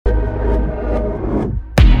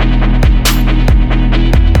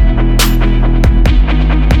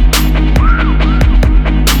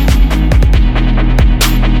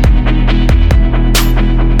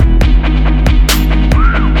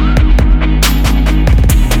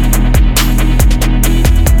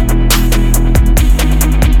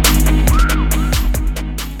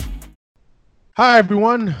Hi,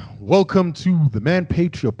 everyone. Welcome to the Man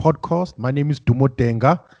Patriot podcast. My name is Dumo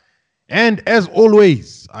Denga. And as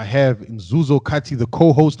always, I have Nzuzo Kati, the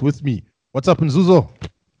co host, with me. What's up, Nzuzo?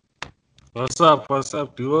 What's up? What's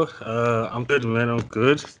up, duo? I'm good, man. I'm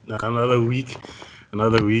good. Another week,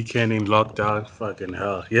 another weekend in lockdown. Fucking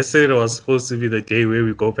hell. Yesterday was supposed to be the day where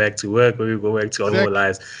we go back to work, where we go back to our normal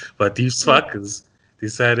lives. But these fuckers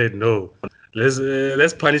decided no.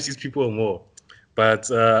 Let's punish these people more.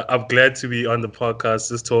 But I'm glad to be on the podcast,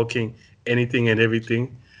 just talking anything and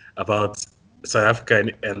everything about South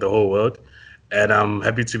Africa and the whole world. And I'm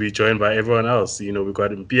happy to be joined by everyone else. You know, we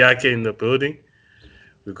got Mpiake in the building.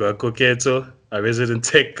 We got Koketo, a resident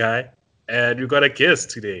tech guy, and we got a guest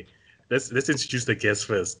today. Let's introduce the guest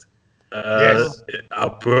first. Uh, Yes. our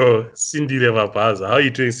bro, Sindile Vabaza. How are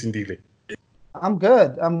you doing, Sindile? I'm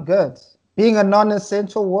good. I'm good. Being a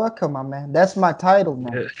non-essential worker, my man. That's my title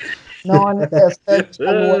now.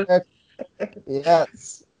 Non-essential worker.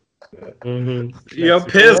 Yes. You're a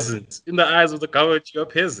peasant. In the eyes of the government, you're a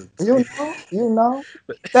peasant. You know.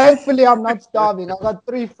 Thankfully, I'm not starving. I got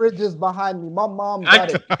 3 fridges behind me. My mom got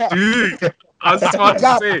it packed. Dude, I was just about to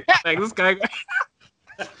Got say, like, this guy,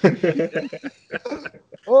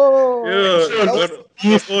 oh, yeah, no, got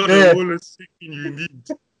all the whole chicken you need.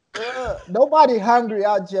 nobody hungry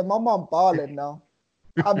out here. My mom balling now.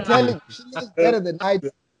 I'm telling you, she is better than I.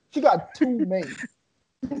 She got 2 maids.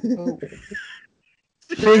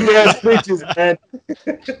 Big ass bitches, man.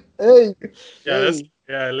 Hey, Yeah,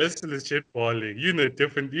 hey. let's legit balling. You're a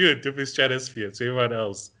different stratosphere to everyone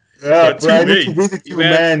else. Yeah, Got bro, I two need to mates. visit you,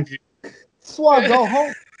 man. So I go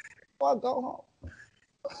home.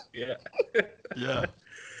 Yeah. Yeah.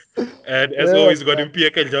 And as Yeah, always, we got man.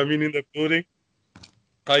 Mpiaka Jamin in the building.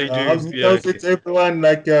 How you doing, How's Mpiaka? it, everyone?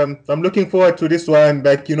 I'm looking forward to this one.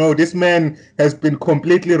 This man has been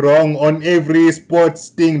completely wrong on every sports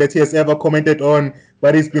thing that he has ever commented on,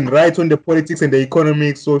 but he's been right on the politics and the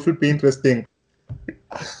economics, so it should be interesting.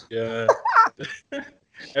 Yeah.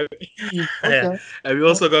 and, Okay. and we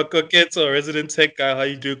also got Koketo, a resident tech guy. How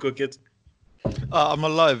you doing, Koketo? I'm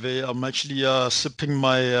alive. I'm actually sipping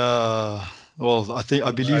my.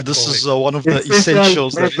 I believe this is Alcoholic. one of the Essential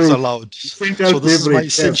essentials that is beverage. allowed. Essential So this is my beverage,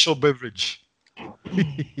 yes. essential beverage.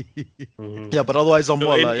 Mhm. Yeah, but otherwise I'm So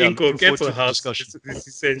well. in, Yeah, in looking forward to Koketo the house, discussion. it's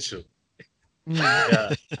essential.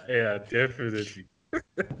 Mm. Yeah, definitely.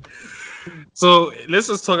 So let's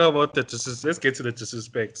just talk about let's get to the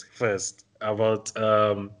disrespect first about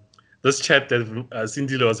this chat that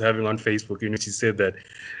Sindile was having on Facebook, in which he said that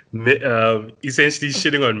essentially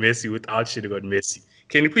shitting on Messi without shitting on Messi.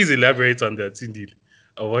 Can you please elaborate on that, Sindile,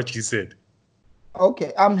 on what you said?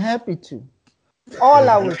 Okay, I'm happy to. All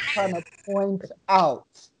I was trying to point out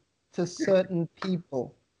to certain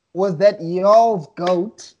people was that y'all's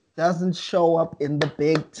GOAT doesn't show up in the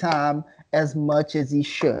big time as much as he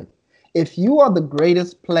should. If you are the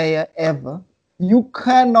greatest player ever, you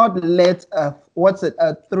cannot let a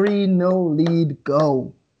 3-0 lead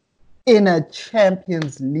go in a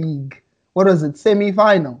Champions League. What is it?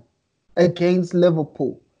 Semi-final against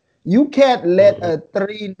Liverpool. You can't let Mhm. a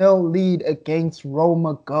 3-0 lead against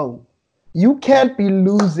Roma go. You can't be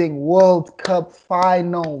losing World Cup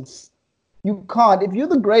finals. You can't. If you're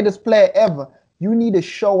the greatest player ever, you need to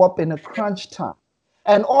show up in a crunch time.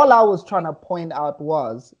 And all I was trying to point out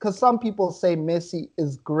was because some people say Messi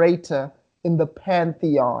is greater in the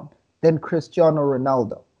pantheon than Cristiano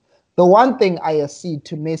Ronaldo. The one thing I accede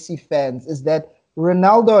to Messi fans is that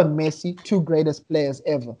Ronaldo and Messi, two greatest players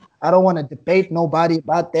ever. I don't want to debate nobody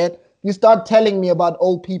about that. You start telling me about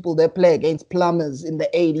old people that play against plumbers in the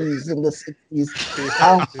 80s and the 60s.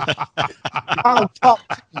 I'll talk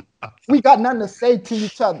to you. We got nothing to say to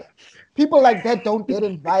each other. People like that don't get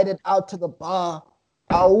invited out to the bar.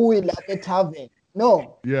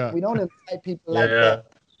 No, Yeah. we don't invite people like Yeah. that.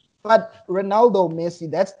 But Ronaldo,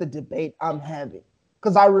 Messi, that's the debate I'm having.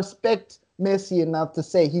 Because I respect Messi enough to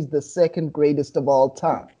say he's the second greatest of all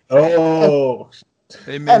time. And, Oh,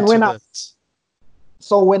 Amen and to when I that.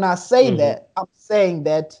 so when I say Mhm. that, I'm saying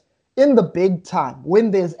that in the big time, when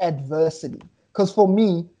there's adversity, because for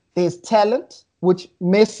me, there's talent, which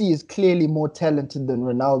Messi is clearly more talented than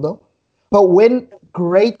Ronaldo. But when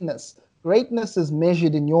greatness is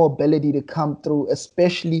measured in your ability to come through,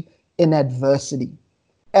 especially in adversity.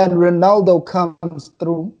 And Ronaldo comes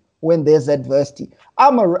through when there's adversity.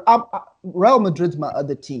 Real Madrid's my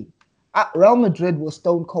other team. Real Madrid was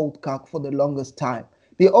stone cold cock for the longest time.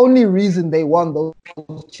 The only reason they won those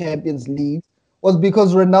Champions Leagues was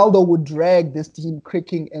because Ronaldo would drag this team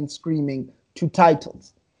kicking and screaming to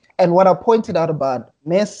titles. And what I pointed out about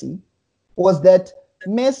Messi was that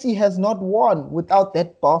Messi has not won without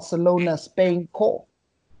that Barcelona Spain core.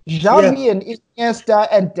 Xavi and Iniesta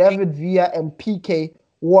and David Villa and PK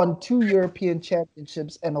won 2 European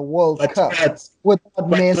championships and a World Cup without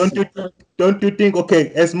but Messi. don't you think? Okay,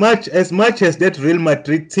 as much as that Real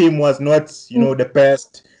Madrid team was not, the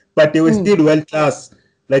best, but they were still world class.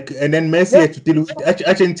 Like, and then Messi had to deal with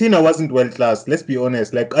Argentina wasn't world class. Let's be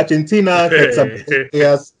honest. Like, Argentina had some great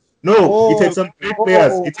players. No, it had some great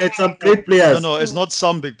players. It had some great players. No, it's not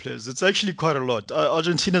some big players. It's actually quite a lot.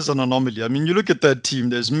 Argentina's an anomaly. I mean, you look at that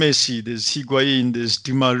team. There's Messi, there's Higuain, there's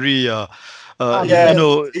Di Maria. Yeah,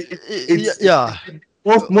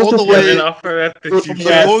 most all the of way and then after that, the from the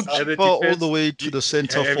defense, goalkeeper all the way to the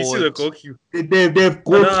center have you seen the forward. goalkeeper? they've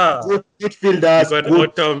good midfielders, You got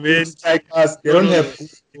good Otamendi. strikers. They don't have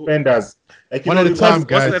good defenders. Like, One at a time,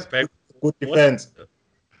 What's guys. that back? Good defense.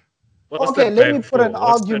 Okay, let me put an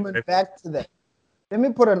argument back to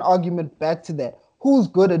that. Who's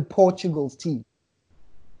good at Portugal's team?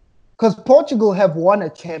 Because Portugal have won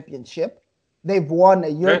a championship. They've won a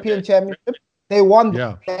European championship. They won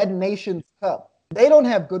the Nations Cup. They don't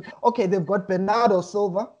have good. Okay, they've got Bernardo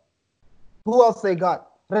Silva. Who else they got?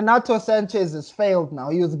 Renato Sanchez has failed now.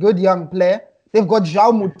 He was a good young player. They've got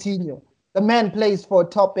João Moutinho. The man plays for a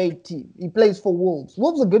top 8 team. He plays for Wolves.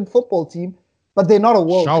 Wolves are a good football team, but they're not a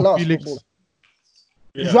world-class football team.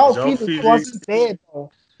 Yeah, João Felix wasn't there, though.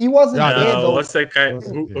 He wasn't there, though. What's that guy?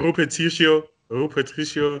 Patricio. What's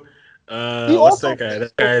that guy?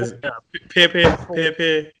 That guy's Pepe.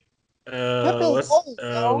 This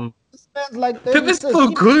man's like Pepe's so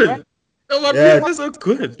good. No, but Pepe's so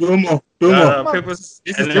good. Dumo. Pepe's.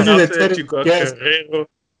 And then after that, you got Guerrero.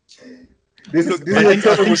 I think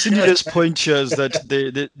Sindile's point here is that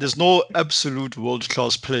there's no absolute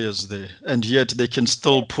world-class players there, and yet they can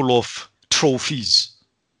still pull off trophies.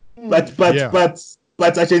 But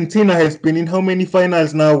Argentina has been in how many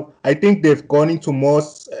finals now? I think they've gone into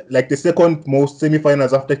the second most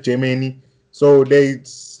semi-finals after Germany. So they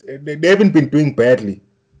haven't been doing badly.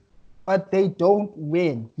 But they don't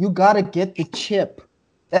win. You gotta get the chip.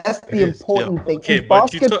 That's the important thing. Okay, in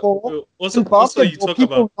basketball,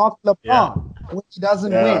 people knock LeBron when he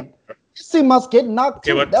doesn't win. Messi must get knocked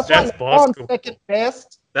too. That's why LeBron's second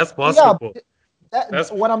best. That's basketball.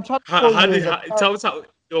 That's what I'm trying to tell us how.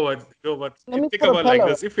 Think about it like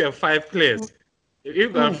this: if we have 5 players,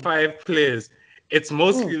 it's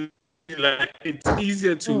mostly like it's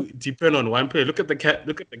easier to depend on one player. Look at the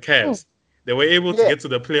Cavs. They were able to get to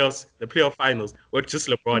the playoffs, the playoff finals, with just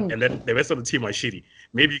LeBron, and then the rest of the team are shitty.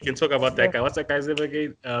 Maybe you can talk about that guy. What's that guy's name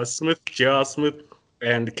again? J.R. Smith,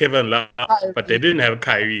 and Kevin Love, but they didn't have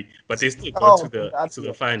Kyrie, but they still got to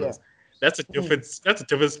the finals. Yeah. That's a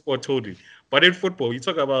different sport totally. But in football, when you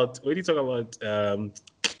talk about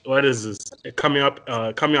what is this coming out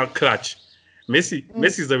clutch?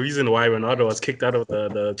 Messi is the reason why Ronaldo was kicked out of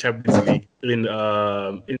the Champions League in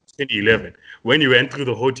 2011 when he went through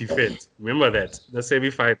the whole defense. Remember that the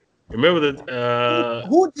semi-final. Remember that.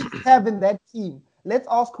 Who did he have in that team? Let's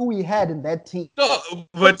ask who he had in that team. No,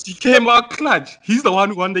 but he came out clutch. He's the one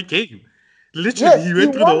who won the game. Literally, he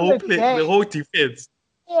went through the whole defense.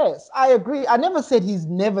 Yes, I agree. I never said he's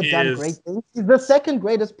never done great things. He's the second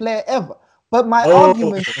greatest player ever. But my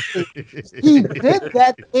argument is he did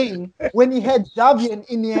that thing when he had Xavi and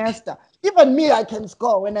Iniesta. Even me, I can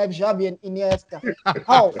score when I have Xavi and Iniesta.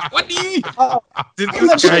 How? What do you? Did you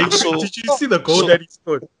see the goal that he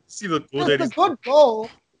scored? See the goal that he scored? It's a good goal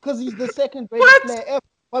because he's the second greatest player ever.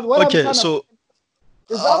 But what I'm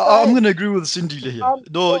going to agree with Sindile here.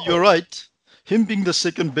 No, you're right. Him being the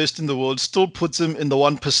second best in the world still puts him in the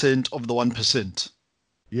 1% of the 1%.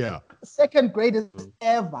 Yeah. Second greatest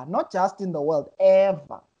ever, not just in the world,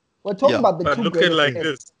 ever. We're talking about the two greatest. Look at it like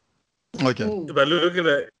this. Okay. But look at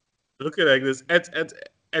it like this.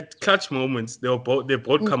 At clutch moments, they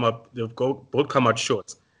both come up. They've both come out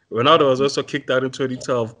short. Ronaldo was also kicked out in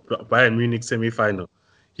 2012 Bayern Munich semi-final.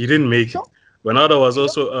 He didn't make it. Ronaldo was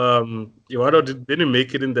also didn't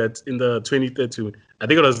make it in the 2013. I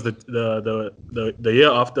think it was the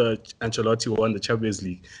year after Ancelotti won the Champions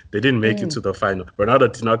League. They didn't make it to the final.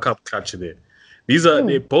 Ronaldo did not come clutch there. These are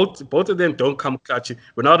they both of them don't come clutch.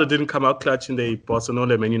 Ronaldo didn't come out clutch in the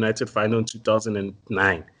Barcelona Man United final in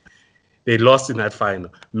 2009. They lost in that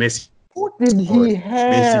final. Messi. Who did he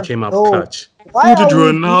have? Messi came out clutch. Who did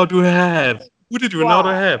Ronaldo have? Who did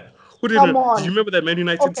Ronaldo have? Who did? Do you remember that Man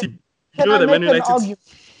United team? You know the Man United.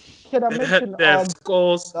 They had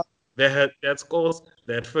Scholes. They had Scholes.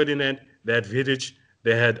 They had Ferdinand. They had Vidic.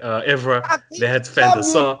 They had Evra. They had Van der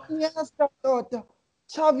Sar.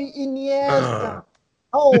 Xavi Iniesta.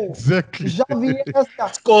 Exactly. Xavi Iniesta.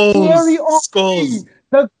 Scholes. Thierry Henry,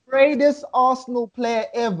 the greatest Arsenal player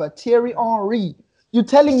ever. Thierry Henry. You're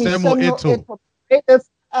telling me Samuel Eto'o, greatest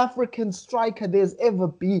African striker there's ever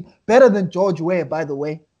been. Better than George Weah, by the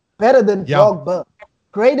way. Better than Yeah. Drogba.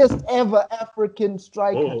 Greatest ever African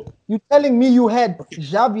striker. Oh. You telling me you had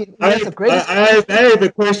Xavi and I Iniesta, greatest? I have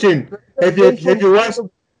a question. Have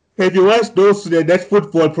you watched those that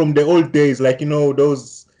football from the old days, like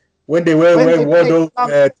those when they When they wore play those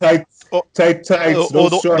tights, Or, tights, or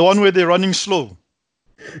those the one shorts. where they're running slow.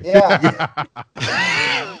 Yeah.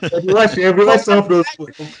 Have you watched some of those,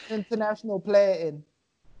 International player in.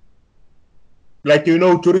 like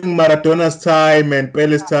during Maradona's time and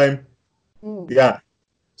Pele's time? Mm. Yeah.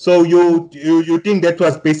 So you think that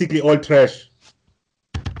was basically all trash?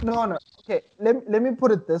 No. Okay, let me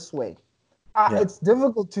put it this way. Yeah. It's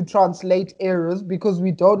difficult to translate errors because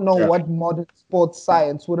we don't know Yeah. what modern sports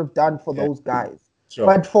science would have done for Yeah. those guys. Sure.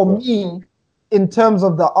 But for me, in terms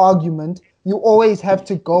of the argument, you always have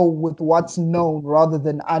to go with what's known rather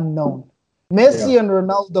than unknown. Messi and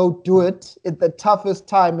Ronaldo do it at the toughest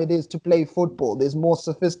time it is to play football. There's more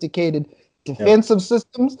sophisticated defensive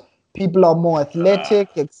systems. People are more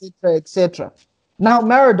athletic, etc., etc. Now,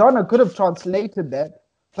 Maradona could have translated that,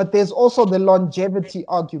 but there's also the longevity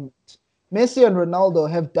argument. Messi and Ronaldo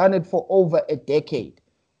have done it for over a decade.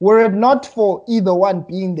 Were it not for either one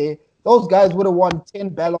being there, those guys would have won 10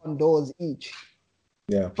 Ballon d'Ors each.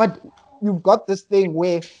 Yeah. But you've got this thing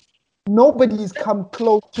where nobody's come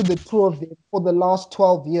close to the two of them for the last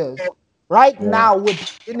 12 years. Right now, we're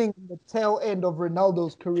beginning the tail end of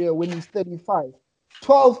Ronaldo's career when he's 35.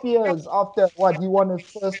 12 years after he won his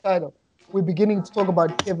first title, we're beginning to talk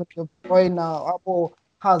about Kevin De Bruyne, Abo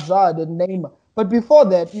Hazard, and Neymar. But before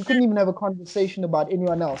that, you couldn't even have a conversation about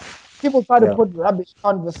anyone else. People try to put rubbish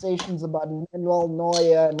conversations about Manuel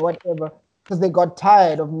Neuer and whatever because they got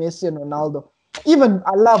tired of Messi and Ronaldo. Even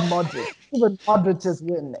I love Modric. Even Modric is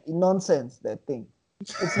win. Nonsense, that thing.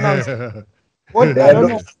 It's nonsense. What I don't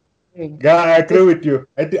know. Yeah, I agree with you.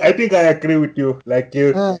 I think I agree with you. Like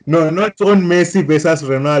no, not on Messi versus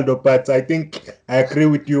Ronaldo, but I think I agree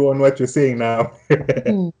with you on what you're saying now.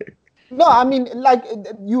 No, I mean, like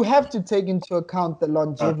you have to take into account the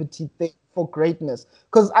longevity thing for greatness.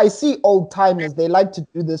 Because I see old timers, they like to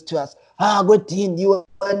do this to us. Good team, you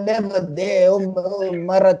were never there.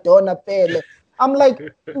 Maradona, Pele. I'm like,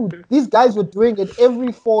 dude, these guys were doing it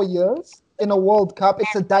every 4 years in a World Cup.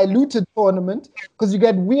 It's a diluted tournament because you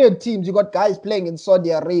get weird teams. You got guys playing in Saudi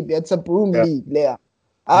Arabia. It's a broom league there.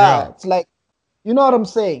 It's like, you know what I'm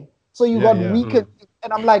saying? So you got weaker,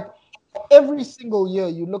 and I'm like, every single year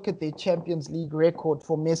you look at their Champions League record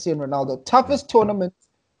for Messi and Ronaldo. Toughest tournament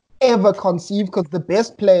ever conceived because the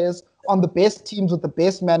best players on the best teams with the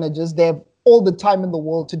best managers, they have all the time in the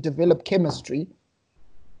world to develop chemistry.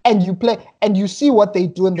 And you play, and you see what they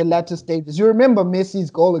do in the latter stages. You remember Messi's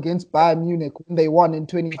goal against Bayern Munich when they won in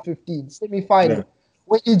 2015, semi-final,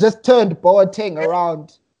 where he just turned Boateng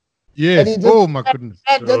around. Yes. And Oh my goodness.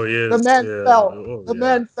 The man fell. The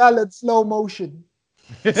man fell in slow motion.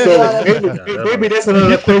 So maybe that's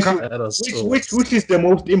another question. Which is the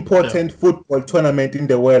most important football tournament in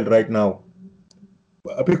the world right now?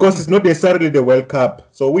 Because it's not necessarily the World Cup.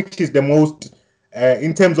 So which is the most,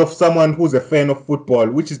 in terms of someone who's a fan of football,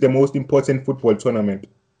 which is the most important football tournament?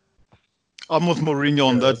 I'm with Mourinho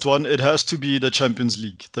on that one. It has to be the Champions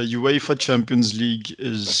League. The UEFA Champions League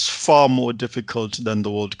is far more difficult than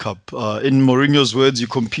the World Cup. In Mourinho's words, you're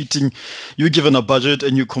given a budget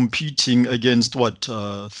and you're competing against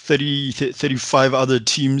 35 other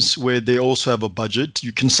teams where they also have a budget.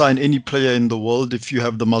 You can sign any player in the world if you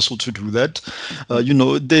have the muscle to do that.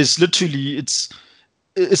 There's literally, it's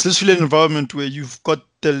literally an environment where you've got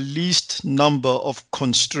the least number of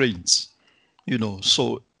constraints,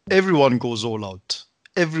 so everyone goes all out.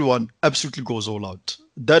 Everyone absolutely goes all out.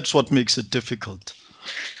 That's what makes it difficult.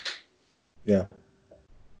 Yeah.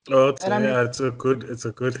 It's a good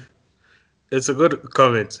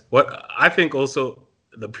comment. What I think also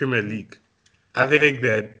the Premier League. I think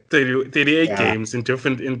that 38 games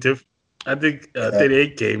I think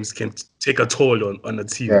 38 games can take a toll on a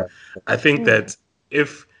team. Yeah. I think that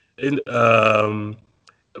if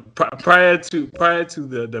prior to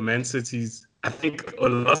the Man City's, I think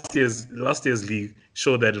last year's league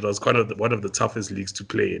showed that it was kind of one of the toughest leagues to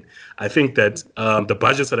play in. I think that the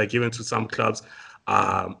budgets that are given to some clubs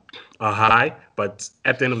are high, but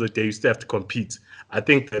at the end of the day, you still have to compete. I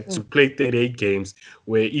think that to play 38 games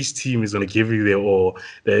where each team is going to give you their all,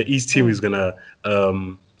 that each team is going to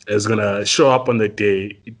show up on the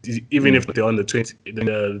day, even if they're on the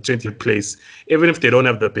 20th place, even if they don't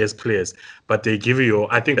have the best players, but they give you all.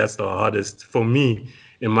 I think that's the hardest for me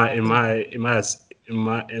in my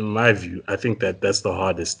view. I think that's the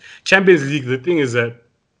hardest. Champions League. The thing is that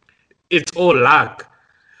it's all luck.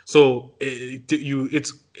 So it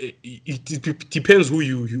depends who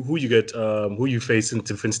you get who you face in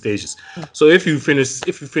different stages. So if you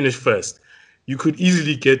finish first, you could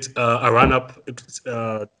easily get a run up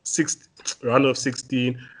round of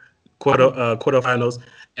 16 quarterfinals,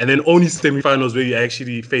 and then only semifinals where you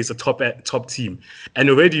actually face a top team, and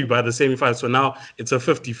already by the semifinals. So now it's a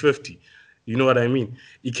 50-50. You know what I mean?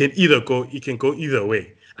 It can go either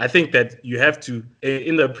way. I think that you have to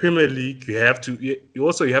in the Premier League. You have to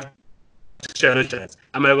strategize.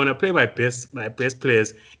 Am I gonna play my best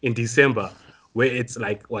players in December, where it's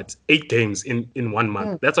like what 8 games in 1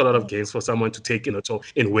 month? That's a lot of games for someone to take in a toll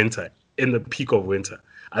in winter, in the peak of winter.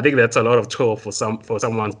 I think that's a lot of toll for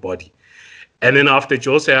someone's body. And then after that,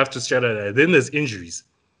 you also have to strategize. Then there's injuries.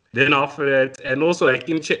 Then after that, and also like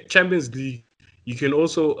in Champions League, you can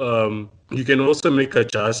also make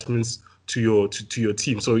adjustments to your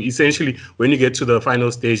team. So essentially, when you get to the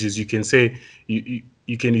final stages, you can say you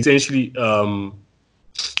can essentially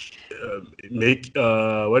make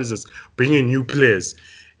what is this? Bring in new players.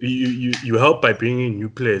 You help by bringing in new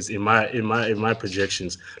players in my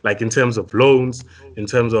projections, like in terms of loans, in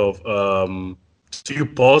terms of so you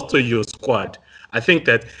bolster your squad. I think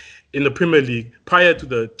that in the Premier League, prior to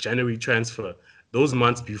the January transfer, those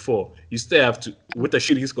months before, you still have to, with a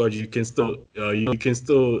shitty squad, you can still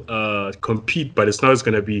compete, but it's not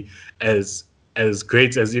going to be as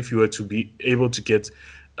great as if you were to be able to get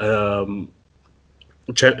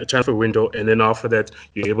transfer window, and then after that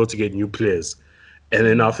you're able to get new players, and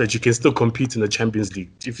then after that you can still compete in the Champions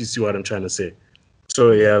League, if you see what I'm trying to say.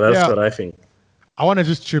 So yeah, that's what I think. I want to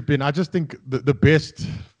just chip in. I just think the best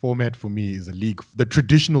format for me is the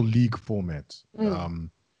traditional league format.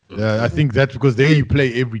 I think that's because there you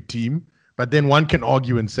play every team, but then one can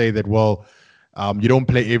argue and say that, well, you don't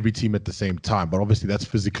play every team at the same time, but obviously that's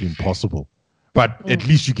physically impossible. But at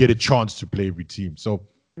least you get a chance to play every team. So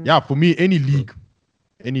yeah, for me, any league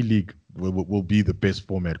will be the best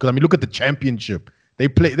format. Because I mean, look at the Championship. They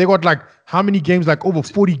got like how many games? Like over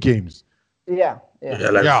 40 games. Yeah,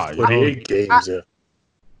 like 48 games.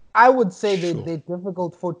 I would say they're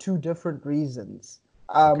difficult for two different reasons.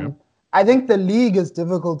 I think the league is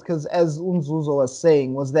difficult because, as Unzuzo was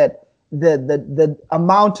saying, was that the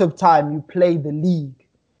amount of time you play the league,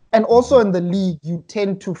 and also in the league you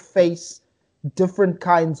tend to face different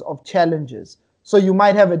kinds of challenges. So you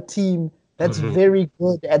might have a team that's very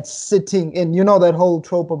good at sitting in, that whole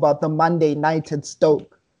trope about the Monday night at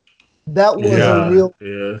Stoke. That was a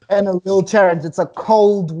real challenge. It's a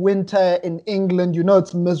cold winter in England.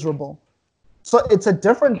 It's miserable. So it's a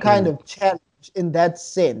different kind of challenge in that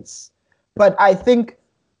sense. But I think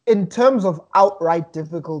in terms of outright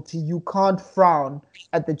difficulty, you can't frown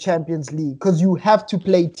at the Champions League because you have to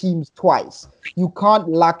play teams twice. You can't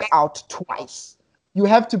luck out twice. You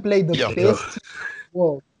have to play the best team in the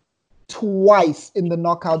world twice in the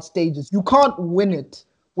knockout stages. You can't win it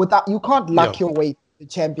you can't luck your way to the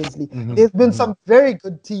Champions League. There's been some very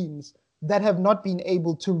good teams that have not been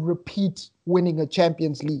able to repeat winning a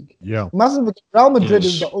Champions League. Mustn't forget, Real Madrid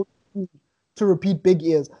is the only team to repeat big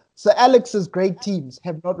years. Sir Alex's great teams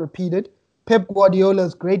have not repeated. Pep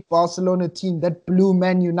Guardiola's great Barcelona team that blew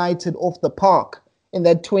Man United off the park in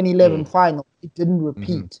that 2011 final, it didn't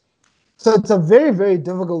repeat. So it's a very, very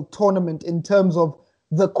difficult tournament in terms of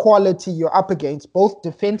the quality you're up against, both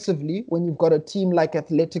defensively when you've got a team like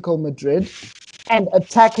Atletico Madrid, and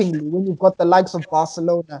attackingly when you've got the likes of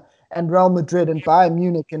Barcelona and Real Madrid and Bayern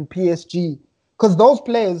Munich and PSG. Because those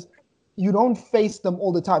players, you don't face them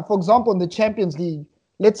all the time. For example, in the Champions League,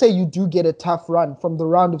 let's say you do get a tough run from the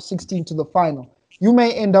round of 16 to the final. You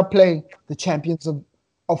may end up playing the champions of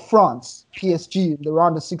France, PSG, in the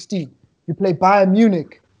round of 16. You play Bayern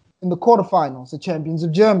Munich in the quarterfinals, the champions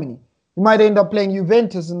of Germany. You might end up playing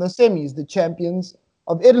Juventus in the semis, the champions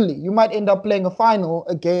of Italy. You might end up playing a final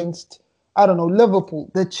against, I don't know,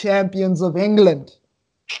 Liverpool, the champions of England.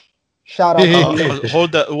 Shout out to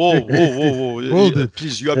hold that. Whoa.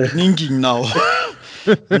 Please, you are blinking now.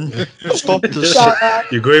 Stop this.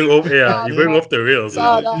 You're going off the rails.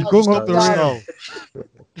 You're going off the rails.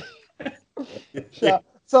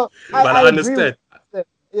 So I understand.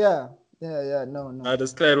 Yeah. No. I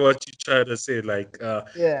understand what you try to say. Like,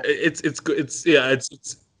 it's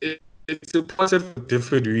important for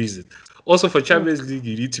different reasons. Also, for Champions League,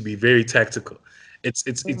 you need to be very tactical. It's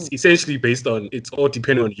essentially based on, it's all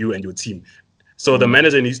depending on you and your team. So the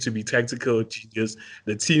manager needs to be tactical genius.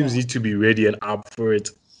 The teams need to be ready and up for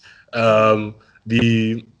it.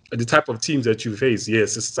 The type of teams that you face,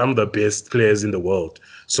 yes, it's some of the best players in the world.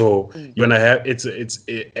 So you're gonna have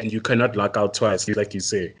and you cannot luck out twice, like you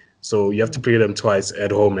say. So you have to play them twice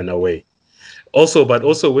at home and away. But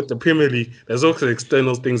also with the Premier League, there's also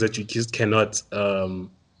external things that you just cannot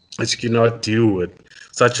deal with,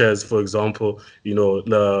 such as, for example,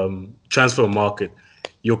 the transfer market.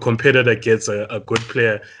 Your competitor gets a good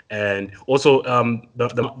player, and also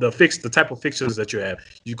the type of fixtures that you have.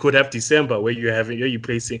 You could have December where you're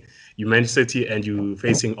facing Man City and you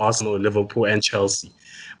facing Arsenal, Liverpool, and Chelsea,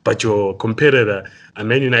 but your competitor,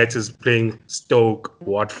 Man United, is playing Stoke,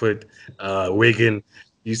 Watford, Wigan.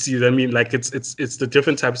 You see what I mean? Like it's the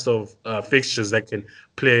different types of fixtures that can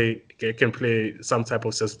play some type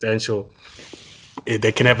of substantial.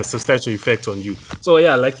 They can have a substantial effect on you. So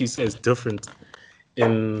yeah, like you said, it's different.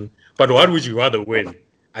 But what would you rather win?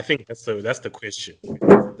 I think that's the question.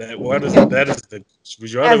 That is the.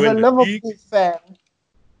 Would you rather As a win the league? Liverpool fan,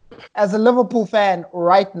 as a Liverpool fan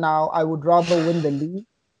right now, I would rather win the league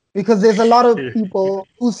because there's a lot of people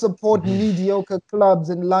who support mediocre clubs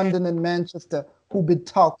in London and Manchester who be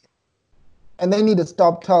talking. And they need to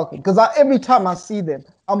stop talking. Because every time I see them,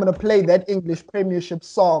 I'm going to play that English Premiership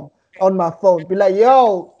song on my phone. Be like,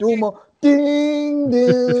 yo, Duma, ding,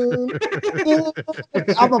 ding, ding.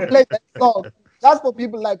 I'm going to play that song. That's what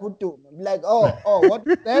people like who do. Be like, what's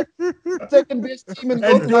that? Second best team in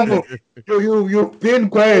And North London. you've been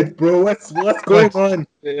quiet, bro. What's going on?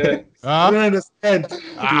 Yeah. I don't understand.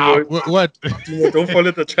 What? Don't fall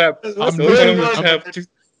in the trap. What's Don't fall in going the on? trap.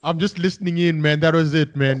 I'm just listening in, man. That was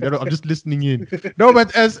it, man. I'm just listening in. No,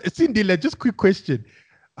 but as Sindile, just quick question.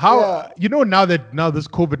 How now this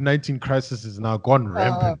COVID-19 crisis is now gone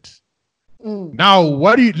rampant. Now,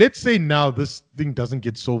 let's say now this thing doesn't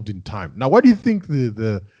get solved in time. Now, what do you think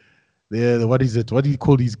the what is it? What do you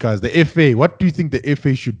call these guys? The FA. What do you think the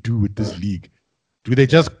FA should do with this league? Do they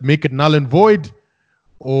just make it null and void?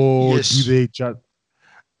 Or Yes. do they just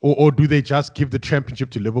or do they just give the championship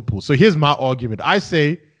to Liverpool? So here's my argument. I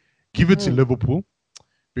say give it to Liverpool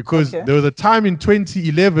because there was a time in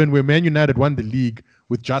 2011 where Man United won the league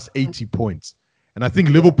with just 80 points. And I think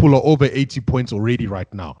Liverpool are over 80 points already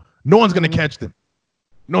right now. No one's going to catch them.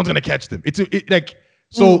 No one's going to catch them.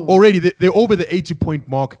 Already they're over the 80-point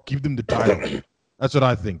mark. Give them the title. That's what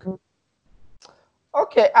I think.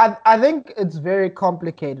 Okay, I think it's very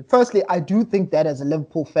complicated. Firstly, I do think that as a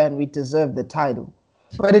Liverpool fan, we deserve the title.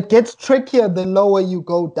 But it gets trickier the lower you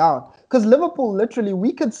go down. Because Liverpool, literally,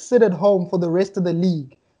 we could sit at home for the rest of the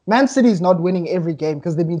league. Man City's not winning every game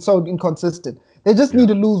because they've been so inconsistent. They just need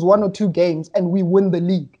to lose 1 or 2 games and we win the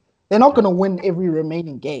league. They're not going to win every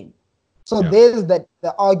remaining game. So there's the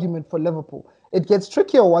argument for Liverpool. It gets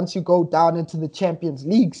trickier once you go down into the Champions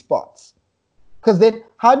League spots. Because then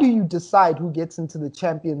how do you decide who gets into the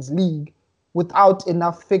Champions League without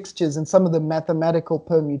enough fixtures and some of the mathematical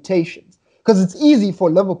permutations? Because it's easy for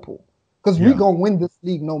Liverpool. Because we're going to win this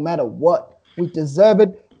league no matter what. We deserve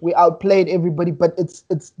it. We outplayed everybody. But it's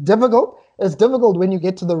difficult. It's difficult when you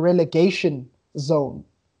get to the relegation zone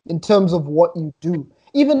in terms of what you do.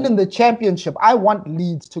 Even in the Championship, I want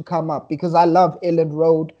Leeds to come up because I love Elland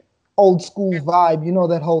Road, old school vibe,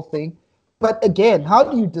 that whole thing. But again, how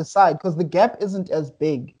do you decide? Because the gap isn't as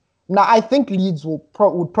big. Now, I think Leeds would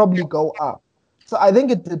probably go up. So I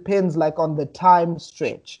think it depends on the time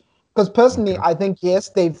stretch. Because personally, I think, yes,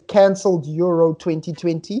 they've cancelled Euro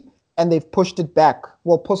 2020 and they've pushed it back.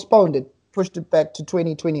 Well, postponed it, pushed it back to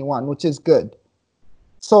 2021, which is good.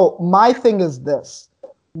 So my thing is this.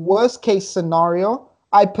 Worst case scenario,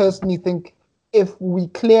 I personally think if we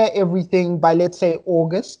clear everything by, let's say,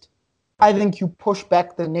 August, I think you push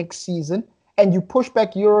back the next season and you push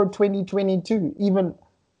back Euro 2022. Even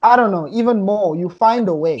more. You find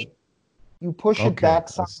a way. You push it back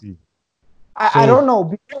some. I don't know.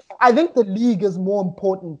 Because I think the league is more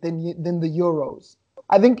important than the Euros.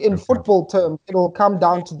 I think in football terms, it'll come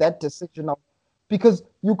down to that decision because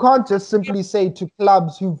you can't just simply say to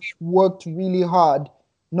clubs who've worked really hard,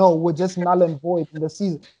 no, we're just null and void in the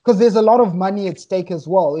season. Because there's a lot of money at stake as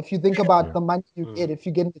well. If you think about the money you get if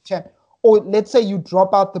you get in the champ, or let's say you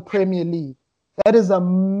drop out the Premier League, that is a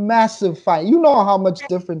massive fine. You know how much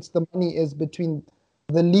difference the money is between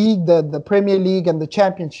the league, the Premier League, and the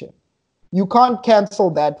Championship. You can't cancel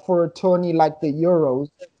that for a tourney like the Euros,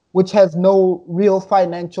 which has no real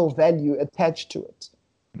financial value attached to it.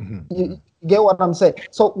 You get what I'm saying?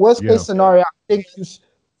 So worst case scenario, I think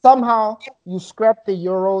somehow you scrap the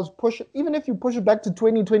Euros, even if you push it back to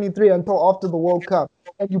 2023 until after the World Cup,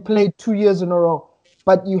 and you play 2 years in a row,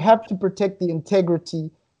 but you have to protect the integrity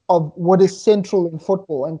of what is central in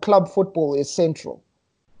football, and club football is central.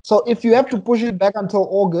 So if you have to push it back until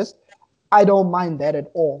August, I don't mind that at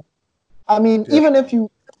all. I mean, even if you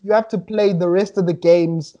have to play the rest of the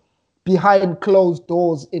games behind closed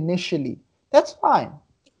doors initially, that's fine.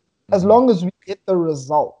 as long as we get the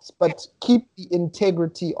results, but keep the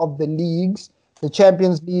integrity of the leagues, the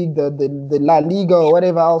Champions League, the La Liga, or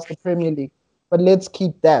whatever else, the Premier League. But let's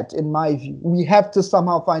keep that, in my view. We have to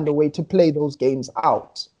somehow find a way to play those games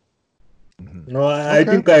out. No, I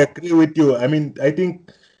think I agree with you. I mean, I think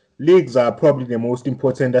leagues are probably the most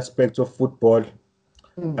important aspect of football.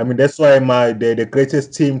 I mean, that's why the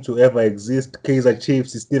greatest team to ever exist, Kaizer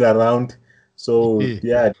Chiefs, is still around. So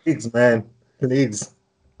yeah, leagues, man, leagues.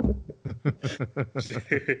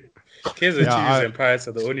 Kaizer Chiefs and Pirates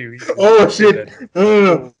are the only reason. Oh shit!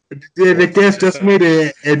 No. The guest just made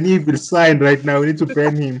an evil sign right now. We need to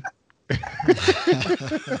ban him.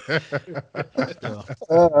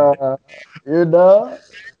 You know?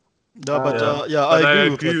 No, but I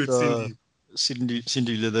agree with Cindy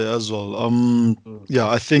there as well. Yeah,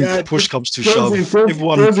 I think push comes to shove.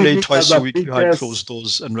 Everyone play twice a week behind closed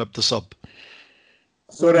doors and wrap this up.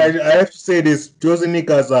 Sorry, I have to say this. Josie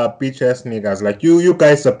niggas are bitch ass niggas. Like you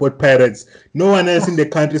guys support Pirates. No one else in the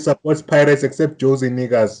country supports Pirates except Josie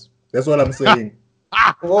niggas. That's what I'm saying.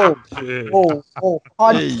 Hot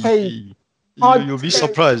take. You'll be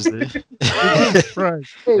surprised, eh?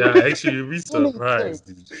 Yeah, actually, you'll be surprised,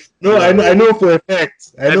 dude. No, I know for a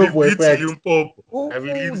fact. I know for a fact.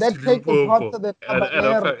 That take is hotter than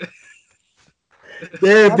habanero.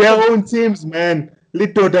 They have their own teams, man.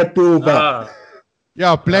 Little Datuba.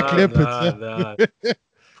 Yeah, Black Leopards.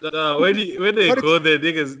 When they go there,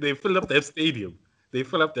 niggas, they fill up that stadium. They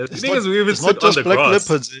fill up that stadium. Niggas will even sit on the Black grass.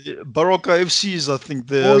 Leopards. Baraka FC is, I think,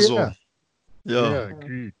 there as well. Yeah,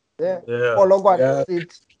 agreed.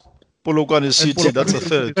 Polokwane City, that's a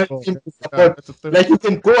third. Like you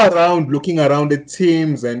can go around looking around the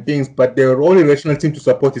teams and things, but the only rational team to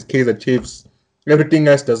support is Kaizer Chiefs. Everything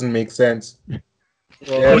else doesn't make sense.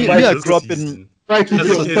 I grew up in. I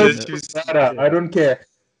don't care.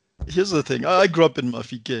 Here's the thing. I grew up in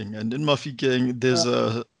Mafikeng, and in Mafikeng, there's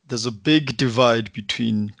a big divide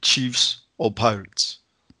between Chiefs or Pirates.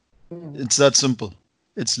 It's that simple.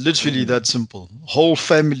 It's literally that simple. Whole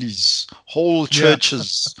families, whole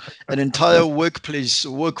churches, an entire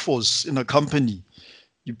workforce in a company.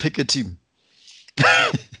 You pick a team.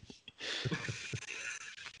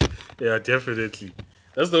 Yeah, definitely.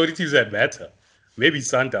 That's the only teams that matter. Maybe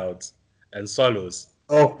Sundowns and Swallows.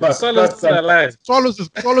 Oh, Swallows still alive.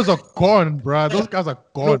 Swallows are gone, bro. Those guys are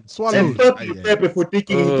gone. Swallows. And Pepe for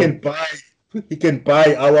thinking he can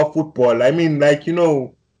buy our football. I mean, like, you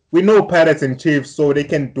know, we know Pirates and Chiefs, so they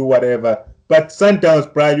can do whatever. But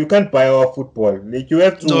Sundowns, bro, you can't buy our football. Like, you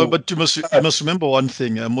have to. No, but you must remember one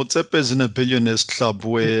thing. Motsepe is in a billionaires club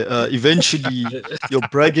where eventually your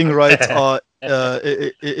bragging rights are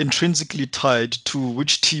intrinsically tied to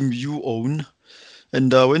which team you own.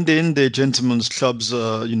 And when they're in their gentlemen's clubs,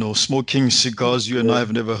 smoking cigars you and I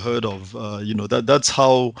have never heard of, that's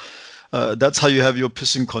how you have your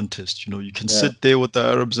pissing contest. You know, you can sit there with the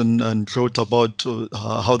Arabs and gloat about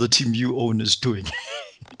how the team you own is doing.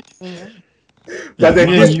 But then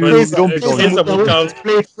you don't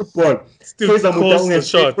played football. Still calls the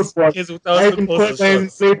shots. Ivan Kosa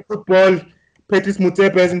hasn't played football. Patrice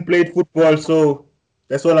Motsepe hasn't played football. So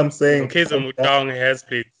that's what I'm saying. Kaizer Mutang has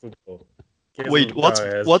played football. Wait,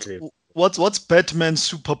 what's Batman's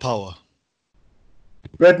superpower?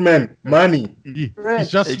 Batman, money.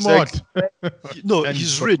 He's just smart. No,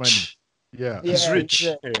 he's rich. He's rich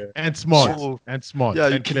and smart. Yeah,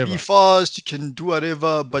 you can be fast, you can do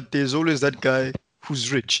whatever, but there's always that guy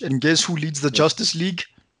who's rich. And guess who leads the Justice League?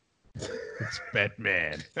 It's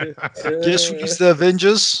Batman. Guess who leads the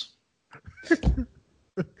Avengers?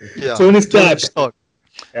 Yeah, Tony Stark.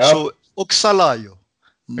 Yep. So Oksalayo.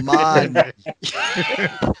 Man. The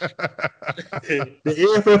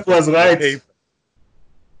AFF was right.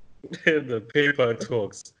 The paper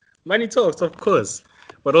talks. Money talks, of course.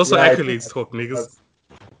 But also accolades talk, niggas.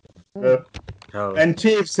 And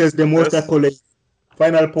Chiefs has the most accolades.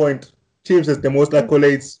 Final point. Chiefs has the most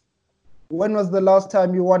accolades. When was the last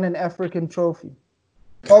time you won an African trophy?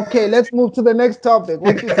 Okay, let's move to the next topic.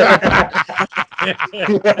 What you say?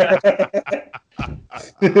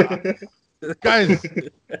 Guys,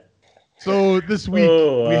 so this week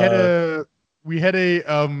we had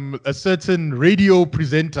a certain radio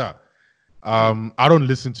presenter. I don't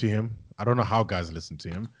listen to him. I don't know how guys listen to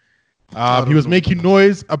him. He was making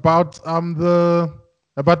noise about the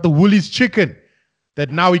Woolies chicken, that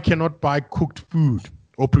now he cannot buy cooked food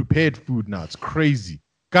or prepared food now. It's crazy.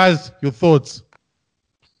 Guys, your thoughts?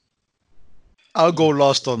 I'll go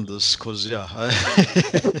last on this because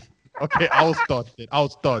Okay, I'll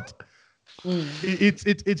start.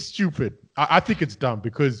 It's stupid. I think it's dumb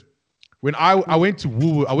because when I went to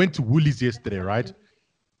Woolies yesterday, right?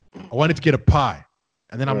 I wanted to get a pie.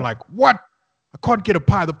 And then I'm like, what? I can't get a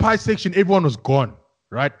pie. The pie section, everyone was gone,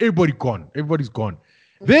 right? Everybody's gone.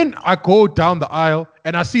 Then I go down the aisle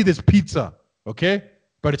and I see this pizza, okay?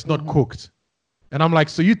 But it's not cooked. And I'm like,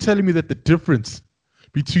 so you're telling me that the difference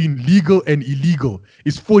between legal and illegal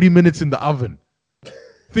is 40 minutes in the oven?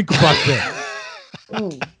 Think about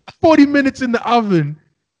that. 40 minutes in the oven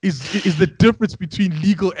is the difference between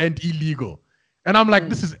legal and illegal. And I'm like,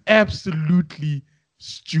 this is absolutely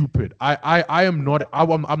stupid. I'm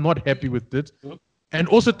not happy with it. And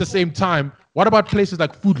also at the same time, what about places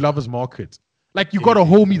like Food Lovers Market? Like you got a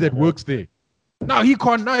homie that works there. Now he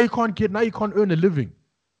can't earn a living.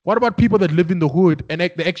 What about people that live in the hood and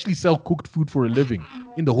they actually sell cooked food for a living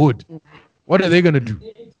in the hood? What are they gonna do?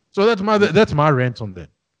 So that's my rant on that.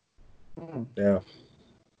 Yeah.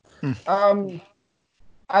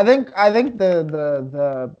 I think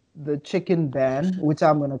the chicken ban, which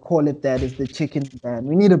I'm gonna call it that, is the chicken ban.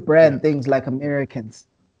 We need to brand things like Americans,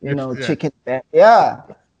 chicken ban. Yeah,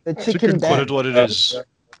 the chicken ban. Call it what it is.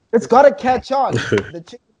 It's got to catch on. The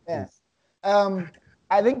chicken ban.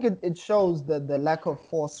 I think it shows the lack of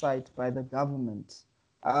foresight by the government.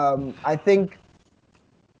 I think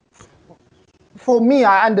for me,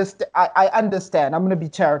 I understand. I'm going to be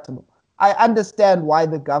charitable. I understand why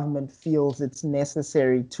the government feels it's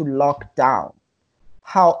necessary to lock down.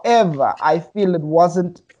 However, I feel it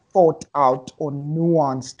wasn't thought out or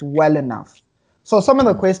nuanced well enough. So some of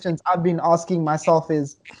the questions I've been asking myself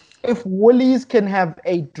is, if Woolies can have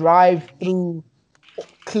a drive-through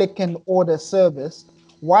click and order service,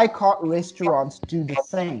 why can't restaurants do the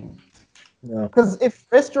same? Because if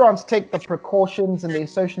restaurants take the precautions and they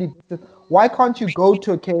socially distance, why can't you go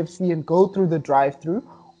to a KFC and go through the drive-through?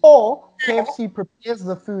 Or KFC prepares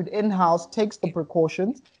the food in-house, takes the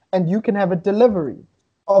precautions, and you can have a delivery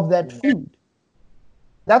of that food.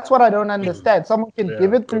 That's what I don't understand. Someone can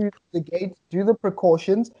give it through the gates, do the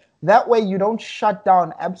precautions. That way you don't shut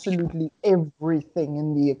down absolutely everything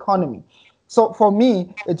in the economy. So for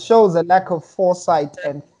me, it shows a lack of foresight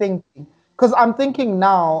and thinking. Because I'm thinking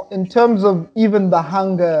now in terms of even the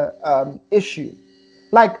hunger issue.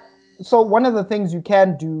 So one of the things you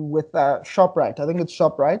can do with ShopRite, I think it's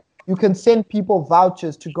ShopRite, you can send people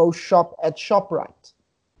vouchers to go shop at ShopRite.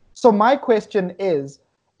 So my question is,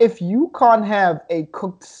 if you can't have a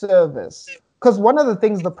cooked service, because one of the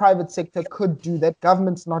things the private sector could do that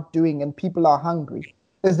government's not doing and people are hungry,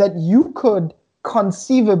 is that you could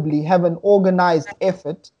conceivably have an organized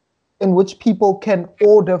effort in which people can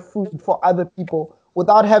order food for other people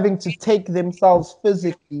without having to take themselves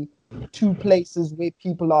physically to places where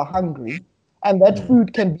people are hungry. And that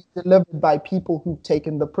food can be delivered by people who've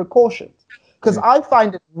taken the precautions. Because I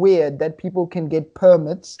find it weird that people can get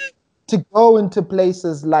permits to go into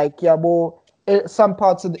places like some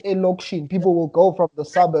parts of the Elokshin. People will go from the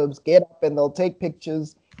suburbs, get up, and they'll take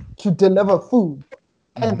pictures to deliver food.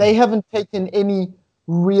 And they haven't taken any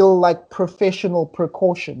real professional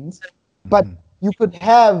precautions. But you could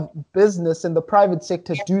have business in the private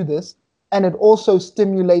sector do this, and it also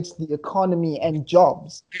stimulates the economy and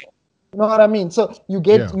jobs. You know what I mean? So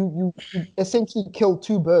you essentially kill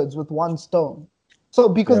two birds with one stone. So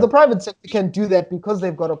because the private sector can do that because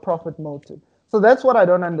they've got a profit motive. So that's what I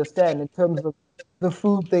don't understand in terms of the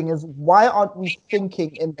food thing, is why aren't we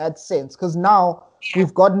thinking in that sense? Because now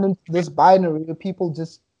we've gotten into this binary where people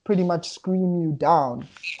just pretty much scream you down,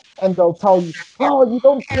 and they'll tell you, oh, you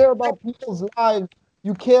don't care about people's lives,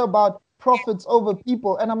 you care about profits over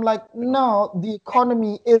people. And I'm like, no, the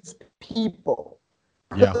economy is people.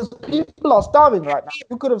 Because people are starving right now.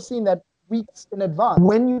 You could have seen that weeks in advance.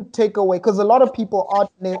 When you take away, because a lot of people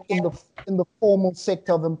aren't in the formal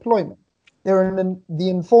sector of employment. They're in the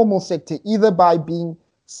informal sector, either by being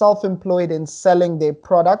self-employed and selling their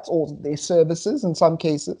products or their services in some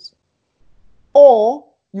cases, or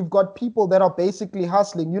you've got people that are basically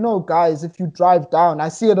hustling. Guys, if you drive down, I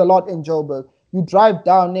see it a lot in Joburg. You drive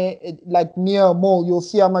down there, near a mall, you'll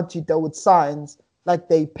see Amachita with signs like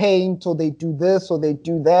they paint or they do this or they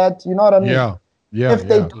do that. You know what I mean? If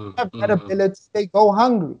they don't have that ability, they go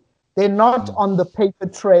hungry. They're not on the paper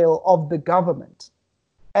trail of the government.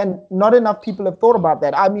 And not enough people have thought about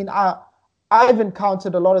that. I mean, I've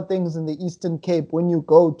encountered a lot of things in the Eastern Cape when you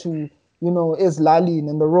go to, Islalin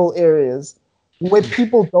in the rural areas where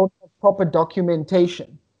people don't have proper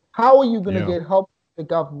documentation. How are you going to get help from the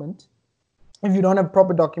government if you don't have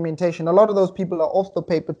proper documentation? A lot of those people are off the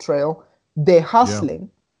paper trail. They're hustling,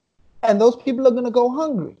 and those people are going to go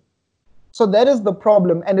hungry. So that is the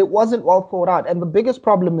problem, and it wasn't well thought out. And the biggest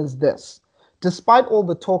problem is this. Despite all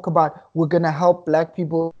the talk about we're going to help black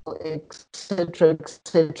people, etc.,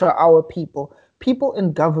 our people, people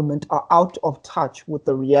in government are out of touch with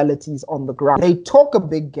the realities on the ground. They talk a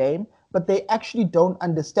big game, but they actually don't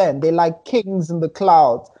understand. They're like kings in the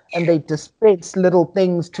clouds, and they dispense little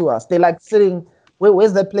things to us. They like sitting,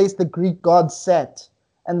 where's that place the Greek gods sat?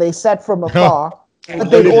 And they sat from afar,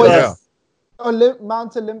 but they'd always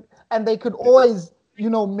Mount Olymp, and they could always,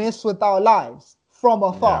 mess with our lives from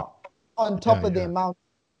afar on top of their mountain.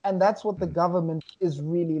 And that's what the government is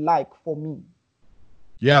really like for me.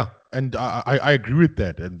 Yeah, and I agree with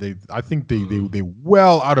that. And I think they're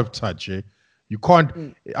well out of touch. You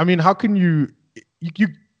can't. I mean, how can you?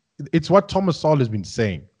 It's what Thomas Sowell has been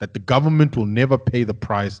saying, that the government will never pay the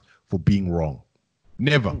price for being wrong.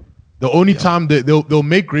 Never. The only time they'll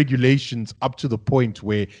make regulations up to the point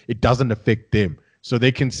where it doesn't affect them. So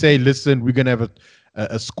they can say, listen, we're going to have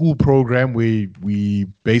a school program where we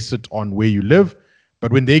base it on where you live.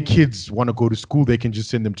 But when their kids want to go to school, they can just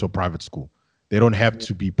send them to a private school. They don't have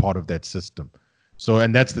to be part of that system. So,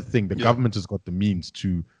 and that's the thing. The government has got the means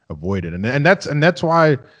to avoid it. And that's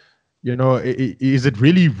why, is it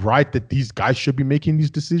really right that these guys should be making these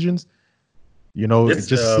decisions? It's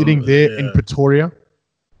just sitting there in Pretoria.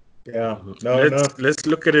 Yeah, let's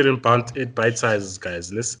look at it in bite sizes,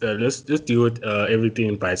 guys. Let's just deal with everything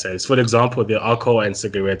in bite sizes. For example, the alcohol and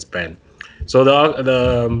cigarettes ban. So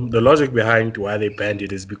the logic behind why they banned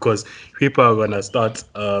it is because people are gonna start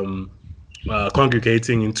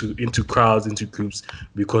congregating into crowds, into groups,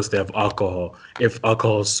 because they have alcohol. If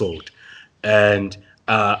alcohol is sold, and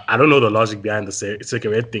I don't know the logic behind the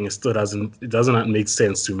cigarette thing. It still doesn't make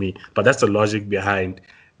sense to me. But that's the logic behind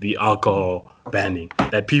the alcohol banning,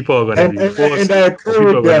 that people are going to be forced, or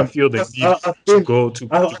people are going to feel the need to go to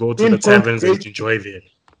the taverns and enjoy there.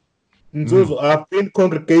 I've been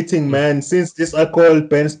congregating, man, since this alcohol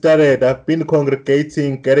ban started. I've been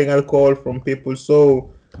congregating, getting alcohol from people.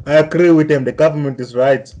 So I agree with them. The government is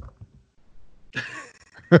right.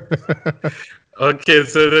 Okay,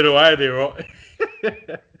 so then why are they wrong?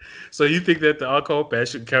 So you think that the alcohol ban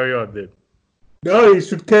should carry on then? No, it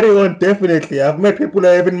should carry on, definitely. I've met people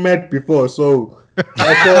I haven't met before, so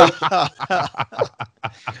Yeah.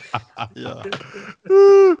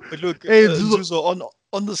 But look, Zuzo,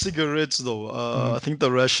 on the cigarettes though, I think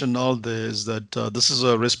the rationale there is that this is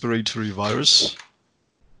a respiratory virus.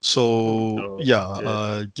 So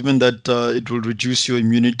given that it will reduce your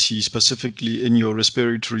immunity specifically in your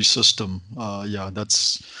respiratory system,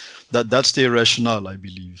 that's their rationale, I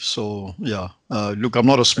believe. So look, I'm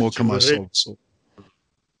not a smoker myself, so.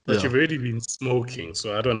 But you've already been smoking,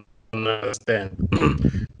 so I don't understand.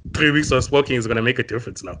 3 weeks of smoking is going to make a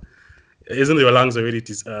difference now. Isn't your lungs already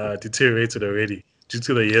deteriorated already due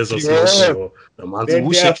to the years of smoking or the months? They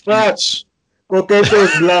are fat.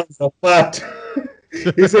 Koketo's lungs are fat.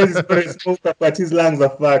 He says he's not a smoker, but his lungs are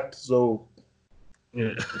fat. So,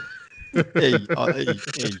 yeah. Hey.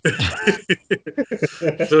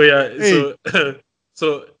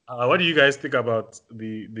 So what do you guys think about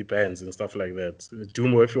the bans and stuff like that?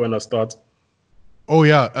 Dumo, if you want to start. Oh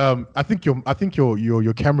yeah, I think your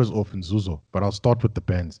camera's off in Zuzo, but I'll start with the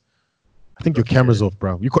bans. I think your camera's off,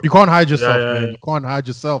 bro. You can't hide yourself, man. You can't hide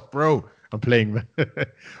yourself, bro. I'm playing, man.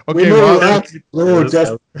 Okay, bro,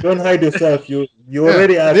 just don't hide yourself. You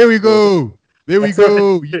already asked. There we go.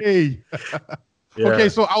 Yay. Okay,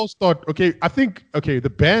 so I'll start. Okay, I think the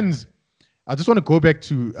bans. I just want to go back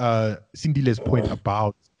to Sindile's point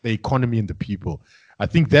about the economy and the people. I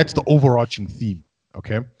think that's the overarching theme.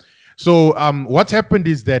 Okay. So what's happened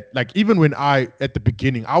is that, like, even when at the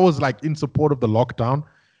beginning, I was like in support of the lockdown,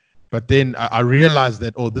 but then I realized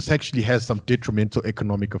that, this actually has some detrimental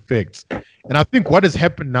economic effects. And I think what has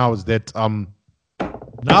happened now is that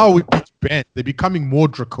now with these bans, they're becoming more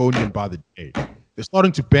draconian by the day. They're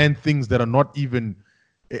starting to ban things that are not even,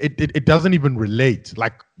 it doesn't even relate,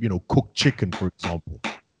 like, cooked chicken, for example.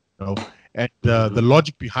 And the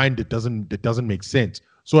logic behind it doesn't make sense.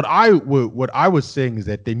 So what I was saying is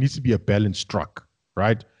that there needs to be a balance struck,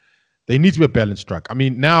 right? There needs to be a balance struck. I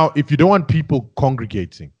mean, now, if you don't want people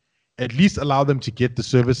congregating, at least allow them to get the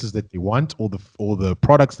services that they want or the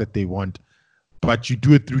products that they want, but you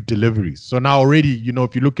do it through deliveries. So now already,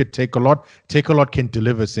 if you look at Take a Lot can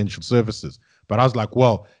deliver essential services. But I was like,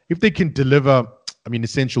 well, if they can deliver,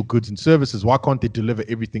 essential goods and services, why can't they deliver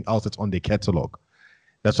everything else that's on their catalog?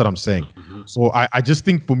 That's what I'm saying. So I just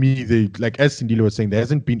think, for me, like as Sindile was saying, there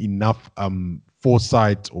hasn't been enough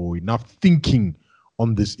foresight or enough thinking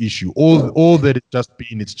on this issue. All that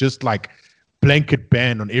it's just like blanket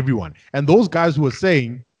ban on everyone. And those guys who are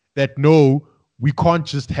saying that, no, we can't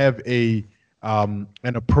just have an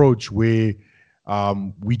approach where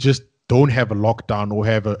we just don't have a lockdown or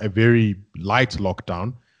have a very light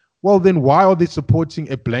lockdown. well, then why are they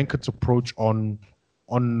supporting a blanket approach on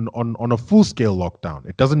a full scale lockdown?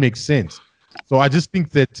 It doesn't make sense. So I just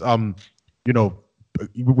think that you know,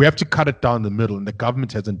 we have to cut it down the middle, and the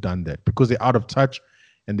government hasn't done that because they're out of touch,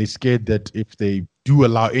 and they're scared that if they do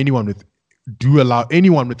allow anyone with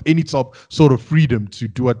any sort of freedom to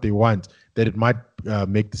do what they want, that it might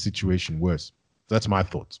make the situation worse. That's my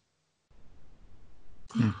thoughts.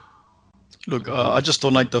 Look, I just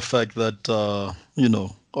don't like the fact that,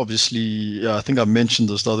 obviously, I think I mentioned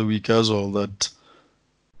this the other week as well, that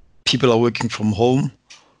people are working from home,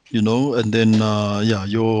 and then,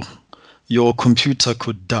 your computer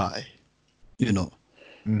could die,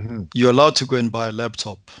 Mm-hmm. You're allowed to go and buy a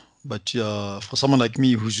laptop, but for someone like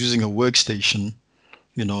me who's using a workstation,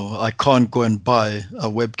 I can't go and buy a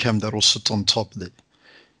webcam that will sit on top there.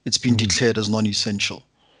 It's been declared as non-essential.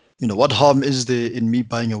 What harm is there in me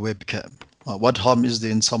buying a webcam? What harm is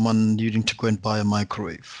there in someone needing to go and buy a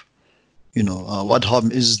microwave? What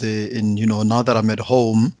harm is there in, now that I'm at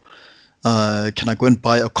home, can I go and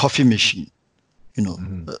buy a coffee machine?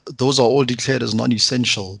 Those are all declared as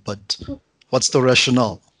non-essential, but what's the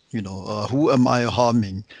rationale? Who am I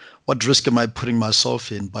harming? What risk am I putting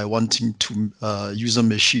myself in by wanting to use a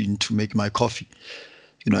machine to make my coffee?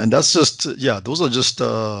 And that's just, those are just,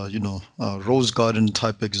 rose garden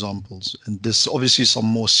type examples. And there's obviously some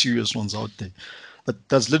more serious ones out there. But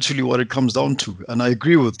that's literally what it comes down to. And I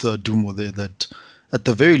agree with Dumo there that at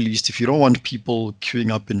the very least, if you don't want people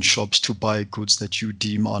queuing up in shops to buy goods that you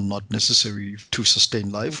deem are not necessary to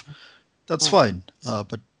sustain life, that's fine.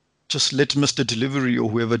 But just let Mr. Delivery or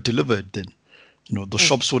whoever deliver it then. The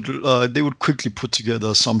shops they would quickly put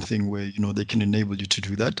together something where, they can enable you to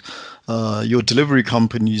do that. Your delivery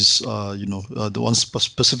companies, the ones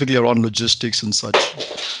specifically around logistics and such,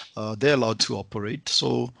 they're allowed to operate.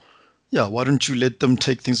 So, why don't you let them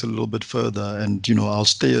take things a little bit further and, I'll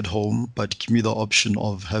stay at home, but give me the option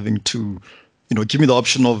of having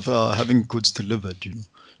having goods delivered,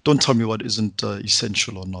 Don't tell me what isn't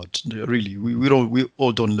essential or not. Really, we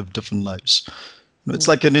all don't live different lives. It's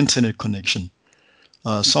like an internet connection.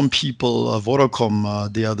 Some people,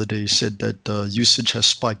 Vodacom the other day said that usage has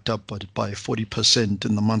spiked up by 40%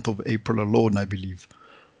 in the month of April alone, I believe.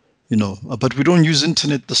 But we don't use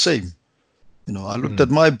internet the same. I looked at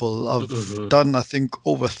my bill. I've done, I think,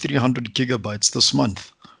 over 300 gigabytes this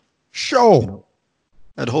month. Show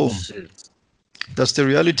at home. That's the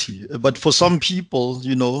reality. But for some people,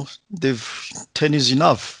 10 is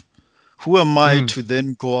enough. Who am I to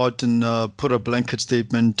then go out and put a blanket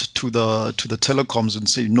statement to the telecoms and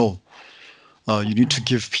say, no, you need to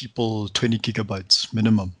give people 20 gigabytes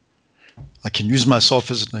minimum? I can use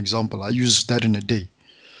myself as an example. I use that in a day.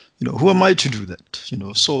 Who am I to do that?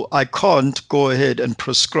 So I can't go ahead and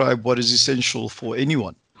prescribe what is essential for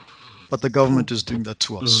anyone. But the government is doing that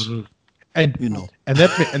to us. And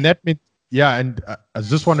that meant I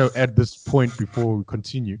just want to add this point before we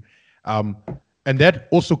continue. And that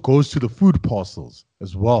also goes to the food parcels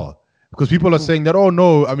as well. Because people are saying that, oh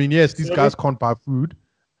no, I mean, yes, these guys can't buy food.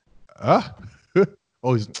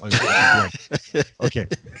 Okay.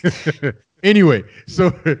 Anyway,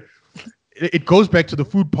 so it goes back to the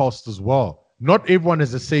food parcels as well. Not everyone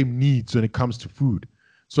has the same needs when it comes to food.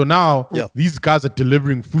 So now these guys are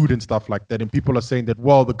delivering food and stuff like that. And people are saying that,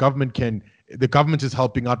 well, the government is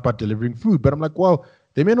helping out by delivering food. But I'm like, well,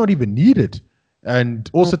 they may not even need it. And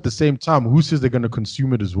also at the same time, who says they're going to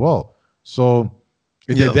consume it as well? So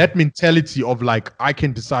that mentality of like, I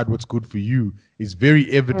can decide what's good for you is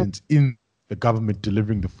very evident in the government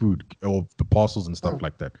delivering the food or the parcels and stuff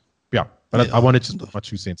like that. Yeah. But I wanted to put my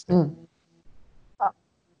 2 cents there.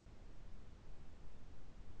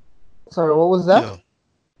 Sorry, what was that? Yeah.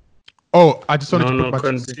 Oh, I just wanted to put my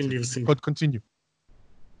continue.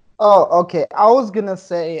 Oh, okay. I was gonna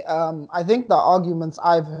say, I think the arguments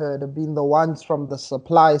I've heard have been the ones from the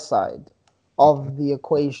supply side of the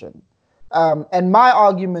equation. And my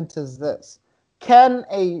argument is this: can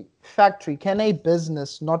a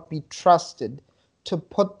business not be trusted to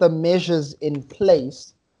put the measures in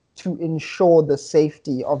place to ensure the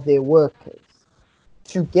safety of their workers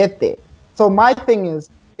to get there? So my thing is,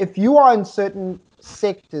 if you are in certain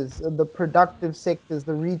sectors, the productive sectors,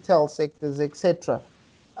 the retail sectors, etc.,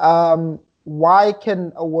 why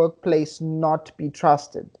can a workplace not be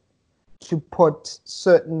trusted to put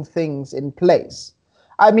certain things in place?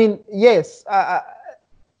 I mean, yes,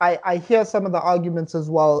 I hear some of the arguments as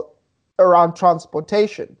well around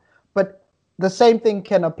transportation, but the same thing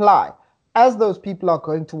can apply. As those people are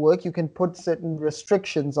going to work, you can put certain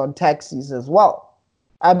restrictions on taxis as well.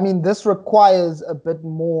 I mean, this requires a bit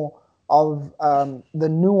more of the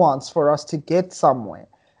nuance for us to get somewhere.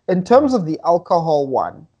 In terms of the alcohol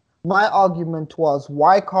one, My argument was,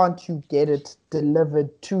 why can't you get it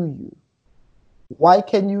delivered to you? Why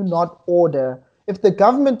can you not order? If the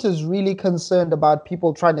government is really concerned about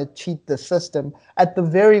people trying to cheat the system, at the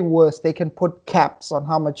very worst, they can put caps on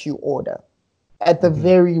how much you order. At the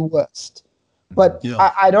very worst. But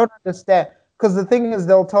Yeah. I don't understand. Because the thing is,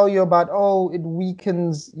 they'll tell you about, oh, it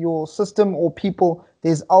weakens your system or people,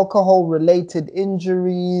 there's alcohol related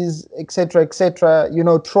injuries, etc.,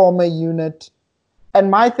 trauma unit. And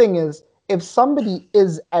my thing is, if somebody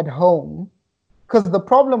is at home, because the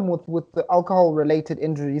problem with the alcohol related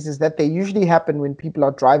injuries is that they usually happen when people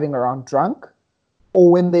are driving around drunk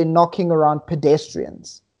or when they're knocking around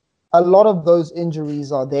pedestrians. A lot of those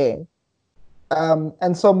injuries are there.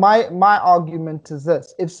 And so my argument is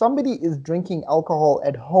this: if somebody is drinking alcohol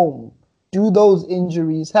at home, do those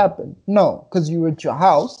injuries happen? No, because you're at your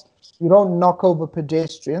house. You don't knock over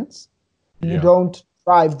pedestrians. You don't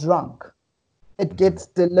drive drunk. It gets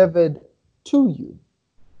delivered to you.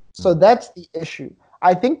 So that's the issue.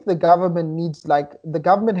 I think the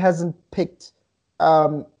government hasn't picked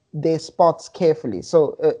their spots carefully.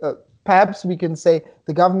 So perhaps we can say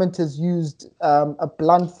the government has used a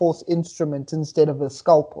blunt force instrument instead of a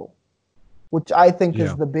scalpel, which I think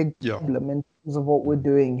is the big problem in terms of what we're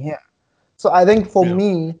doing here. So I think for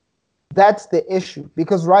me, that's the issue,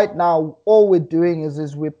 because right now all we're doing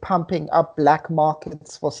is we're pumping up black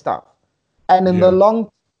markets for stuff. And in the long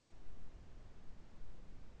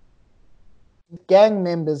gang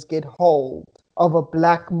members get hold of a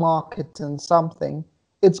black market and something,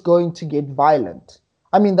 it's going to get violent.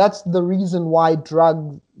 I mean, that's the reason why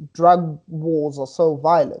drug wars are so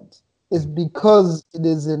violent, is because it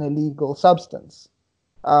is an illegal substance.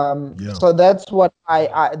 So that's what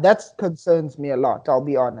that concerns me a lot. I'll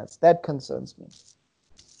be honest, that concerns me.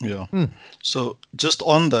 Yeah. So just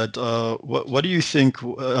on that, what do you think?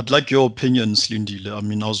 I'd like your opinions, Lindile. I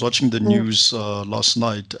mean, I was watching the news last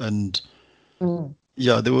night, and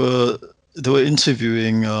yeah, they were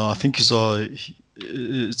interviewing. I think it's a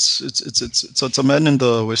man in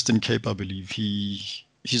the Western Cape, I believe.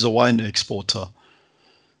 He's a wine exporter,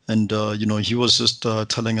 and he was just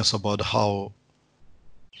telling us about how,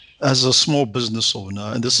 as a small business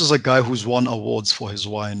owner, and this is a guy who's won awards for his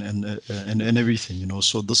wine and everything,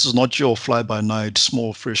 so this is not your fly-by-night,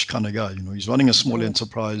 small, fresh kind of guy. He's running a small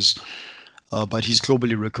enterprise, but he's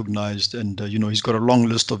globally recognized, and he's got a long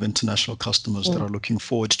list of international customers that are looking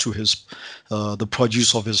forward to the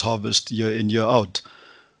produce of his harvest year in, year out.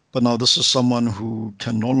 But now this is someone who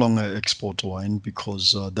can no longer export wine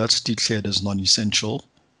because that's declared as non-essential,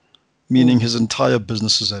 meaning his entire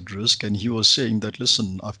business is at risk. And he was saying that,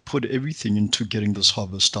 listen, I've put everything into getting this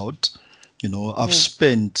harvest out. I've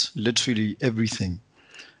spent literally everything,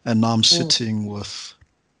 and now I'm sitting with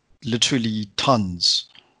literally tons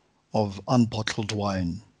of unbottled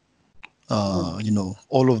wine.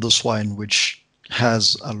 All of this wine which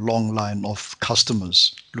has a long line of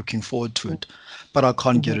customers looking forward to it, but I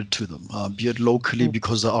can't get it to them, be it locally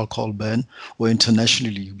because of the alcohol ban, or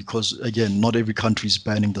internationally because, again, not every country is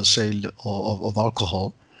banning the sale of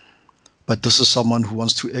alcohol. But this is someone who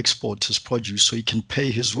wants to export his produce so he can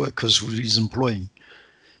pay his workers who he's employing.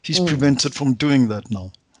 He's prevented from doing that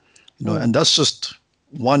now. And that's just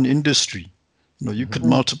one industry. You could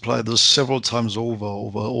multiply this several times over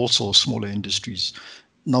also smaller industries.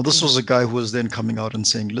 Now, this was a guy who was then coming out and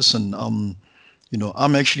saying, listen, I'm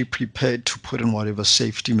actually prepared to put in whatever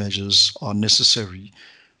safety measures are necessary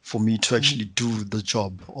for me to actually do the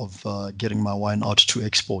job of getting my wine out to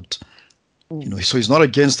export. So he's not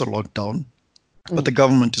against the lockdown, but the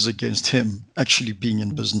government is against him actually being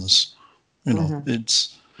in business.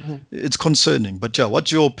 It's concerning. But yeah,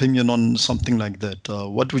 what's your opinion on something like that?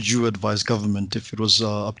 What would you advise government if it was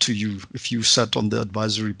up to you? If you sat on the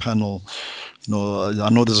advisory panel, I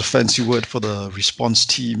know there's a fancy word for the response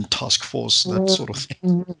team, task force, that sort of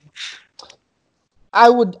thing. I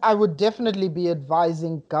would definitely be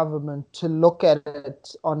advising government to look at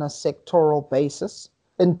it on a sectoral basis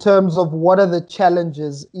in terms of what are the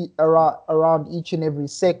challenges around each and every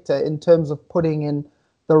sector in terms of putting in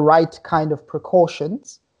the right kind of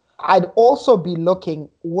precautions. I'd also be looking,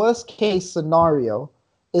 worst case scenario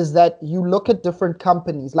is that you look at different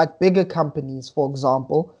companies, like bigger companies, for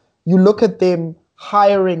example, you look at them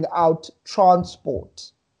hiring out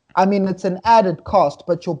transport. I mean, it's an added cost,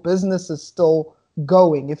 but your business is still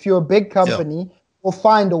going. If you're a big company, you'll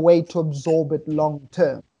find a way to absorb it long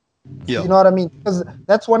term. Yeah. You know what I mean? Because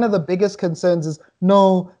that's one of the biggest concerns is,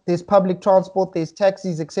 no, there's public transport, there's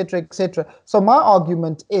taxis, etc., etc. So my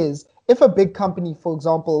argument is, if a big company, for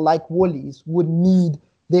example, like Woolies, would need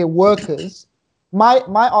their workers, my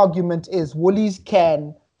argument is Woolies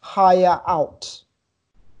can hire out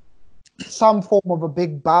some form of a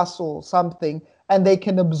big bus or something, and they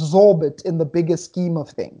can absorb it in the bigger scheme of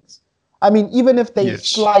things. I mean, even if they Yes.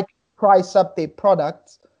 slightly price up their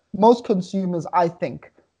products, most consumers, I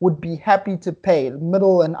think, would be happy to pay.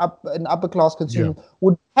 Middle and upper class consumers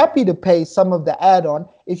would be happy to pay some of the add-on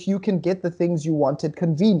if you can get the things you want at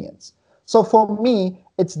convenience. So for me,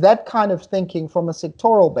 it's that kind of thinking from a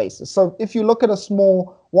sectoral basis. So if you look at a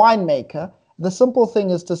small winemaker, the simple thing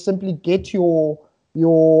is to simply get your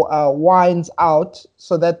wines out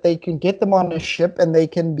so that they can get them on a ship and they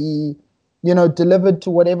can be, delivered to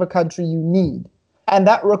whatever country you need. And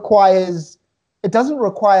that requires, it doesn't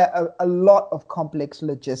require a lot of complex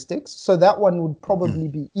logistics. So that one would probably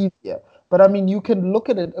be easier. But I mean, you can look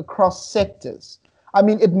at it across sectors. I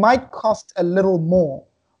mean, it might cost a little more,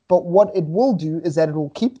 but what it will do is that it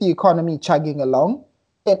will keep the economy chugging along.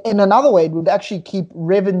 In another way, it would actually keep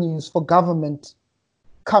revenues for government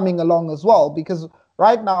coming along as well, because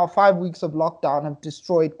right now 5 weeks of lockdown have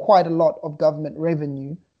destroyed quite a lot of government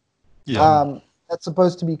revenue that's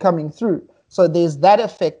supposed to be coming through. So there's that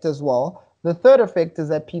effect as well. The third effect is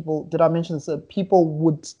that people, did I mention this, that people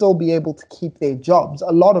would still be able to keep their jobs.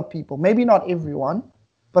 A lot of people, maybe not everyone,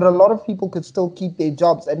 but a lot of people could still keep their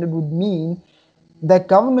jobs, and it would mean that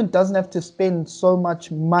government doesn't have to spend so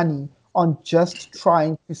much money on just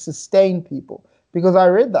trying to sustain people. Because I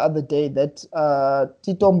read the other day that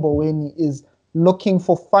Tito Mboweni is looking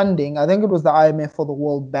for funding. I think it was the IMF or the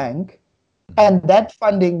World Bank. And that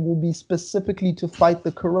funding will be specifically to fight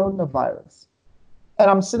the coronavirus.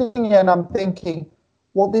 And I'm sitting here and I'm thinking,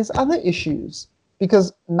 well, there's other issues.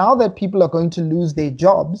 Because now that people are going to lose their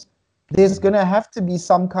jobs, there's going to have to be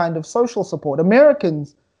some kind of social support. America,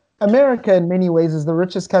 in many ways, is the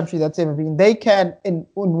richest country that's ever been. They can, in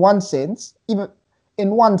one sense, even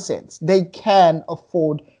in one sense, they can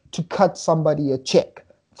afford to cut somebody a check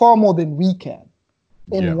far more than we can.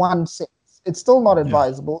 In one sense, it's still not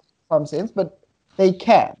advisable in some sense, but they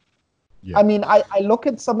can. I mean, I look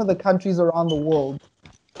at some of the countries around the world.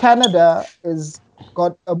 Canada has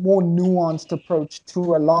got a more nuanced approach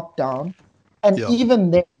to a lockdown, and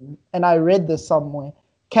even then, and I read this somewhere,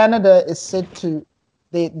 Canada is set to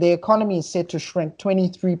the economy is set to shrink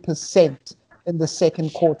 23% in the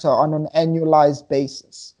second quarter on an annualized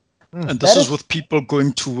basis. And this is with people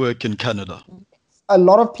going to work in Canada. A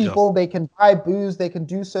lot of people, they can buy booze, they can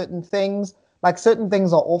do certain things. Like certain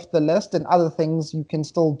things are off the list and other things you can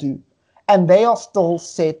still do. And they are still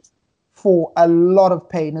set for a lot of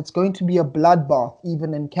pain. It's going to be a bloodbath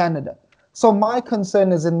even in Canada. So my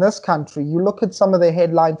concern is in this country, you look at some of the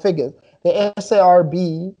headline figures. The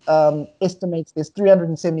SARB estimates there's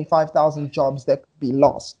 375,000 jobs that could be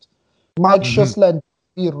lost. Mike Schussler and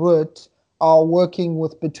P. Root are working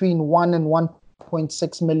with between 1 and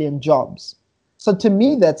 1.6 million jobs. So to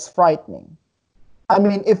me, that's frightening. I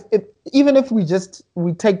mean, even if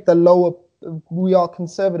we take the lower, we are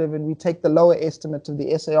conservative and we take the lower estimate of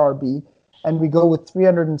the SARB and we go with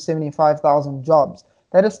 375,000 jobs,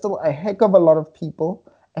 that is still a heck of a lot of people,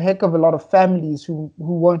 a heck of a lot of families who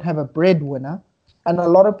won't have a breadwinner, and a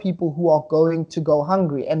lot of people who are going to go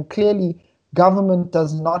hungry. And clearly, government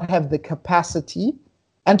does not have the capacity,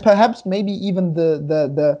 and perhaps maybe even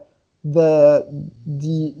the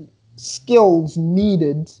skills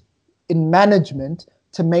needed in management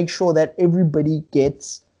to make sure that everybody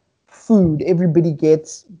gets food, everybody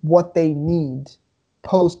gets what they need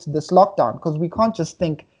post this lockdown. Because we can't just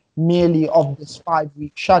think merely of this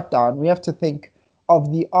 5-week shutdown. We have to think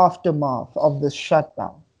of the aftermath of this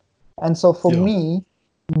shutdown. And so for me,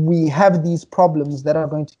 we have these problems that are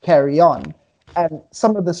going to carry on. And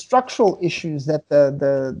some of the structural issues that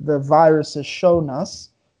the virus has shown us,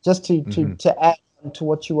 just to add on to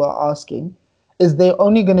what you were asking, is they're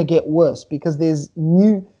only going to get worse because there's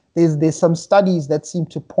some studies that seem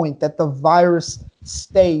to point that the virus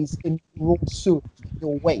stays in raw sewage,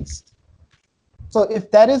 your waste. So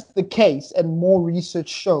if that is the case, and more research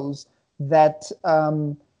shows that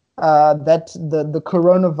that the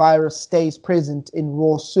coronavirus stays present in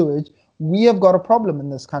raw sewage, we have got a problem in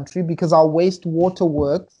this country because our wastewater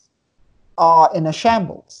works are in a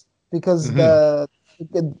shambles because the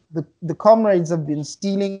comrades have been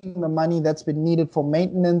stealing the money that's been needed for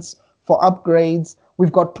maintenance, for upgrades.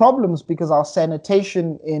 We've got problems because our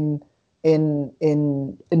sanitation in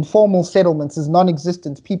informal settlements is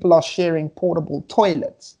non-existent. People are sharing portable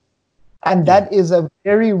toilets. And that is a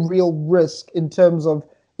very real risk in terms of,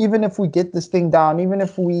 even if we get this thing down, even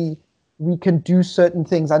if we can do certain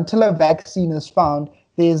things, until a vaccine is found,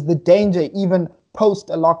 there's the danger, even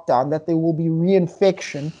post a lockdown, that there will be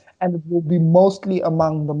reinfection, and it will be mostly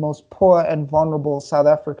among the most poor and vulnerable South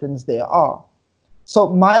Africans there are. So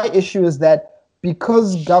my issue is that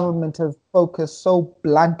because government has focused so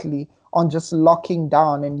bluntly on just locking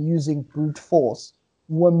down and using brute force,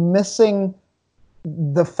 we're missing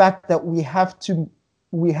the fact that we have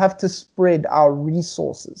to spread our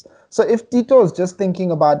resources. So if Tito is just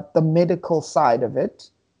thinking about the medical side of it,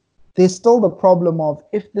 there's still the problem of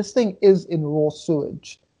if this thing is in raw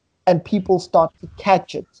sewage and people start to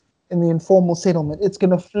catch it in the informal settlement, it's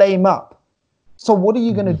going to flame up. So what are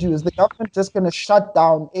you going to do? Is the government just going to shut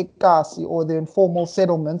down Ekasi or the informal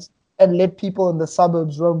settlements and let people in the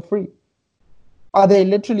suburbs roam free? Are they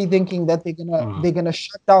literally thinking that they're gonna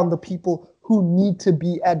shut down the people who need to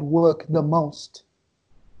be at work the most?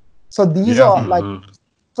 So these are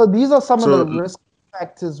some of the risk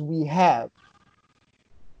factors we have.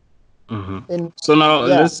 So now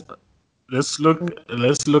let's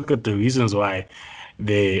look at the reasons why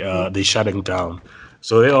they're shutting down.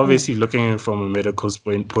 So they're obviously looking from a medical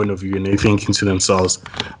point of view, and they're thinking to themselves,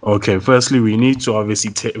 okay, firstly, we need to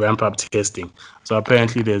obviously ramp up testing. So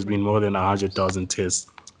apparently there's been more than 100,000 tests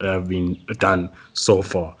that have been done so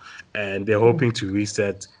far. And they're hoping to reach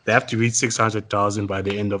that. They have to reach 600,000 by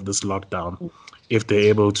the end of this lockdown if they're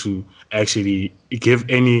able to actually give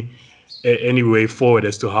any way forward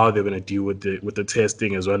as to how they're going to deal with the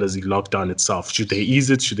testing as well as the lockdown itself. Should they ease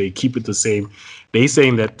it? Should they keep it the same? They're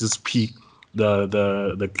saying that this peak,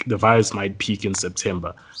 the virus might peak in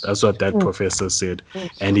September. That's what that professor said,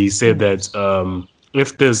 and he said that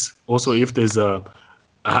if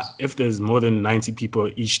there's more than 90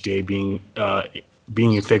 people each day being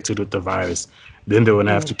infected with the virus, then they're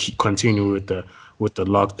gonna have to continue with the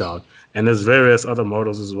lockdown. And there's various other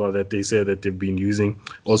models as well that they say that they've been using.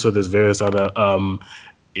 Also, there's various other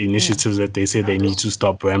initiatives that they say they need to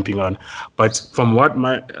stop ramping on. But from what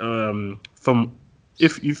from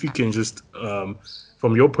if you can just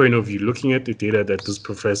from your point of view, looking at the data that this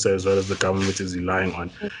professor as well as the government is relying on,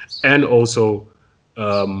 and also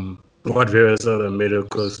what various other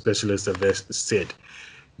medical specialists have said,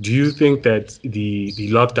 do you think that the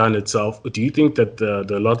lockdown itself, do you think that the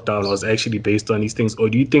lockdown was actually based on these things, or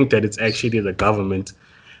do you think that it's actually the government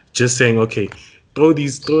just saying, okay, throw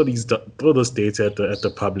those data at the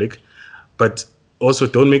public, but also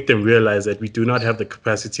don't make them realize that we do not have the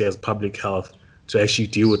capacity as public health to actually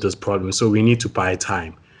deal with this problem, so we need to buy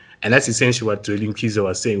time. And that's essentially what Julian Kiza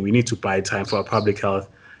was saying. We need to buy time for our public health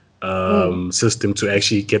system to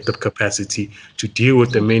actually get the capacity to deal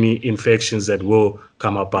with the many infections that will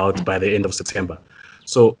come about by the end of September.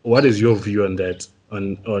 So what is your view on that?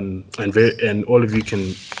 And all of you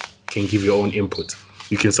can give your own input.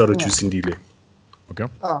 You can start with you, Sindile. Okay.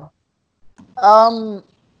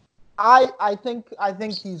 I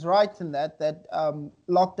think he's right in that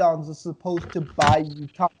lockdowns are supposed to buy you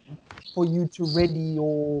time for you to ready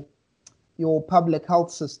your public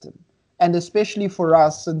health system, and especially for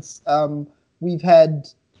us, since we've had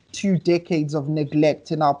 2 decades of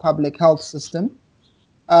neglect in our public health system.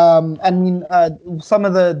 Some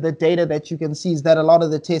of the data that you can see is that a lot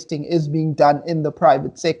of the testing is being done in the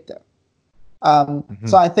private sector.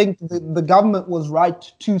 So I think the government was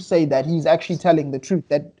right to say that. He's actually telling the truth,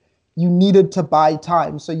 that you needed to buy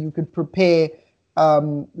time so you could prepare,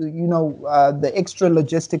 the extra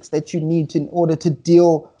logistics that you need in order to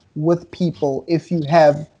deal with people if you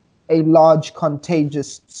have a large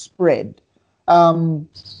contagious spread.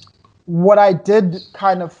 What I did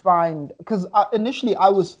kind of find, because initially I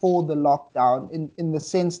was for the lockdown in the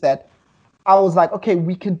sense that I was like, okay,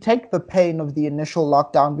 we can take the pain of the initial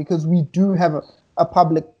lockdown because we do have a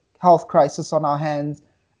public health crisis on our hands,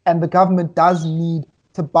 and the government does need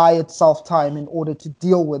to buy itself time in order to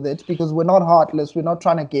deal with it, because we're not heartless. We're not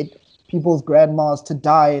trying to get people's grandmas to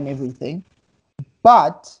die and everything.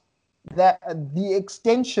 But that the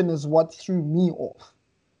extension is what threw me off,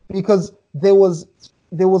 because there was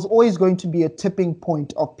always going to be a tipping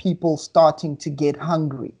point of people starting to get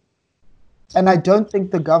hungry. And I don't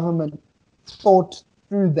think the government thought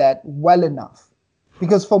through that well enough.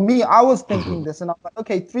 Because for me, I was thinking this, and I'm like,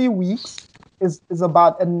 okay, 3 weeks is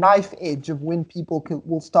about a knife edge of when people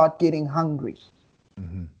will start getting hungry.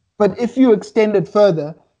 But if you extend it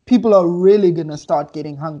further, people are really going to start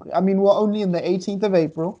getting hungry. I mean, we're only in the 18th of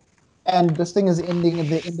April, and this thing is ending at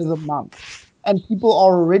the end of the month. And people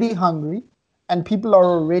are already hungry, and people are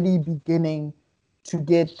already beginning to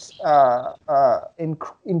get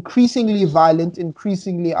increasingly violent,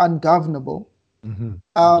 increasingly ungovernable.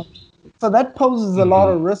 So that poses a lot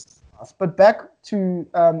of risks for us. But back to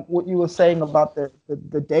what you were saying about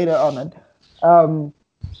the data on it,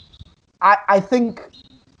 I think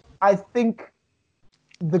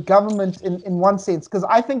the government, in one sense, because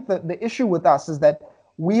I think that the issue with us is that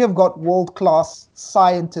we have got world-class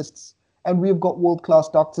scientists and we've got world-class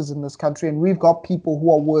doctors in this country, and we've got people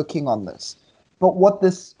who are working on this. But what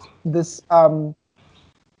this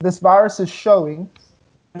virus is showing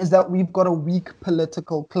is that we've got a weak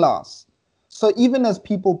political class. So even as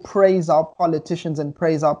people praise our politicians and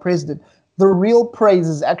praise our president, the real praise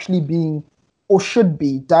is actually being, or should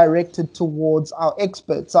be, directed towards our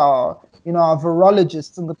experts, our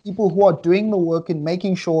virologists, and the people who are doing the work and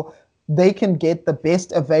making sure they can get the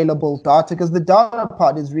best available data, because the data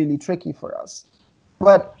part is really tricky for us.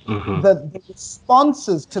 But the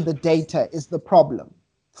responses to the data is the problem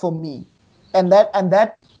for me. And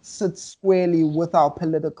that sits squarely with our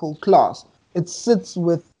political class. It sits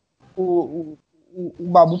with Babu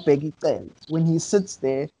Bheki Cele, when he sits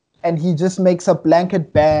there and he just makes a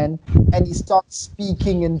blanket ban and he starts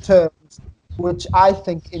speaking in terms which I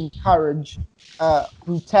think encourage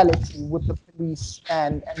brutality with the police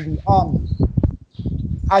and the army.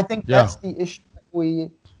 I think that's the issue that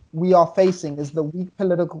we are facing, is the weak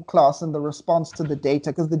political class and the response to the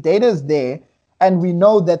data, because the data is there and we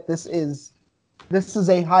know that this is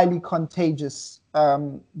a highly contagious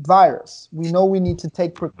virus. We know we need to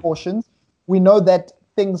take precautions. We know that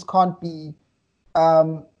things can't be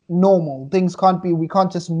normal. We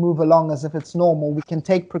can't just move along as if it's normal. We can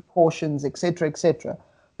take precautions, etc., etc.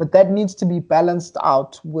 But that needs to be balanced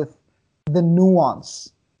out with the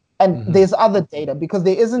nuance. And there's other data, because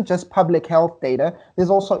there isn't just public health data. There's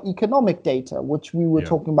also economic data, which we were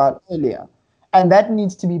talking about earlier. And that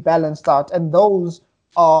needs to be balanced out. And those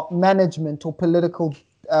are management or political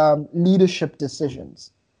leadership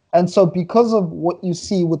decisions. And so because of what you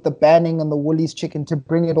see with the banning and the Woolies chicken, to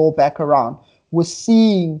bring it all back around, we're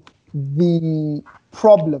seeing the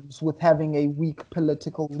problems with having a weak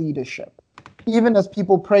political leadership. Even as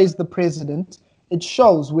people praise the president, it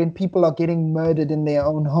shows when people are getting murdered in their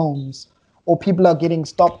own homes, or people are getting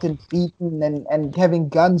stopped and beaten and having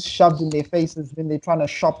guns shoved in their faces when they're trying to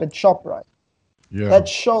shop at ShopRite. Yeah. That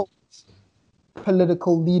shows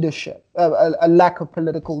political leadership, a lack of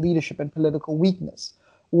political leadership and political weakness.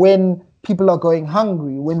 When people are going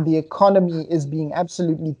hungry, when the economy is being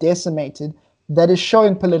absolutely decimated, that is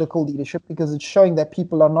showing political leadership, because it's showing that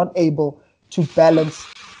people are not able to balance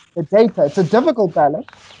the data. It's a difficult balance,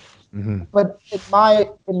 but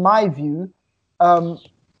in my view,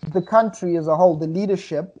 the country as a whole, the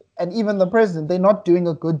leadership, and even the president, they're not doing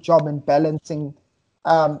a good job in balancing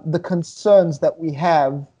the concerns that we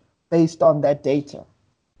have based on that data.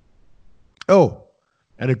 Oh,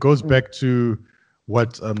 and it goes back to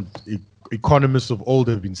what economists of old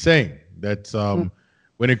have been saying, that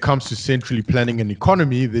when it comes to centrally planning an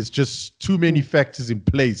economy, there's just too many factors in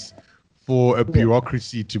place for a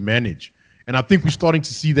bureaucracy to manage. And I think we're starting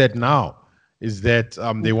to see that now, is that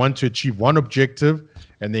they want to achieve one objective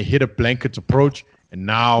and they hit a blanket approach. And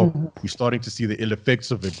now we're starting to see the ill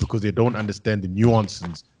effects of it, because they don't understand the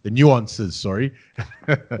nuances, that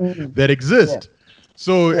exist.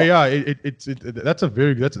 So that's a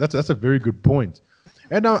very good point.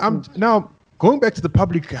 And now I'm going back to the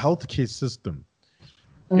public healthcare system.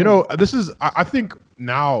 You know, this is, I think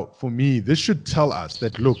now for me, this should tell us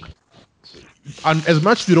that, look, as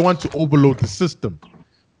much as we don't want to overload the system,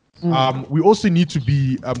 we also need to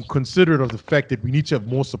be considerate of the fact that we need to have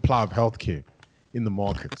more supply of healthcare in the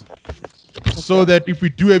market, so that if we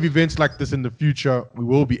do have events like this in the future, we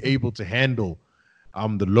will be able to handle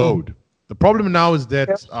the load. The problem now is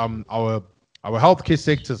that our healthcare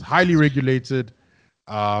sector is highly regulated.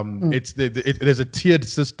 There's a tiered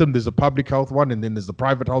system. There's a public health one, and then there's the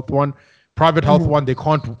private health one. Private health one, they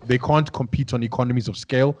can't compete on economies of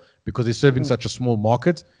scale because they're serving such a small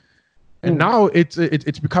market. And now it's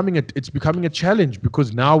becoming a challenge,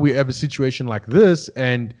 because now we have a situation like this,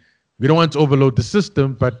 and we don't want to overload the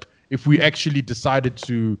system. But if we actually decided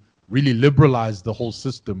to really liberalize the whole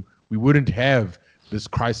system, we wouldn't have this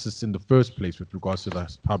crisis in the first place with regards to the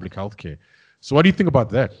public health care. So what do you think about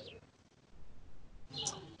that?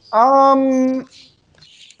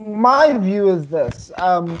 My view is this,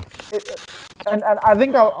 and I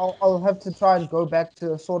think I'll have to try and go back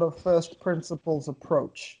to a sort of first principles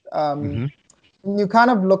approach. When you kind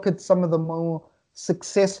of look at some of the more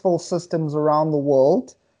successful systems around the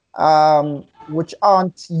world, which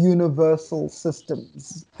aren't universal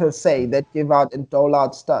systems per se, that give out and dole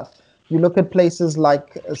out stuff. You look at places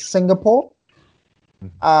like Singapore,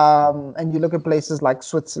 and you look at places like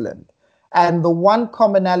Switzerland. And the one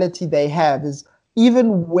commonality they have is,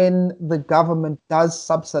 even when the government does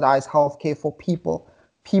subsidize healthcare for people,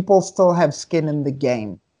 people still have skin in the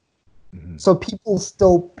game. So people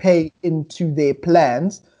still pay into their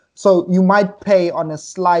plans. So you might pay on a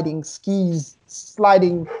sliding fees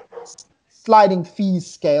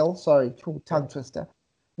scale. Sorry, tongue twister.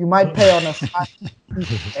 You might pay on a slightly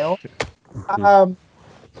scale. Um,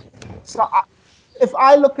 if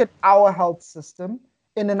I look at our health system,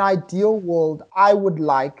 in an ideal world, I would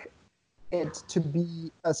like it to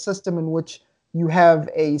be a system in which you have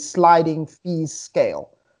a sliding fees scale.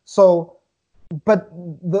 So, but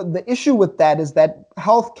the issue with that is that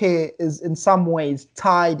healthcare is in some ways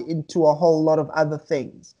tied into a whole lot of other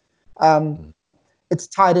things. It's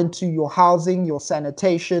tied into your housing, your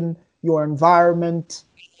sanitation, your environment,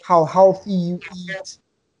 how healthy you eat.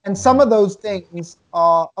 And some of those things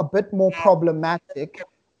are a bit more problematic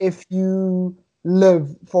if you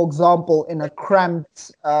live, for example, in a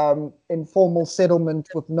cramped, informal settlement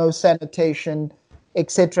with no sanitation,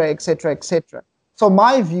 etc., etc., etc. So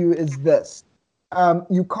my view is this.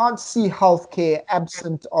 You can't see healthcare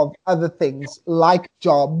absent of other things like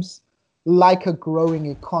jobs, like a growing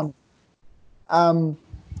economy.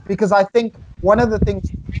 Because I think one of the things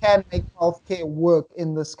that can make healthcare work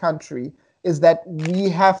in this country is that we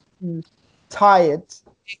have to tie it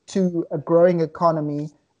to a growing economy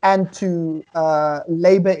and to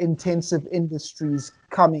labor-intensive industries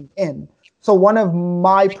coming in. So one of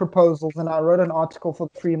my proposals, and I wrote an article for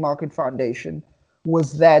the Free Market Foundation,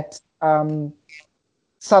 was that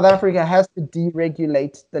South Africa has to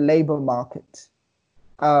deregulate the labor market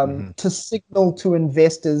to signal to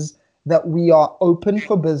investors that we are open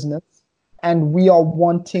for business and we are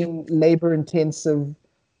wanting labor-intensive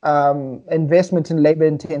investment in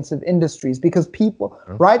labor-intensive industries, because people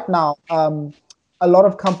right now, a lot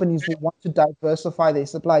of companies will want to diversify their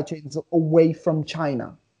supply chains away from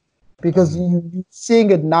China, because you're seeing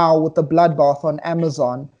it now with the bloodbath on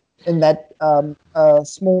Amazon, in that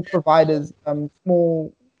small providers,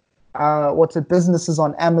 businesses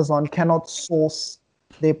on Amazon cannot source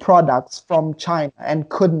their products from China and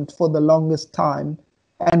couldn't for the longest time,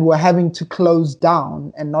 and were having to close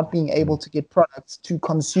down and not being able to get products to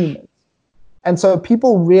consumers. And so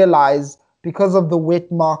people realize, because of the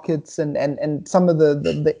wet markets and some of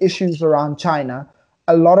the issues around China,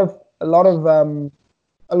 a lot of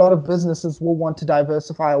businesses will want to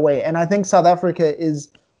diversify away. And I think South Africa is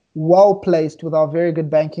well placed with our very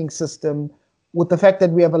good banking system, with the fact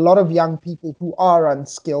that we have a lot of young people who are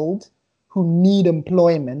unskilled, who need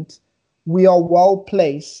employment. We are well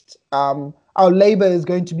placed. Our labor is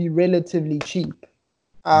going to be relatively cheap.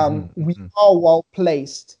 We are well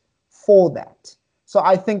placed for that. So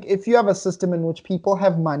I think if you have a system in which people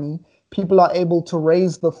have money, people are able to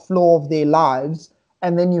raise the floor of their lives,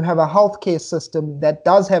 and then you have a healthcare system that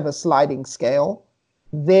does have a sliding scale,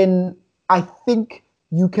 then I think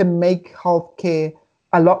you can make healthcare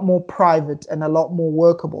a lot more private and a lot more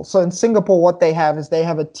workable. So in Singapore, what they have is they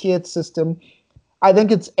have a tiered system. I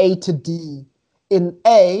think it's A to D. In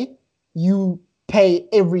A, you pay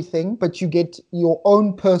everything, but you get your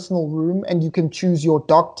own personal room and you can choose your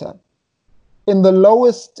doctor. In the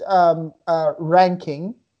lowest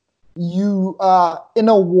ranking, you are in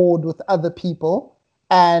a ward with other people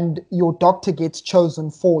and your doctor gets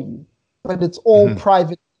chosen for you, but it's all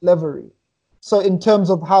private delivery. So in terms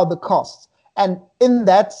of how the costs, and in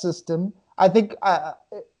that system, I think,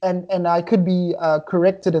 and I could be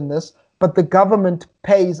corrected in this, but the government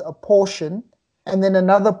pays a portion, and then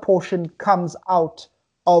another portion comes out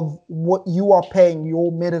of what you are paying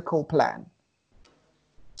your medical plan.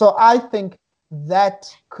 So I think that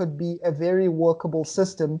could be a very workable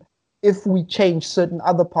system if we change certain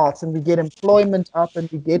other parts and we get employment up and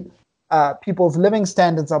we get people's living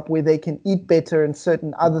standards up where they can eat better and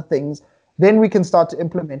certain other things. Then we can start to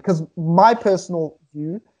implement. Because my personal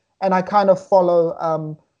view, and I kind of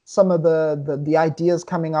follow some of the ideas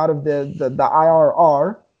coming out of the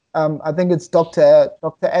IRR. I think it's Dr.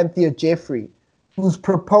 Anthea Jeffrey, who's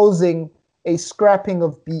proposing a scrapping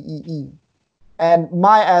of BEE. And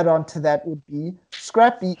my add-on to that would be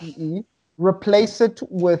scrap BEE, replace it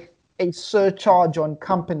with a surcharge on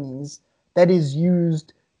companies that is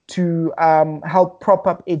used to help prop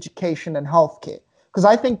up education and healthcare. Because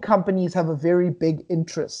I think companies have a very big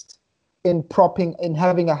interest in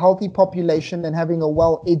having a healthy population and having a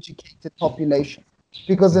well-educated population.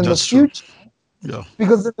 Because in the future,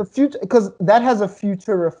 because that has a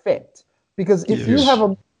future effect. Because if you have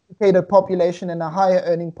a educated population and a higher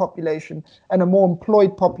earning population and a more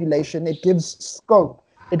employed population, it gives scope.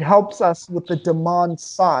 It helps us with the demand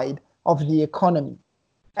side of the economy.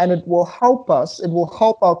 And it will help us, it will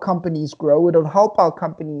help our companies grow, it will help our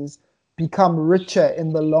companies become richer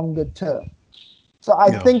in the longer term. So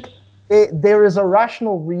I think there is a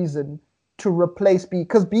rational reason to replace BEE,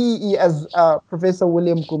 because BEE, as Professor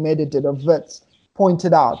William Gumede did of WITS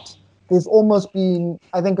pointed out, there's almost been,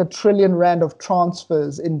 I think, R1 trillion of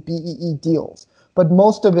transfers in BEE deals, but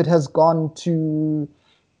most of it has gone to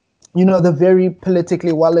the very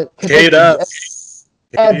politically well Hate us.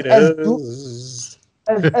 as Hate as us.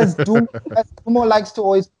 as Dumo likes to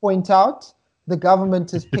always point out, the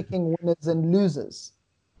government is picking winners and losers,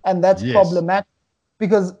 and that's Yes. problematic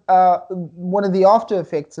because one of the after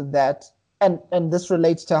effects of that, and this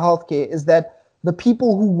relates to healthcare, is that the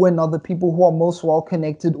people who win are the people who are most well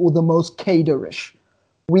connected or the most caderish.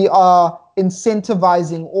 We are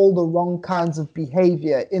incentivizing all the wrong kinds of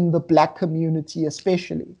behavior in the black community,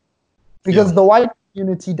 especially because Yeah. the white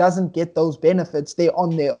community doesn't get those benefits. They're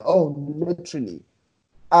on their own, literally.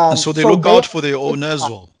 And so they look out for their own as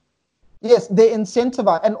well. Yes, they're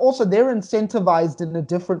incentivized, and also they're incentivized in a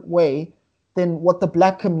different way than what the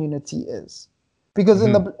black community is, because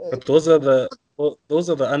in the But those are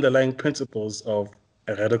the underlying principles of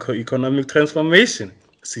a radical economic transformation,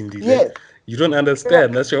 Sindile. yes, You don't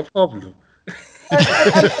understand. That's your problem. and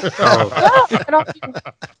Oh. yeah,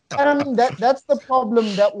 and I mean that's the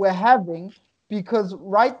problem that we're having because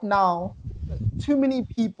right now, too many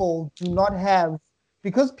people do not have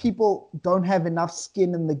because people don't have enough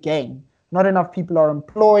skin in the game. Not enough people are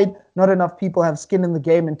employed. Not enough people have skin in the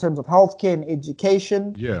game in terms of healthcare and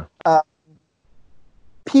education. Yeah.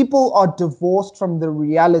 People are divorced from the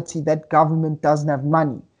reality that government doesn't have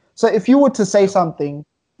money. So if you were to say something,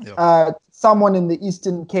 someone in the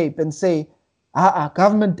Eastern Cape and say,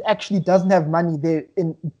 government actually doesn't have money, they're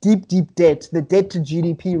in deep, deep debt. The debt to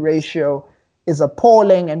GDP ratio is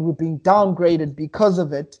appalling and we're being downgraded because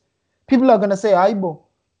of it. People are going to say, Aibo,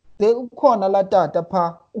 ukhona la tata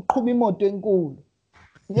pha, uqhuba imoto enkulu.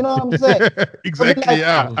 You know what I'm saying? Exactly. like,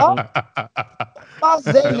 Yeah.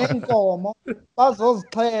 baze nenkomo,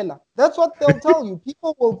 bazozixhela. That's what they'll tell you.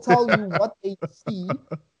 People will tell you what they see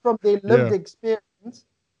from their lived Yeah. experience.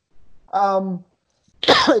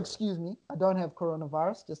 Excuse me, I don't have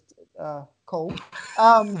coronavirus, just cold.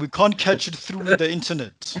 We can't catch it through the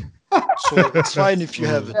internet. So it's fine if you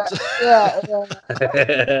have it. Yeah.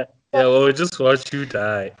 Yeah, well, we just watch you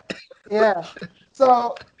die. Yeah.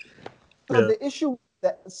 So Yeah. the issue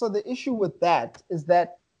with that is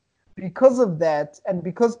that because of that, and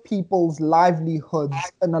because people's livelihoods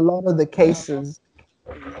in a lot of the cases,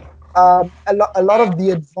 a lot of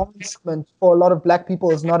the advancement for a lot of black people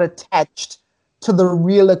is not attached to the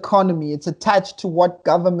real economy. It's attached to what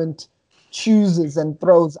government chooses and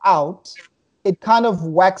throws out. It kind of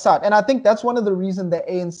whacks out. And I think that's one of the reasons the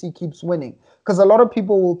ANC keeps winning. Because a lot of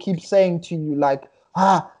people will keep saying to you, like,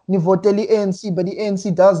 ni voteli ANC, but the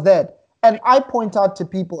ANC does that. And I point out to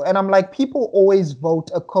people, and I'm like, people always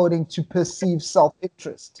vote according to perceived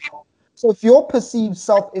self-interest. So if your perceived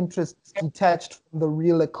self-interest is detached from the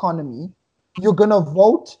real economy, you're going to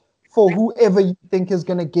vote for whoever you think is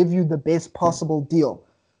going to give you the best possible deal.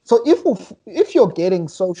 So if you're getting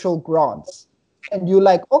social grants and you're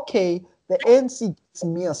like, okay, the ANC gives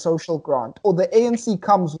me a social grant, or the ANC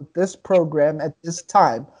comes with this program at this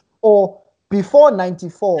time, or before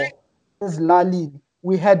 94, is Lalin,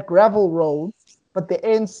 we had gravel roads, but the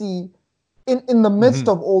ANC, in the midst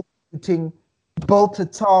of all shooting, built a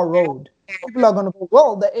tar road. People are going to go,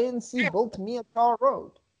 well, the ANC built me a tar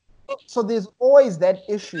road. So there's always that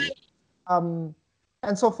issue. And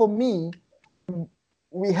so for me,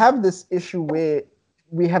 we have this issue where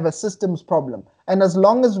we have a systems problem. And as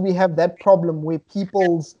long as we have that problem where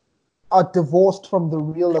people's are divorced from the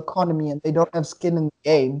real economy and they don't have skin in the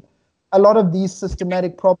game, a lot of these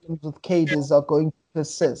systematic problems with cadres are going to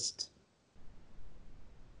persist.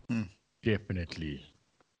 Definitely.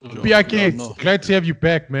 No, PIK, no. glad to have you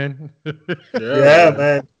back, man. Yeah,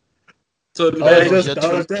 man. So I was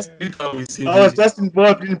just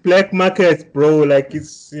involved in black markets, bro. Like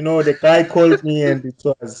it's the guy called me and it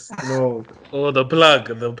was Oh, the plug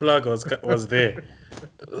was there.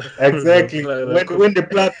 exactly when the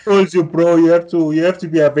plug calls you, bro, you have to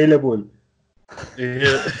be available.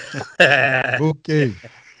 Yeah. Okay.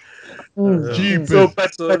 So, Jeepers.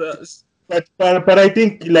 But I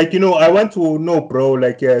think I want to know, bro,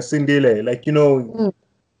 like Sindile, like you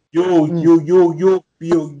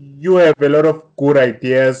have a lot of good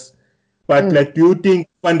ideas, but like do you think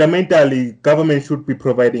fundamentally government should be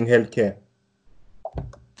providing healthcare?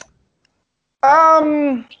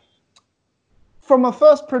 From a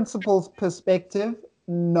first principles perspective,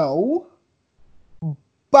 no.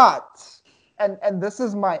 But, and this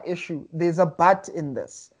is my issue, there's a but in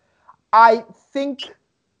this. I think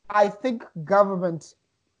government,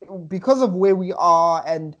 because of where we are,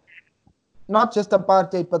 and not just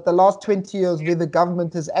apartheid, but the last 20 years where the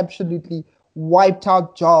government has absolutely wiped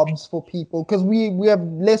out jobs for people, because we have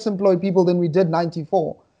less employed people than we did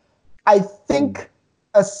 94. I think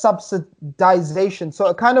a subsidization, so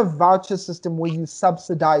a kind of voucher system where you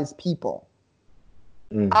subsidize people,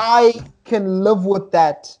 I can live with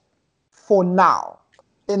that for now,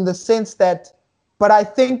 in the sense that, but I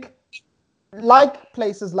think, like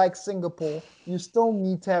places like Singapore, you still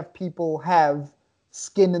need to have people have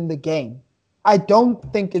skin in the game. I don't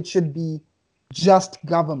think it should be just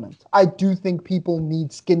government. I do think people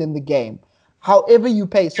need skin in the game. However you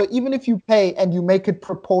pay. So even if you pay and you make it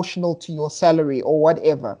proportional to your salary or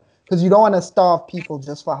whatever, because you don't want to starve people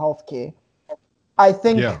just for healthcare, I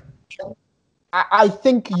think Yeah. I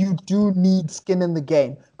think you do need skin in the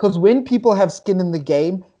game, because when people have skin in the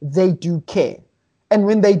game, they do care. And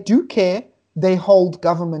when they do care, they hold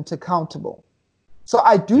government accountable. So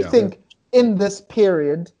I do Yeah. think in this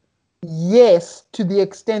period, yes, to the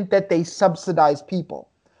extent that they subsidize people.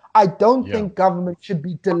 I don't Yeah. think government should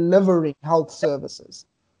be delivering health services,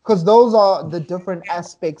 because those are the different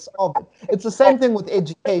aspects of it. It's the same thing with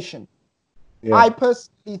education. Yeah. I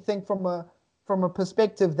personally think from a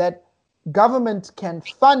perspective that government can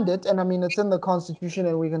fund it, and I mean it's in the constitution,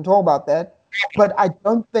 and we can talk about that. But I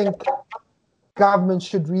don't think government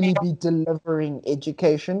should really be delivering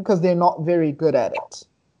education, because they're not very good at it.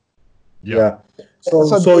 Yeah. Yeah. So,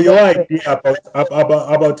 So so there's your that. idea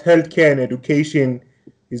about healthcare and education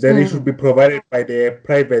is that it should be provided by the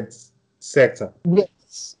private sector.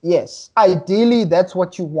 Yes, yes. Ideally, that's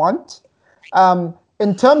what you want.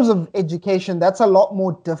 In terms of education, that's a lot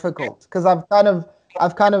more difficult, because I've kind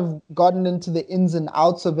of gotten into the ins and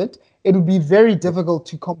outs of it. It would be very difficult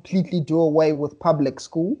to completely do away with public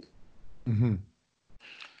school. Hmm.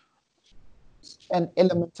 An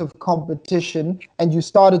element of competition, and you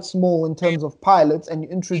started small in terms of pilots, and you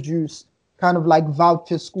introduce kind of like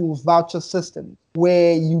voucher schools, voucher systems,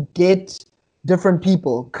 where you get different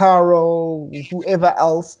people, Caro, whoever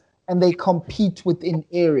else, and they compete within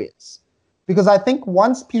areas. Because I think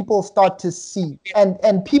once people start to see,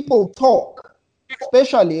 and people talk,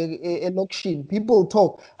 especially in Lokshin, people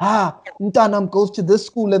talk, Ntanam goes to this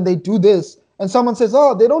school and they do this. And someone says,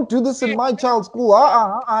 oh, they don't do this in my child's school,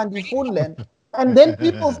 and the phone land. And then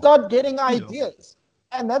people start getting Yeah. ideas.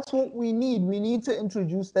 And that's what we need. We need to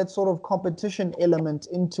introduce that sort of competition element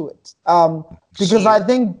into it. Because I So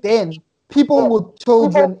think then people with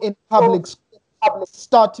children in public schools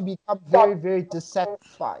start to become very, very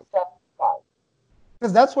dissatisfied.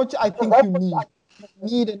 Because that's what I think you need. You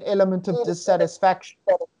need an element of dissatisfaction.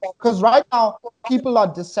 Because right now, people are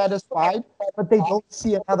dissatisfied, but they don't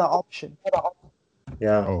see another option.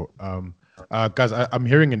 Yeah. Oh, guys, I'm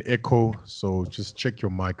hearing an echo, so just check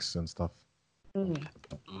your mics and stuff.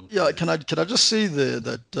 yeah, can I just say there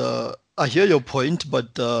that I hear your point,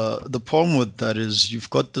 but the problem with that is you've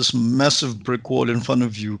got this massive brick wall in front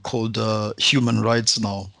of you called human rights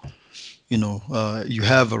now. You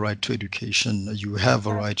have a right to education, you have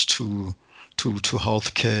a right to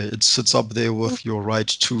healthcare. It sits up there with your right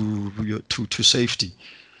to safety.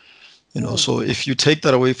 So if you take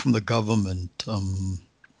that away from the government,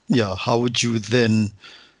 yeah, how would you then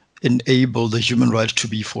enable the human right to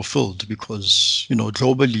be fulfilled? Because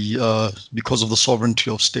globally, because of the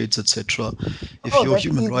sovereignty of states, etc., if Oh, your that's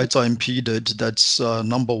human easy. rights are impeded, that's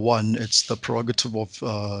number one. It's the prerogative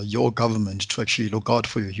of your government to actually look out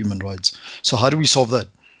for your human rights. So how do we solve that?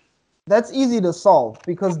 That's easy to solve,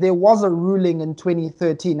 because there was a ruling in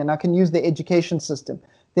 2013, and I can use the education system.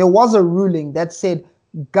 There was a ruling that said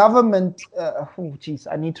government, oh, geez,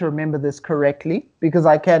 I need to remember this correctly because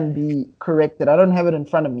I can be corrected. I don't have it in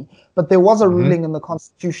front of me, but there was a ruling in the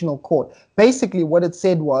Constitutional Court. Basically, what it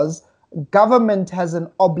said was government has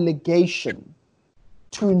an obligation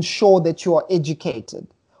to ensure that you are educated.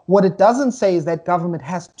 What it doesn't say is that government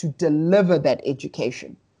has to deliver that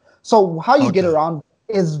education. So how you get Okay. around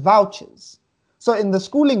is vouchers. So in the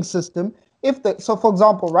schooling system, so for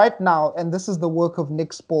example, right now, and this is the work of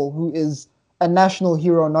Nick Spall, who is a national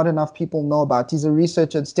hero not enough people know about. He's a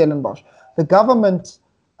researcher at Stellenbosch. The government,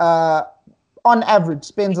 uh, on average,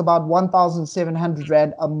 spends about 1,700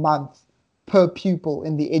 Rand a month per pupil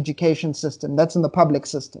in the education system. That's in the public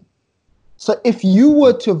system. So if you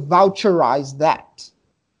were to voucherize that,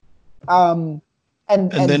 And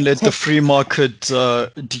then and let the take free market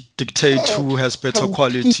dictate who has better complete,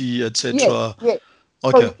 quality, yes, etc. yes.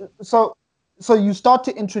 Okay. So you start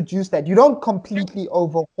to introduce that. You don't completely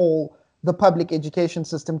overhaul the public education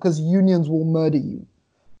system, because unions will murder you.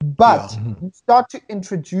 Yeah. But you start to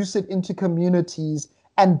introduce it into communities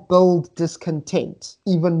and build discontent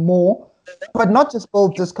even more. But not just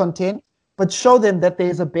build discontent, but show them that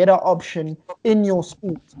there's a better option in your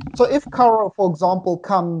schools. So if Karo, for example,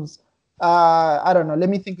 comes, I don't know, let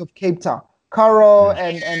me think of Cape Town. Karo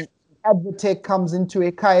and Advotech comes into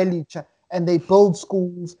a Kaelicha, and they build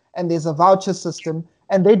schools, and there's a voucher system,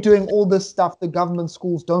 and they're doing all this stuff the government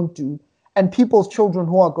schools don't do. and people's children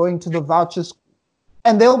who are going to the vouchers,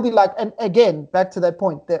 and they'll be like, and again, back to that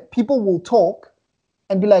point, that people will talk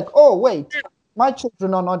and be like, oh, wait, my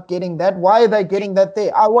children are not getting that. Why are they getting that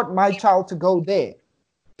there? I want my child to go there.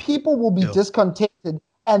 People will be discontented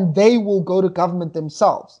and they will go to government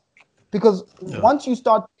themselves. Because once you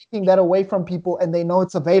start taking that away from people and they know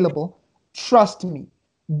it's available, trust me,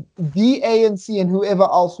 the ANC and whoever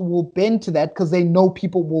else will bend to that because they know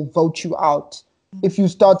people will vote you out. If you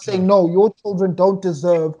start saying, no, your children don't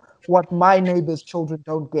deserve what my neighbor's children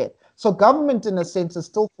don't get. So government, in a sense, is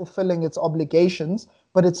still fulfilling its obligations,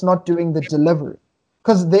 but it's not doing the delivery.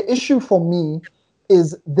 Because the issue for me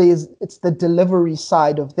is it's the delivery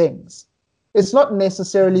side of things. It's not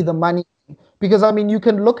necessarily the money, because I mean, you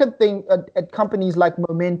can look at companies like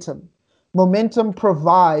Momentum. Momentum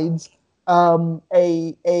provides what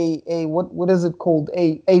is it called?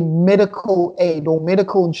 A medical aid or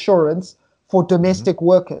medical insurance for domestic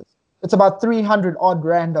workers. It's about 300 odd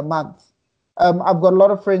rand a month. I've got a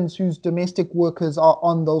lot of friends whose domestic workers are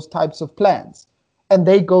on those types of plans, and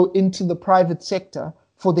they go into the private sector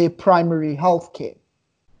for their primary health care.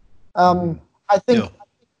 I think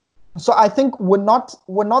so. I think we're not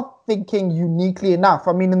thinking uniquely enough.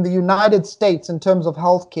 I mean, in the United States, in terms of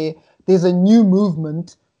healthcare, there's a new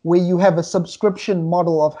movement where you have a subscription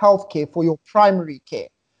model of healthcare for your primary care.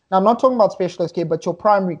 Now, I'm not talking about specialist care, but your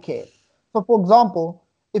primary care. So, for example,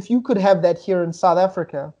 if you could have that here in South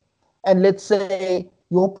Africa, and let's say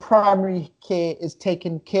your primary care is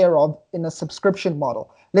taken care of in a subscription model.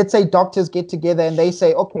 Let's say doctors get together and they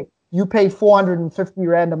say, okay, you pay 450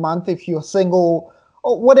 Rand a month if you're single,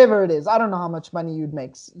 or whatever it is. I don't know how much money you'd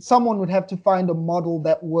make. Someone would have to find a model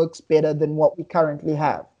that works better than what we currently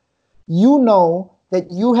have. You know that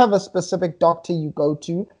you have a specific doctor you go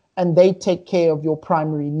to and they take care of your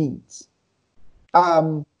primary needs.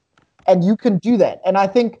 And you can do that. And I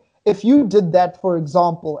think if you did that, for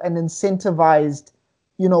example, and incentivized,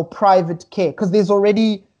 private care, because there's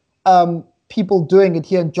already people doing it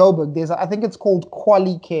here in Joburg. I think it's called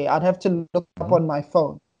Quali Care. I'd have to look up on my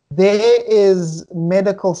phone. There is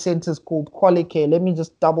medical centers called Quali Care. Let me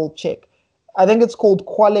just double check. I think it's called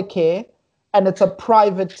Quali Care, and it's a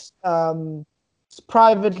private, it's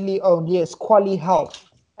privately owned. Yes, Quali Health,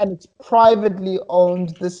 and it's privately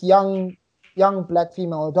owned. This young black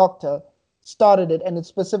female doctor started it, and it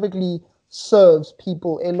specifically serves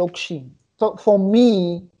people Elokshi. So for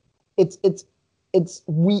me,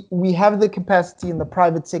 we have the capacity in the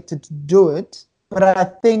private sector to do it, but I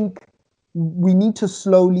think we need to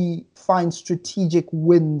slowly find strategic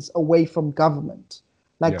wins away from government,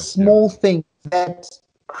 like small things that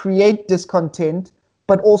create discontent,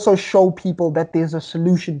 but also show people that there's a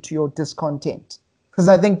solution to your discontent. Because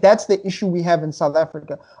I think that's the issue we have in South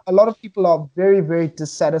Africa. A lot of people are very, very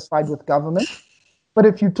dissatisfied with government. But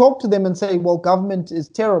if you talk to them and say, well, government is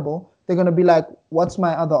terrible, they're going to be like, what's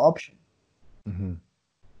my other option? Mm-hmm.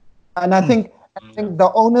 And I think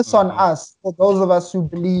the onus on us, for those of us who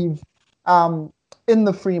believe in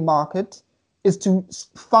the free market, is to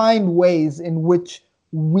find ways in which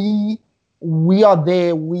we are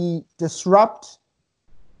there, we disrupt,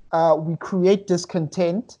 we create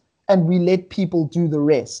discontent, and we let people do the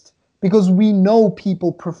rest. Because we know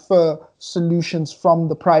people prefer solutions from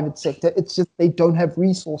the private sector. It's just they don't have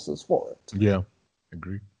resources for it. Yeah,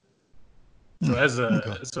 agree. So as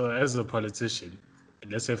a politician,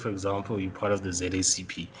 let's say, for example, you're part of the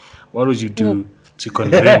ZACP, what would you do to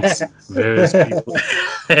convince various people?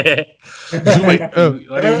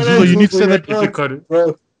 Zuzo, you need to say that.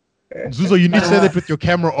 Zuzo, you need to say that with your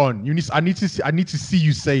camera on. I need to see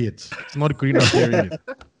you say it. It's not good enough hearing it.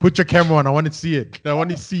 Put your camera on. I want to see it. I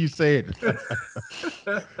want to see you say it.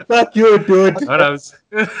 Fuck you, dude.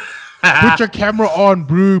 Put your camera on,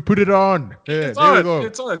 bro. Put it on. It's there on. we go.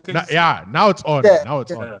 It's on. Now it's on. Yeah. Now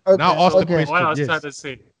it's on. Okay. Now ask the question. What I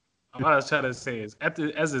was trying to say is, as a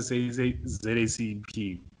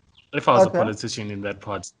ZACP, if I was a politician in that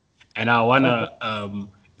part, and I want to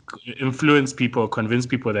influence people, convince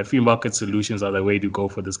people that free market solutions are the way to go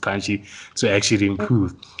for this country to actually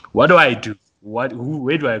improve, what do I do? Where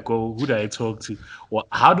do I go? Who do I talk to? Well,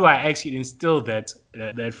 how do I actually instill that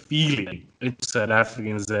feeling in South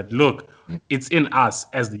Africans that, look, it's in us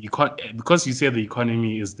as because you say the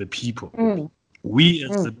economy is the people. We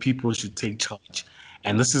as the people should take charge.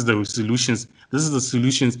 And this is the solutions. This is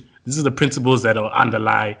the principles that will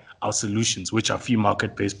underlie our solutions, which are free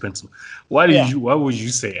market-based principles. What would you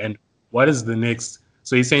say? And what is the next?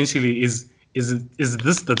 So essentially, is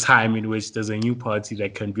this the time in which there's a new party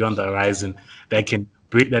that can be on the horizon, that can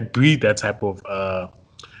breed that type of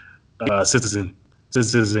citizen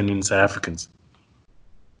in South Africans?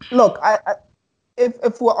 Look,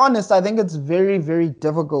 if we're honest, I think it's very, very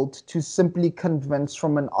difficult to simply convince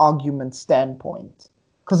from an argument standpoint.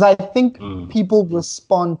 Because I think people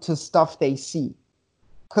respond to stuff they see.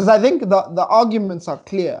 Because I think the arguments are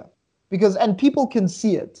clear. And people can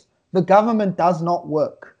see it. The government does not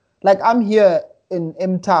work. Like I'm here in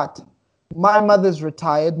Mtat. My mother's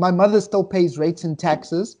retired. My mother still pays rates and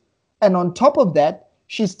taxes. And on top of that,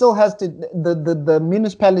 she still has to, the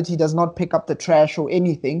municipality does not pick up the trash or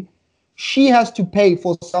anything. She has to pay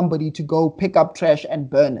for somebody to go pick up trash and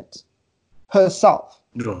burn it herself.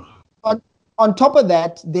 Yeah. On top of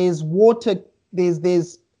that, there's water,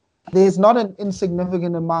 there's not an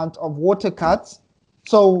insignificant amount of water cuts.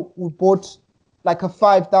 So we bought like a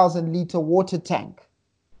 5,000 liter water tank.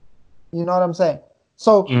 You know what I'm saying?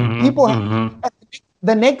 So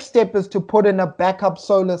the next step is to put in a backup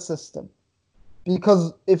solar system,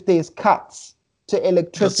 because if there's cuts to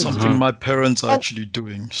electricity. That's something my parents are actually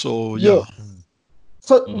doing. So yeah.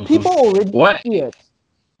 So people already see it.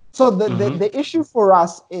 So the issue for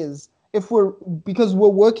us is because we're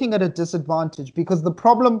working at a disadvantage, because the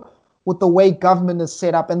problem with the way government is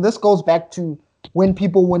set up, and this goes back to when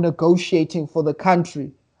people were negotiating for the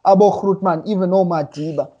country, Abo Grootman, even Omar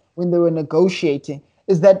Diba, when they were negotiating,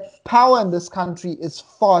 is that power in this country is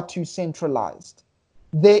far too centralized.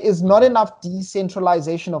 There is not enough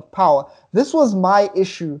decentralization of power. This was my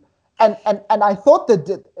issue. And I thought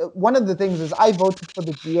that one of the things is I voted for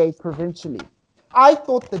the DA provincially. I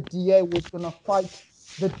thought the DA was going to fight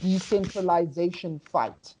the decentralization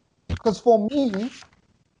fight. Because for me,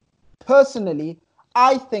 personally,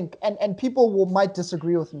 I think, and people might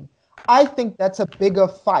disagree with me, I think that's a bigger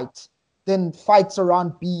fight than fights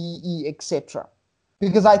around BEE, etc.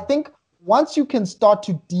 Because I think once you can start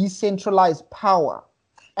to decentralize power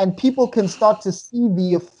and people can start to see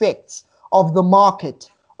the effects of the market,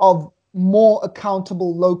 of more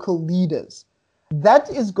accountable local leaders, that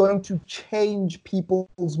is going to change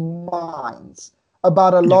people's minds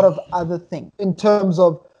about a lot of other things in terms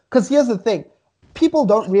of, because here's the thing, people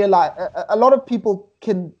don't realize, a lot of people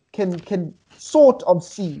can sort of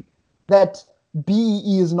see that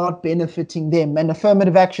BEE is not benefiting them, and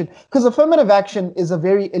affirmative action, because affirmative action is a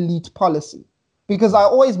very elite policy. Because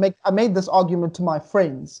I made this argument to my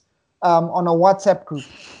friends on a WhatsApp group,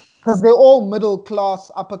 because they're all middle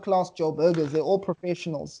class, upper class Joe Burgers, they're all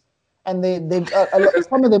professionals, and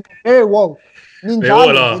some of them are very woke. They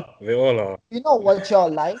all are. They all are. You know what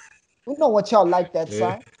y'all like. We know what y'all like that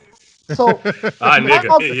side. So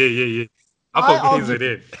nigga, yeah. My I argument,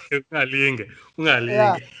 it.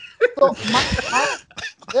 yeah. So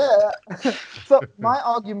so my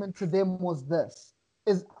argument to them was this: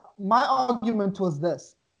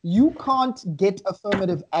 you can't get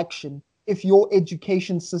affirmative action if your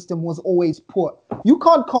education system was always poor. You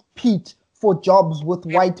can't compete for jobs with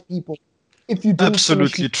white people if you didn't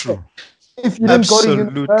Absolutely true. If you didn't go to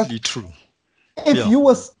Absolutely university. true. If you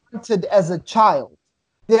were stunted as a child,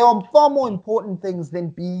 there are far more important things than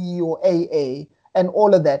BE or AA and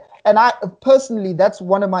all of that. And I personally, that's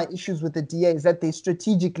one of my issues with the DA, is that they're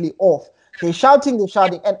strategically off. They're shouting.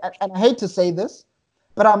 And I hate to say this,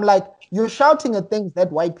 but I'm like, you're shouting at things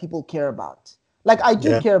that white people care about. Like I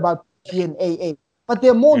do care about BE and AA, but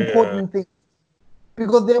there are more important things.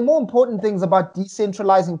 Because there are more important things about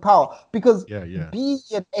decentralizing power. Because BE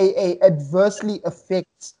and AA adversely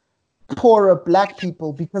affects poorer black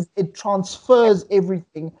people, because it transfers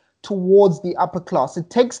everything towards the upper class. It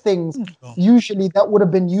takes things usually that would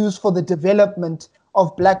have been used for the development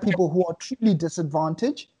of black people who are truly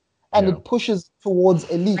disadvantaged, and it pushes towards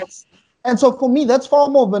elites. And so for me, that's far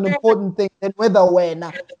more of an important thing than whether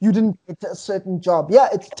you didn't get a certain job. Yeah,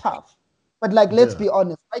 it's tough. But let's be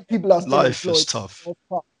honest, white people are still Life employed. is tough.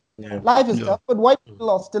 Life is tough, but white people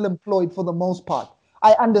are still employed for the most part.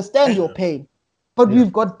 I understand your pain, but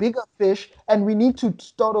we've got bigger fish, and we need to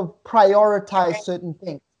sort of prioritize certain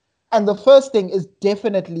things. And the first thing is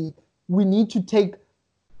definitely we need to take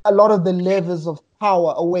a lot of the levers of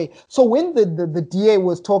power away. So when the DA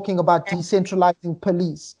was talking about decentralizing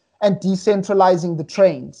police and decentralizing the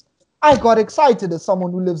trains, I got excited as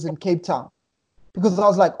someone who lives in Cape Town, because I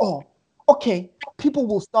was like, oh, okay, people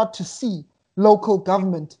will start to see local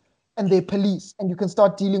government and their police, and you can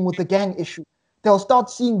start dealing with the gang issue. They'll start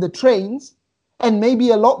seeing the trains, and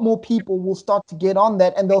maybe a lot more people will start to get on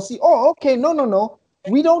that, and they'll see, oh, okay, no,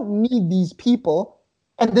 we don't need these people.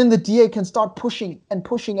 And then the DA can start pushing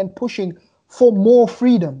for more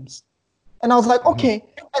freedoms. And I was like, okay,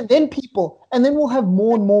 and then we'll have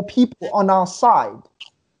more and more people on our side.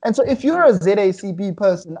 And so if you're a ZACP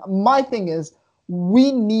person, my thing is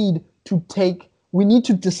we need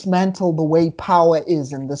to dismantle the way power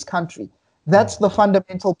is in this country. That's the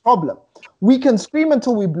fundamental problem. we can scream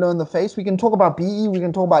until we blow in the face. We can talk about BE. We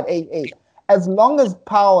can talk about AA. As long as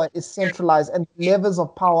power is centralized and levers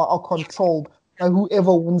of power are controlled by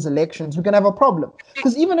whoever wins elections, we can have a problem.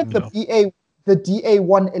 Because even if the DA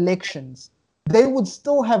won elections, they would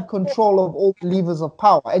still have control of all the levers of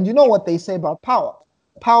power. And you know what they say about power?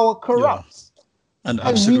 Power corrupts. And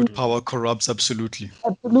absolute power corrupts, absolutely.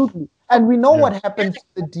 Absolutely. And we know what happened to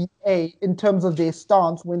the DA in terms of their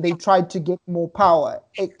stance when they tried to get more power,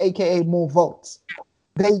 aka more votes.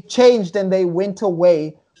 They changed and they went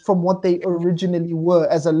away from what they originally were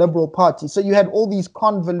as a liberal party. So you had all these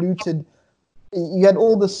you had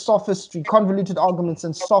all the sophistry, convoluted arguments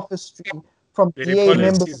and sophistry from DA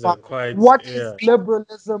members about what is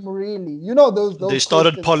liberalism really? You know, those they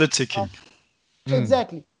started questions. politicking.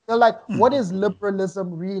 Exactly. They're like, what is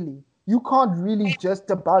liberalism really? You can't really just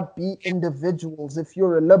about be individuals if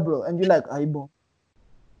you're a liberal. And you're like, Aibo.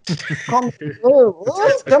 Come,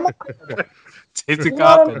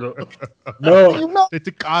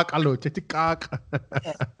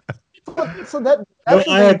 so that's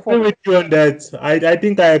I agree with you on that. I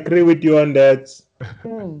think I agree with you on that.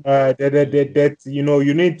 That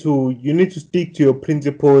you need to stick to your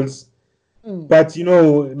principles. But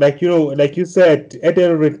like you said, at the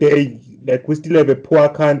end of the day, like we still have a poor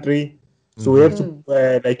country, so we have to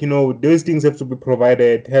those things have to be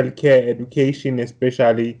provided, healthcare, education,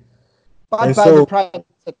 especially. But by the private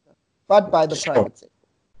sector. Private sector.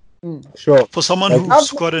 Sure. For someone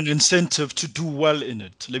who's got an incentive to do well in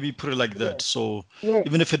it, let me put it like that. So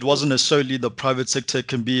even if it wasn't necessarily the private sector, it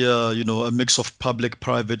can be a mix of public,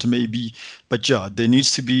 private, maybe. But yeah, there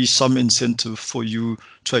needs to be some incentive for you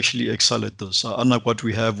to actually excel at this. Unlike what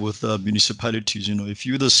we have with municipalities, if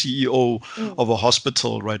you're the CEO of a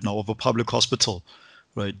hospital right now, of a public hospital,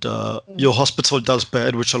 right, your hospital does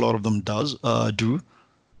bad, which a lot of them do.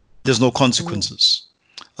 There's no consequences.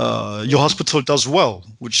 Your hospital does well,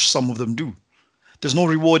 which some of them do. There's no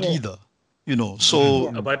reward either, So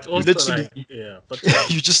but also literally,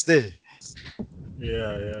 you're just there.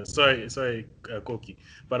 Sorry, Koki.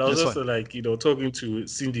 But I was also talking to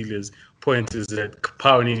Sindile's point is that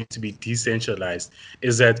power needs to be decentralized.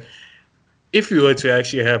 Is that if you were to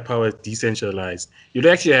actually have power decentralized, you'd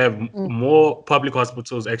actually have more public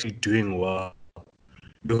hospitals actually doing well.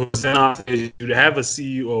 Because now you'd have a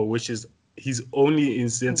CEO, which is his only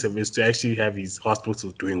incentive is to actually have his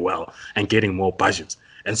hospitals doing well and getting more budgets.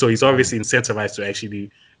 And so he's obviously incentivized to actually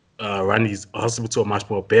run his hospital much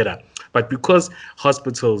more better. But because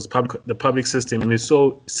hospitals, the public system is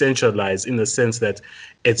so centralized in the sense that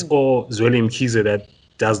it's all Zweli Mkhize that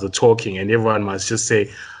does the talking, and everyone must just say,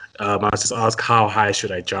 must just ask, how high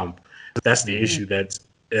should I jump? That's the issue. That's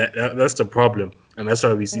the problem. And that's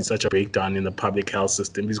why we see such a breakdown in the public health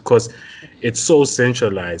system, because it's so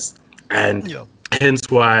centralized. And hence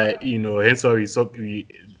why Cindy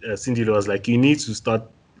was like, you need to start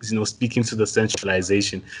speaking to the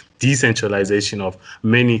decentralization of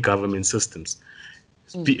many government systems.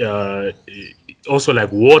 Also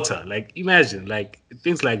like water, like imagine like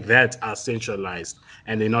things like that are centralized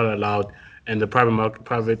and they're not allowed, and the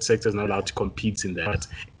private sector is not allowed to compete in that.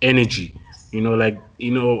 Energy, those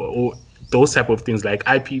type of things like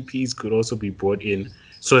IPPs could also be brought in,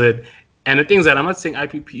 so that. And the things that I'm not saying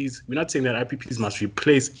we're not saying that IPPs must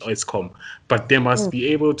replace ESCOM, but they must be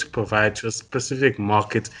able to provide to a specific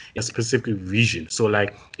market, a specific region. So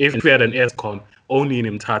like if we had an ESCOM only in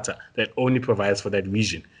Mthatha that only provides for that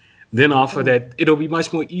region, then after that, it'll be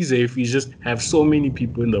much more easier if we just have so many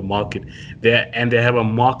people in the market there and they have a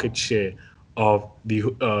market share of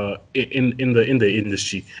the in the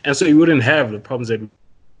industry. And so you wouldn't have the problems that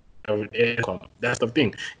with ESCOM. That's the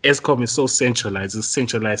thing. ESCOM is so centralized. It's a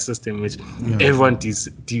centralized system which everyone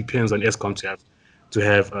depends on ESCOM to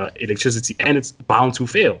have electricity, and it's bound to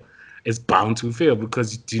fail. It's bound to fail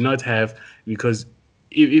because you do not have, because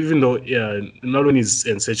even though not only is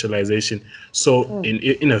centralization so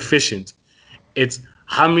inefficient, it's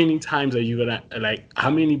how many times are you gonna, like,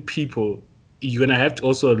 how many people you're gonna have to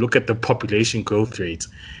also look at the population growth rate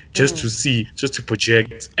just to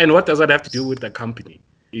project, and what does that have to do with the company?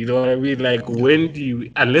 You know what I mean? Like, when do you,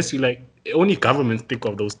 unless you like, only governments think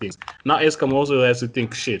of those things. Now ESCOM also has to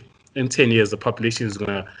think, shit, in 10 years, the population is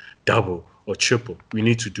going to double or triple. We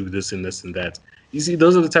need to do this and this and that. You see,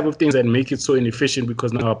 those are the type of things that make it so inefficient,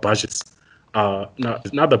 because now our budgets now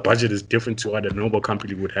the budget is different to what a normal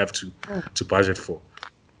company would have to budget for.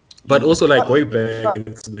 But also, like, way back, I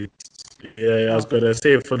was going to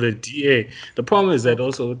say, for the DA, the problem is that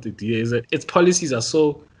also with the DA is that its policies are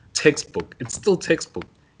so textbook. It's still textbook.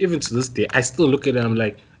 Even to this day, I still look at it and I'm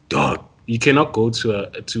like, dog, you cannot go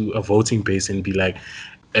to a voting base and be like,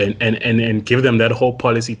 and give them that whole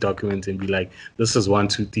policy document and be like, this is 1,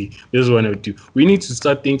 2, 3, this is what I would do. We need to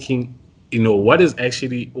start thinking, what is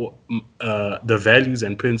actually the values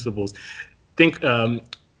and principles. Think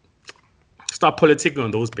Start politicking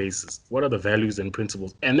on those bases. What are the values and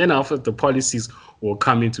principles? And then after, the policies will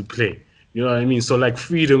come into play. You know what I mean? So like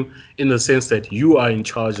freedom in the sense that you are in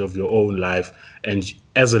charge of your own life, and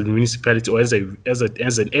as a municipality or as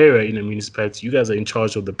an area in a municipality, you guys are in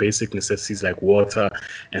charge of the basic necessities like water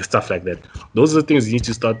and stuff like that. Those are the things you need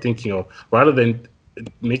to start thinking of, rather than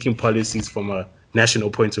making policies from a national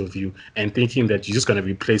point of view and thinking that you're just going to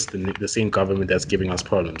replace the same government that's giving us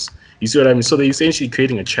problems. You see what I mean? So they're essentially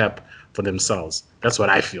creating a trap for themselves. That's what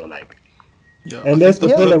I feel like. Yeah, I And think that's the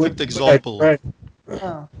the problem perfect with people like example. Frank.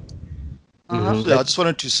 Uh, Yeah, I just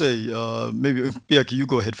wanted to say, maybe Biaki, you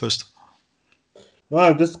go ahead first. No,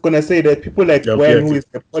 I'm just gonna say that people like Yeah, Gwen, yeah, who is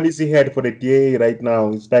the policy head for the DA right now,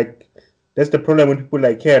 it's like that's the problem with people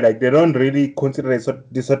like her. Like they don't really consider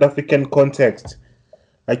the South African context.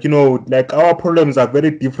 Like like our problems are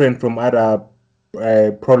very different from other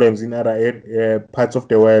problems in other parts of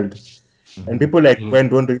the world. And people like Gwen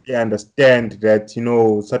don't really understand that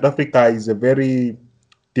South Africa is a very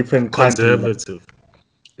different country. Like, conservative.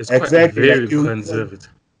 It's quite exactly, like very conservative.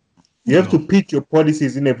 you have Yeah. to pitch your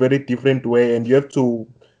policies in a very different way, and your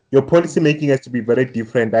policy making has to be very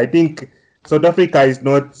different. I think South Africa is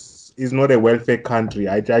not a welfare country.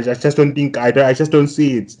 I just don't think I just don't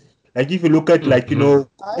see it. Like if you look at I agree old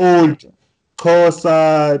with you.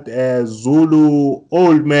 Xhosa, Zulu,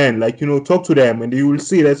 old men, talk to them, and you will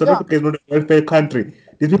see that South Yeah, Africa is not a welfare country.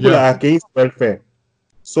 These people Yeah. are against welfare.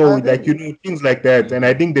 So I agree with you. things like that, and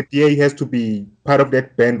I think the DA has to be part of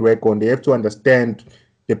that bandwagon. They have to understand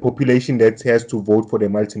the population that has to vote for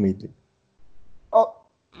them ultimately. Oh,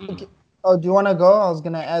 okay. Oh, do you want to go? I was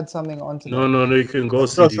gonna add something onto No, that. no, no. You can go,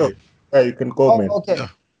 Sure. Sindile. Yeah, you can go, Oh, man. okay. Yeah.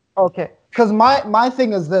 Okay. Because my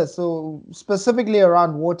thing is this. So specifically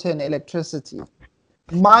around water and electricity,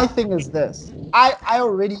 my thing is this. I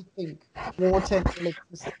already think water and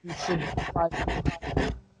electricity should be privatized.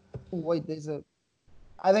 Wait,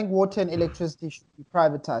 I think water and electricity should be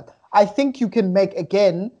privatized. I think you can make,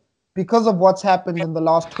 again, because of what's happened in the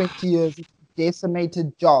last 20 years, it's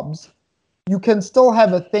decimated jobs. You can still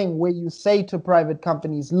have a thing where you say to private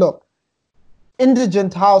companies, look,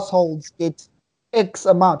 indigent households get X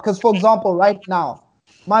amount. Because, for example, right now,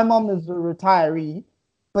 my mom is a retiree,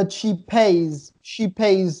 but she pays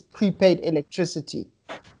prepaid electricity.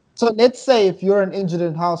 So let's say if you're an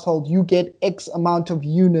indigent household, you get X amount of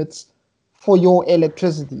units for your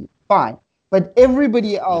electricity. Fine. But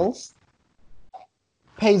everybody else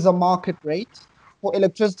pays a market rate for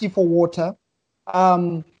electricity, for water.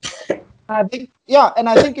 Um, and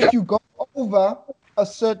I think if you go over a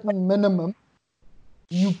certain minimum,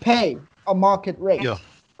 you pay a market Yeah. rate.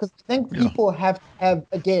 Because I think Yeah. people have to have,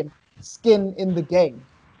 again, skin in the game.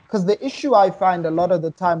 Because the issue I find a lot of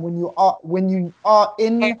the time when you are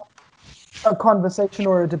in a conversation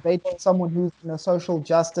or a debate with someone who's in a social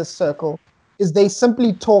justice circle is they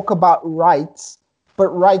simply talk about rights, but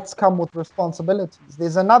rights come with responsibilities.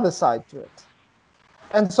 There's another side to it.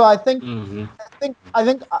 And so I think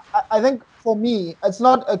for me, it's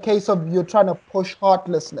not a case of you're trying to push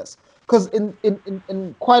heartlessness, because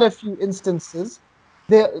in quite a few instances,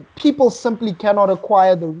 people simply cannot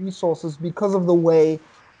acquire the resources because of the way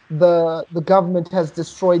the government has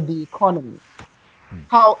destroyed the economy.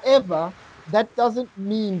 However, that doesn't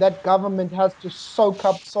mean that government has to soak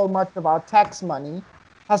up so much of our tax money,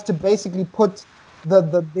 has to basically put their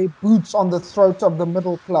boots on the throat of the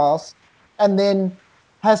middle class, and then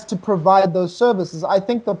has to provide those services. I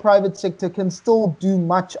think the private sector can still do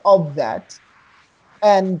much of that,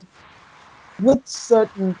 and with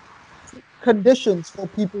certain conditions for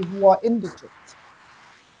people who are indigent.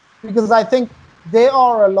 Because I think there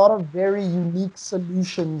are a lot of very unique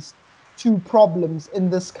solutions to problems in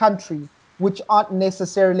this country which aren't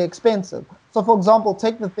necessarily expensive. So, for example,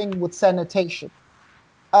 take the thing with sanitation.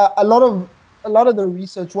 A lot of the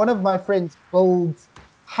research. One of my friends builds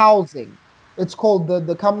housing. It's called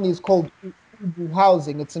the company is called Ubu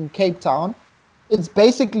Housing. It's in Cape Town. It's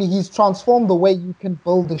basically he's transformed the way you can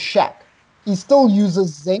build a shack. He still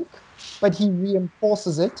uses zinc, but he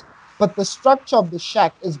reinforces it. But the structure of the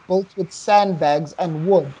shack is built with sandbags and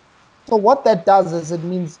wood. So what that does is it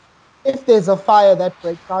means if there's a fire that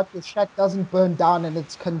breaks out, your shack doesn't burn down and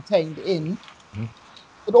it's contained in.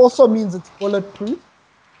 It also means it's bulletproof.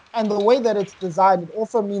 And the way that it's designed, it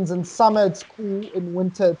also means in summer it's cool, in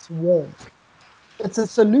winter it's warm. It's a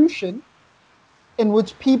solution in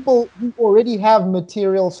which people who already have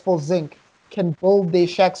materials for zinc can build their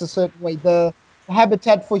shacks a certain way.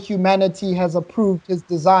 Habitat for Humanity has approved his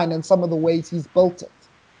design and some of the ways he's built it.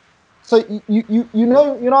 So you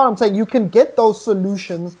know what I'm saying? You can get those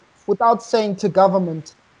solutions without saying to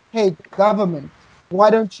government, hey, government, why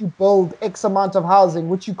don't you build X amount of housing,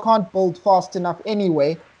 which you can't build fast enough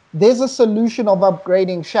anyway? There's a solution of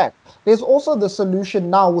upgrading shack. There's also the solution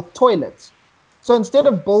now with toilets. So instead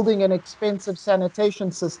of building an expensive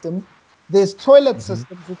sanitation system, there's toilet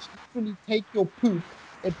systems which literally take your poop,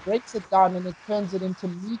 it breaks it down and it turns it into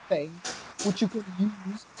methane, which you can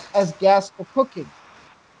use as gas for cooking.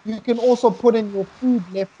 You can also put in your food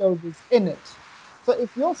leftovers in it. So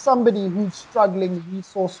if you're somebody who's struggling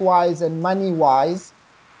resource wise and money wise,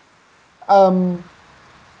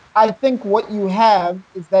 I think what you have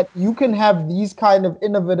is that you can have these kind of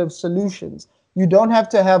innovative solutions. You don't have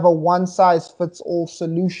to have a one size fits all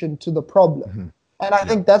solution to the problem. And I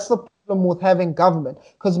think that's the problem with having government.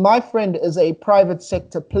 Because my friend is a private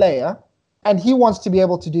sector player and he wants to be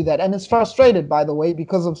able to do that. And is frustrated, by the way,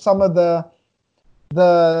 because of some of the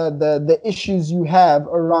issues you have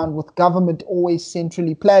around with government always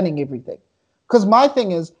centrally planning everything. Because my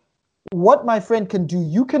thing is, what my friend can do,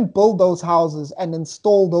 you can build those houses and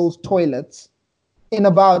install those toilets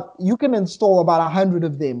you can install about 100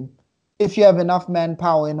 of them if you have enough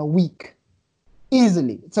manpower in a week.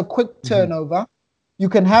 Easily. It's a quick turnover. You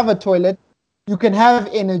can have a toilet, you can have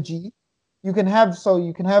energy, you can have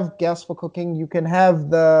gas for cooking, you can have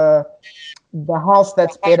the house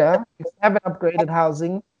that's better. You can have an upgraded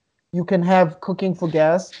housing. You can have cooking for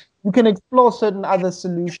gas. You can explore certain other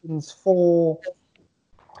solutions for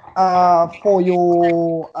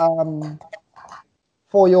your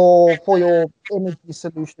energy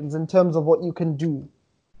solutions in terms of what you can do.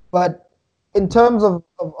 But in terms of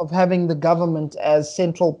having the government as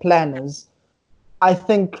central planners, I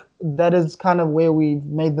think that is kind of where we've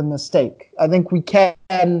made the mistake. I think we can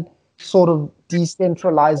sort of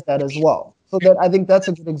decentralize that as well. So that I think that's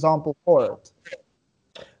a good example for it.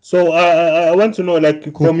 So I want to know, like,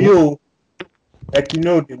 from you, like, we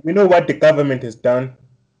know what the government has done.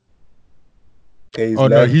 Okay,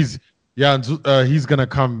 he's gonna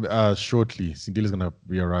come shortly. Sindile is gonna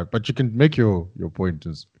be arrived, but you can make your point.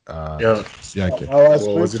 Yeah. Okay. I was Well,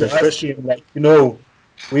 going was it to a ask question? him, like, we know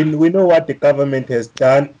what the government has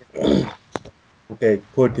done. Okay,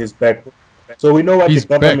 put his back. So we know what the He's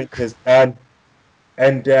government back. has done,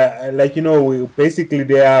 and like, basically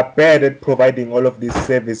they are bad at providing all of these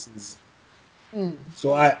services.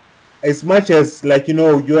 So as much as, like, you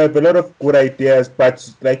have a lot of good ideas,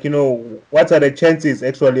 but, like, what are the chances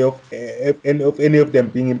actually of any of them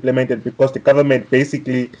being implemented? Because the government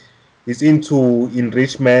basically is into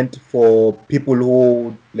enrichment for people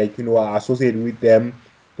who, like, are associated with them.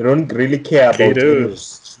 They don't really care about any of Haters.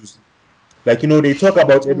 these issues. Like, they talk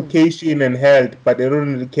about education and health, but they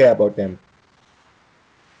don't really care about them.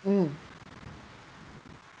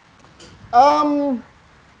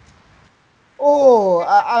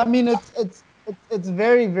 I mean, it's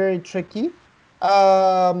very, very tricky.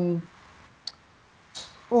 Um,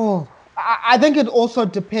 I think it also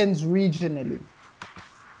depends regionally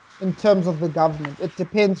in terms of the government. It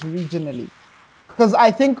depends regionally. Because I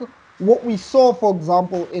think what we saw, for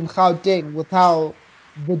example, in Gauteng, with how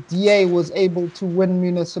the DA was able to win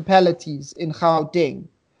municipalities in Gauteng.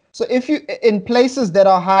 So if you in places that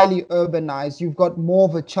are highly urbanized, you've got more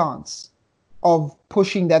of a chance of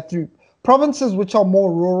pushing that through. Provinces which are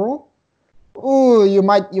more rural, you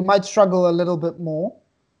might struggle a little bit more.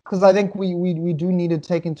 Because I think we do need to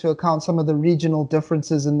take into account some of the regional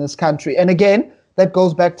differences in this country. And again, that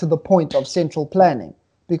goes back to the point of central planning,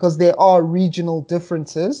 because there are regional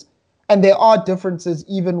differences, and there are differences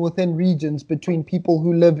even within regions between people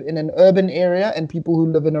who live in an urban area and people who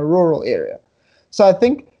live in a rural area. So I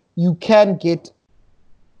think you can get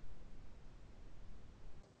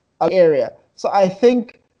an area. So I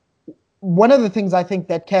think one of the things I think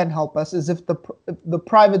that can help us is if the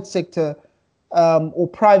private sector or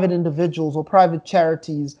private individuals or private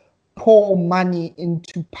charities pour money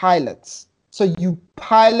into pilots. So you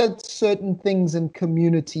pilot certain things in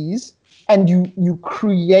communities and you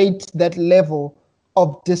create that level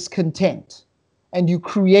of discontent. And you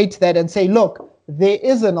create that and say, look, there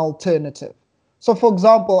is an alternative. So, for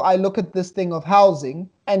example, I look at this thing of housing,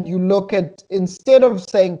 and you look at, instead of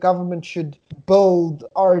saying government should build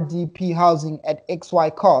RDP housing at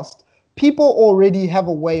XY cost, people already have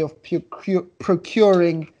a way of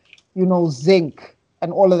procuring, zinc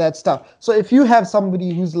and all of that stuff. So if you have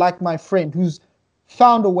somebody who's like my friend, who's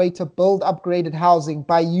found a way to build upgraded housing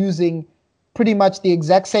by using pretty much the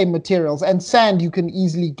exact same materials, and sand you can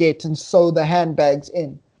easily get and sew the handbags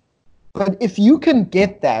in. But if you can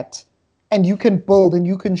get that, and you can build and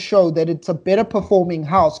you can show that it's a better performing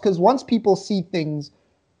house. Because once people see things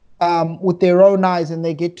with their own eyes and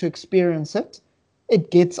they get to experience it, it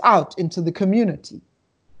gets out into the community.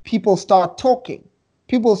 People start talking.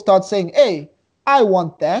 People start saying, hey, I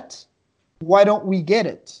want that. Why don't we get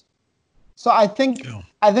it? So I think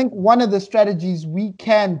one of the strategies we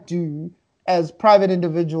can do as private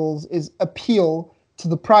individuals is appeal to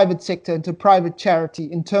the private sector and to private charity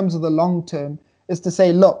in terms of the long term, is to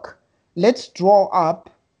say, look, let's draw up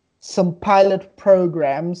some pilot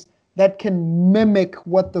programs that can mimic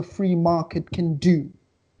what the free market can do.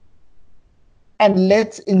 And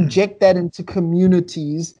let's inject that into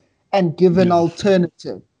communities and give an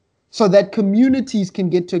alternative so that communities can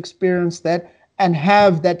get to experience that and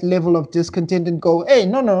have that level of discontent and go, hey,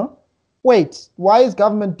 no, wait, why is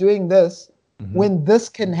government doing this when this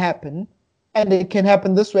can happen and it can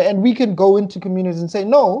happen this way? And we can go into communities and say,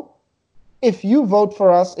 no, if you vote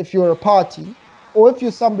for us, if you're a party, or if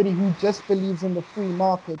you're somebody who just believes in the free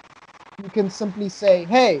market, you can simply say,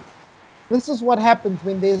 hey, this is what happens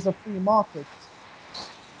when there's a free market.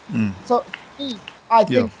 So for me, I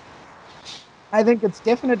think it's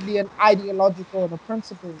definitely an ideological and a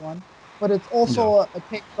principle one, but it's also a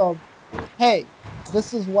case of, hey,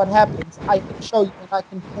 this is what happens. I can show you and I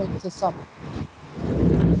can point to something.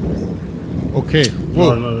 Okay.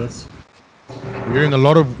 Whoa. No, that's We're hearing a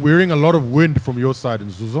lot of wind from your side in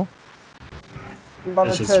Zuzo.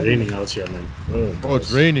 it's just raining out here, man. Oh,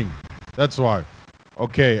 it's raining. That's why.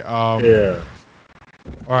 Okay. Yeah.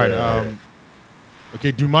 All right.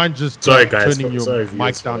 Okay. Do you mind just Sorry, guys. turning your Sorry, mic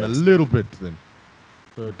viewers, down for a that. little bit then,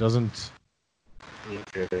 so it doesn't?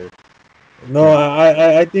 Okay. No,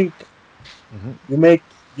 I think you make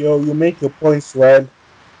your points well,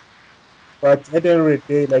 but at the end of the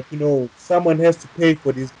day, like someone has to pay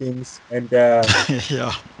for these things, and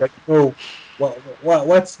like what's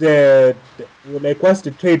what's the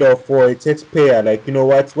trade-off for a taxpayer? Like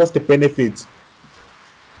what's the benefits?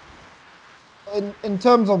 In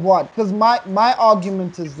terms of what? Because my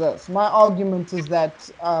argument is this. My argument is that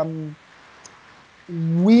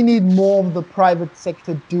we need more of the private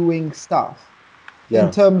sector doing stuff in Yeah,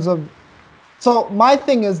 terms of. So my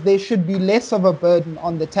thing is there should be less of a burden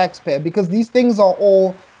on the taxpayer because these things are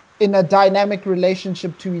all in a dynamic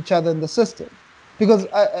relationship to each other in the system. Because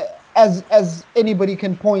as anybody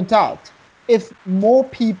can point out, if more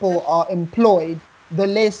people are employed, the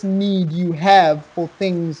less need you have for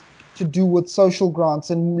things to do with social grants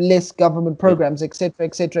and less government programs, etc.,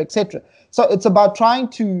 etc., etc. So it's about trying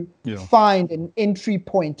to find an entry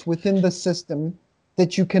point within the system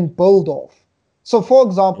that you can build off. So, for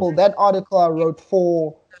example, that article I wrote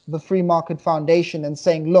for the Free Market Foundation and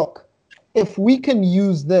saying, look, if we can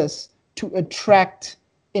use this to attract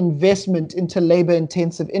investment into labor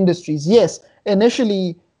intensive industries, yes,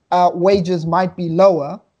 initially wages might be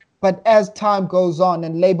lower, but as time goes on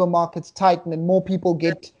and labor markets tighten and more people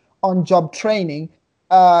get on job training,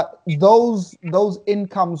 those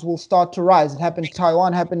incomes will start to rise. It happened in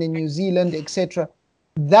Taiwan, happened in New Zealand, etc.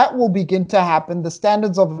 That will begin to happen. The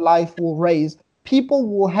standards of life will raise. People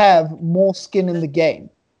will have more skin in the game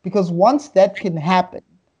because once that can happen,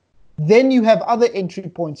 then you have other entry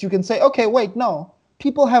points. You can say, okay, wait, no,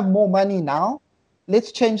 people have more money now.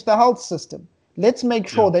 Let's change the health system. Let's make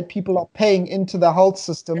sure that people are paying into the health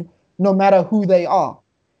system no matter who they are.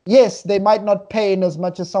 Yes, they might not pay in as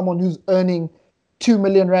much as someone who's earning 2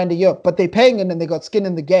 million rand a year, but they're paying in and they got skin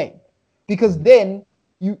in the game. Because then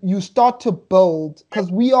you start to build,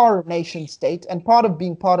 because we are a nation state, and part of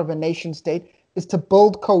being part of a nation state is to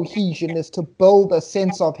build cohesion, is to build a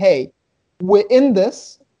sense of, hey, we're in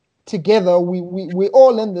this together, we're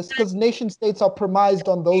all in this, because nation states are premised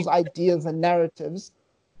on those ideas and narratives,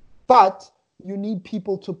 but you need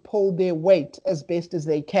people to pull their weight as best as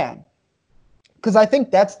they can. Because I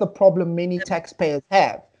think that's the problem many taxpayers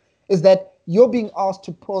have, is that you're being asked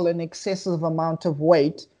to pull an excessive amount of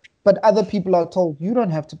weight, but other people are told you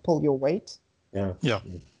don't have to pull your weight. yeah.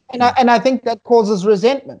 And I think that causes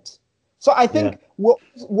resentment. So I think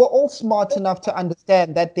we're all smart enough to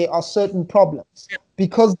understand that there are certain problems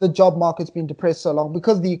because the job market's been depressed so long,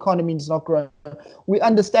 because the economy is not growing. We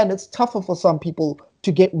understand it's tougher for some people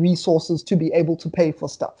to get resources to be able to pay for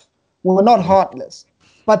stuff. We're not heartless.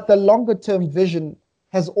 But the longer term vision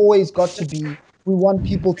has always got to be we want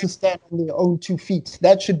people to stand on their own 2 feet.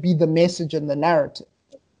 That should be the message and the narrative,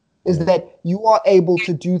 is that you are able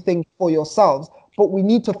to do things for yourselves, but we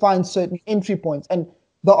need to find certain entry points. And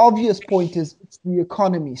the obvious point is it's the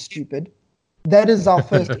economy, stupid. That is our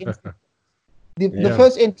first entry point. The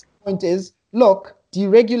first entry point is, look,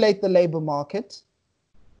 deregulate the labor market,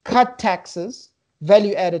 cut taxes,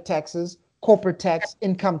 value-added taxes, corporate tax,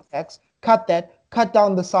 income tax, cut that, cut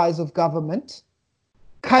down the size of government,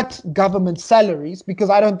 cut government salaries, because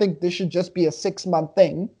I don't think this should just be a 6-month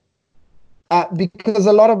thing. Because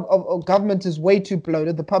a lot of government is way too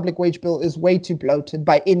bloated. The public wage bill is way too bloated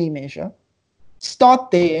by any measure.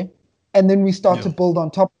 Start there, and then we start to build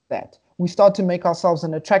on top of that. We start to make ourselves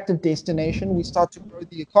an attractive destination. We start to grow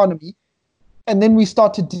the economy. And then we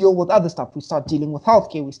start to deal with other stuff. We start dealing with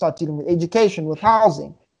healthcare. We start dealing with education, with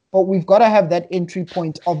housing. But we've got to have that entry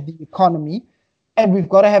point of the economy. And we've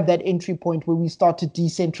got to have that entry point where we start to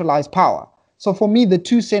decentralize power. So for me, the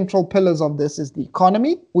two central pillars of this is the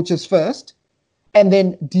economy, which is first, and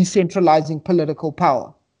then decentralizing political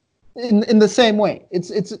power. In the same way,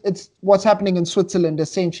 it's what's happening in Switzerland,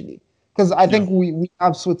 essentially. Because I think we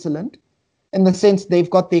have Switzerland, in the sense they've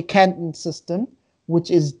got their canton system,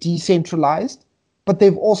 which is decentralized, but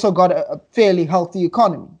they've also got a fairly healthy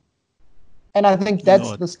economy. And I think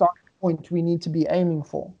that's the starting point we need to be aiming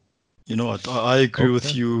for. You know what? I agree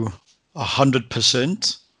with you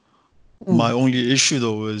 100%. My only issue,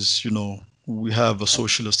 though, is, we have a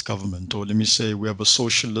socialist government, or let me say we have a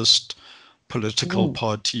socialist political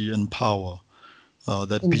party in power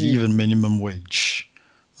that believe in minimum wage,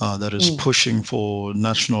 that is pushing for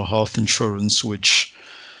national health insurance, which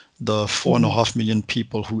the 4.5 million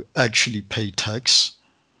people who actually pay tax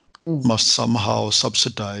must somehow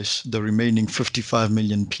subsidize the remaining 55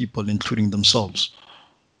 million people, including themselves.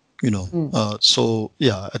 So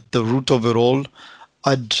yeah, at the root of it all,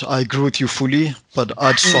 I agree with you fully, but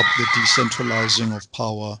I'd swap the decentralizing of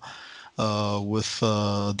power with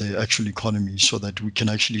the actual economy, so that we can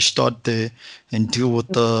actually start there and deal with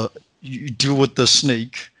the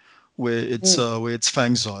snake where its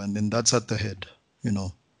fangs are, and then that's at the head. Yeah.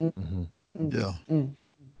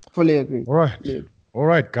 Fully agree. All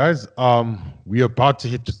right, guys. We're about to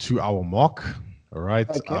hit the 2-hour mark. All right.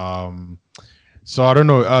 Okay. So I don't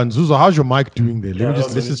know, Nzuzo, how's your mic doing there?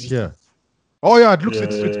 Let's just hear. Oh yeah, it looks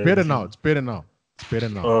it's better now. It's better now.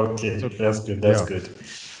 Okay, so, that's good. That's good.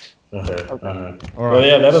 Okay. All right. Well,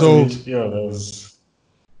 yeah, that was.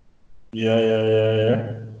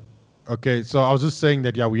 Yeah. Okay, so I was just saying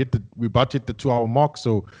that we're about to hit the 2-hour mark,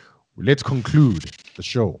 so let's conclude the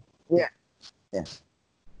show. Yeah.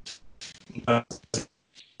 An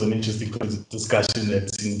interesting discussion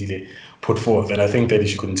that Sindile put forth, and I think that he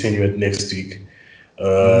should continue it next week.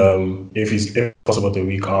 If possible the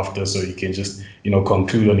week after, so he can just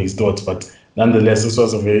conclude on his thoughts. But nonetheless, this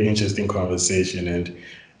was a very interesting conversation, and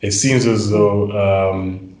it seems as though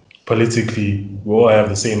politically we all have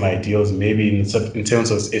the same ideals. Maybe in terms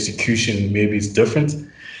of execution, maybe it's different,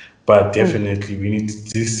 but definitely we need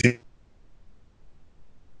to see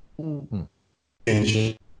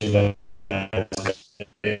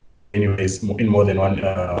anyways in more than one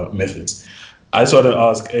methods. I just want to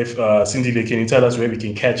ask if Sindile, can you tell us where we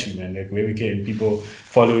can catch you, man? Like where people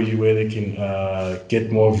follow you, where they can get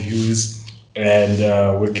more views, and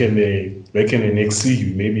where can they next see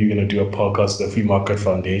you? Maybe you're gonna do a podcast with the Free Market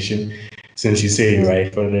Foundation, since you say you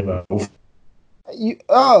write for them.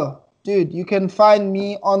 Dude, you can find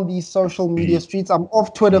me on these social media streets. I'm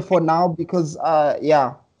off Twitter for now because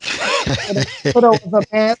Twitter was a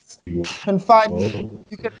mess. You can find me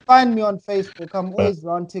on Facebook. I'm always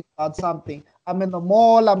ranting about something. I'm in the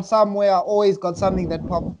mall, I'm somewhere, I always got something that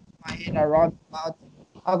pops in my head I rant about.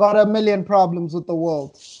 I got a million problems with the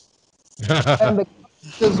world. And the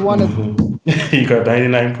just one is you got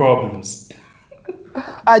 99 problems.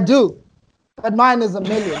 I do. But mine is a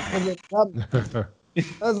million because it's dumb.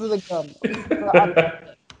 Those are the dumb.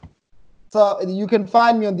 So you can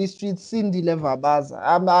find me on these streets, Sindile Vabaza.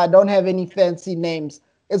 I don't have any fancy names.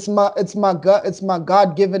 It's my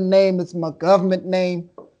God-given name. It's my government name.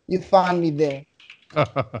 You find me there.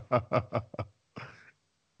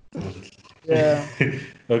 Yeah.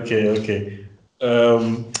 Okay.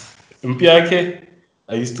 Mpiake,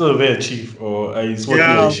 are you still there, Chief, or are you smoking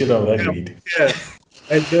the shit out of that weed? Yeah.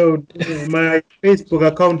 I don't. My Facebook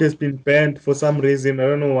account has been banned for some reason. I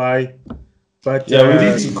don't know why. But we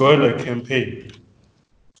need to go on a campaign.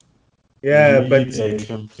 Yeah, we need a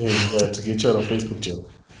campaign to get you out of Facebook jail.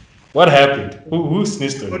 What happened? Who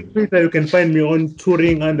snitched on you? On Twitter, you can find me on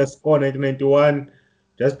Turing_1991,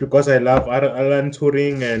 just because I love Alan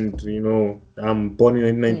Turing, and I'm born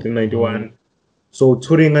in 1991. So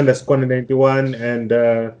Turing_1991, and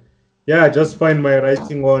just find my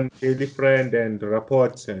writing on Daily Friend and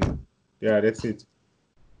Reports, and that's it.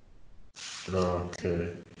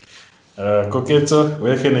 Okay. Koketo,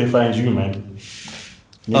 where can they find you, man?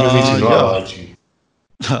 Niggas need to know about you.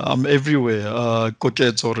 I'm everywhere.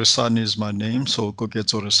 Koketo Resani is my name, so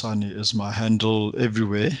Koketo Resani is my handle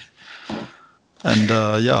everywhere. And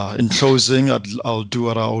yeah, in closing, I'll do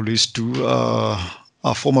what I always do.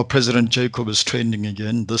 Our former president Jacob is trending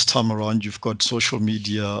again. This time around, you've got social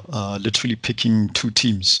media literally picking two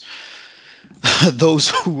teams. Those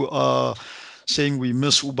who are saying we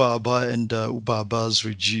miss Ubaba, and Ubaba's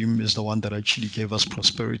regime is the one that actually gave us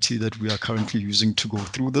prosperity that we are currently using to go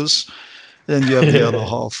through this. Then you have the other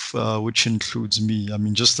half, which includes me. I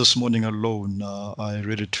mean, just this morning alone, I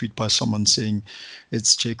read a tweet by someone saying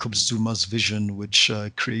it's Jacob Zuma's vision which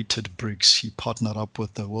created BRICS. He partnered up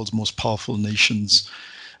with the world's most powerful nations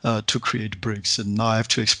to create BRICS. And now I have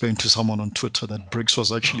to explain to someone on Twitter that BRICS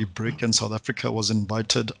was actually BRIC and South Africa was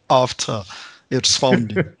invited after its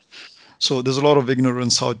founding. So there's a lot of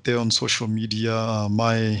ignorance out there on social media.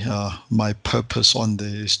 My purpose on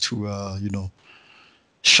there is to,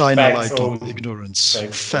 shine a light on ignorance.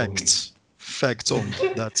 Facts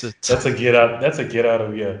only. That's it. That's a get out. That's a get out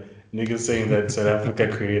of here. Niggas saying that South Africa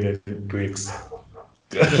created BRICS.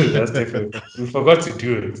 That's different. We forgot to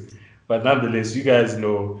do it. But nonetheless, you guys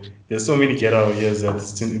know there's so many get out of here that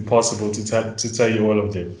it's impossible to tell you all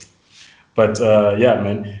of them. But yeah,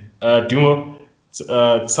 man. Dumo,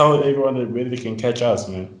 tell everyone where they can catch us,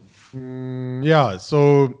 man. Yeah.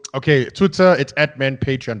 So okay, Twitter, it's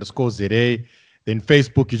 @manpatria_ZA. Then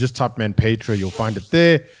Facebook, you just type Manpatria, you'll find it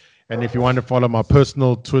there. And if you want to follow my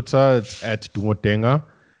personal Twitter, it's @Dumotenga.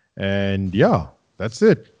 And yeah, that's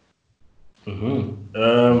it.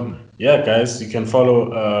 Yeah, guys, you can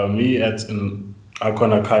follow me at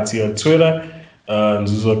Akona Kati on Twitter,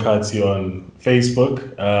 Nzuzo Kati on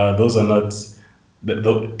Facebook. Those are not,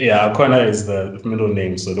 yeah, Akona is the middle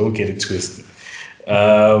name, so don't get it twisted.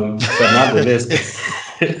 But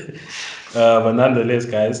nonetheless,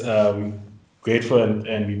 guys, we're grateful and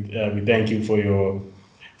we thank you for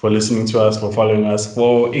listening to us, for following us,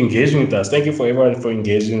 for engaging with us. Thank you for everyone for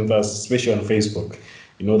engaging with us, especially on Facebook.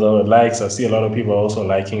 You know, the likes, I see a lot of people also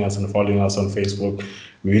liking us and following us on Facebook.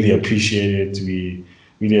 We really appreciate it. We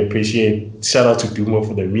really appreciate. Shout out to Dumo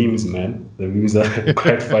for the memes, man. The memes are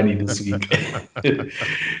quite funny this week.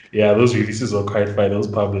 Yeah, those releases were quite funny. Those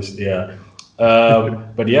published, yeah.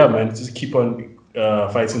 But yeah, man, just keep on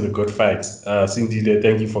fighting the good fights. Sindile,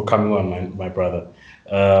 thank you for coming on, man, my brother.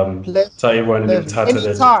 Tell everyone in Tata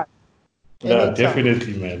that. Yeah,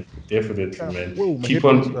 definitely, man. Definitely, man. Whoa, my keep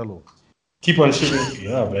headphones on. fell off. Keep on shitting,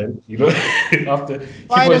 yeah, man. You know, after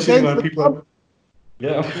keep on shitting on people.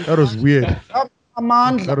 Yeah, that was weird.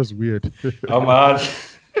 Amanda. That was weird.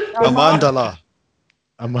 Amandala.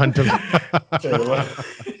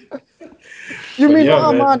 You mean yeah,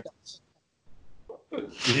 Amanda?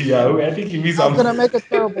 Yeah, I think he means I was gonna make a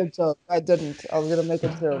terrible joke. I didn't. I was gonna make a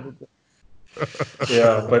terrible joke.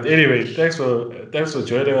 Yeah, but anyway, thanks for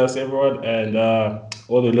joining us, everyone, and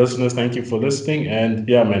all the listeners. Thank you for listening, and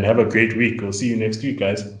yeah, man, have a great week. We'll see you next week,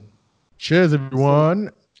 guys. Cheers,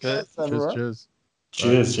 everyone. Yes, everyone. Cheers.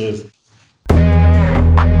 Cheers.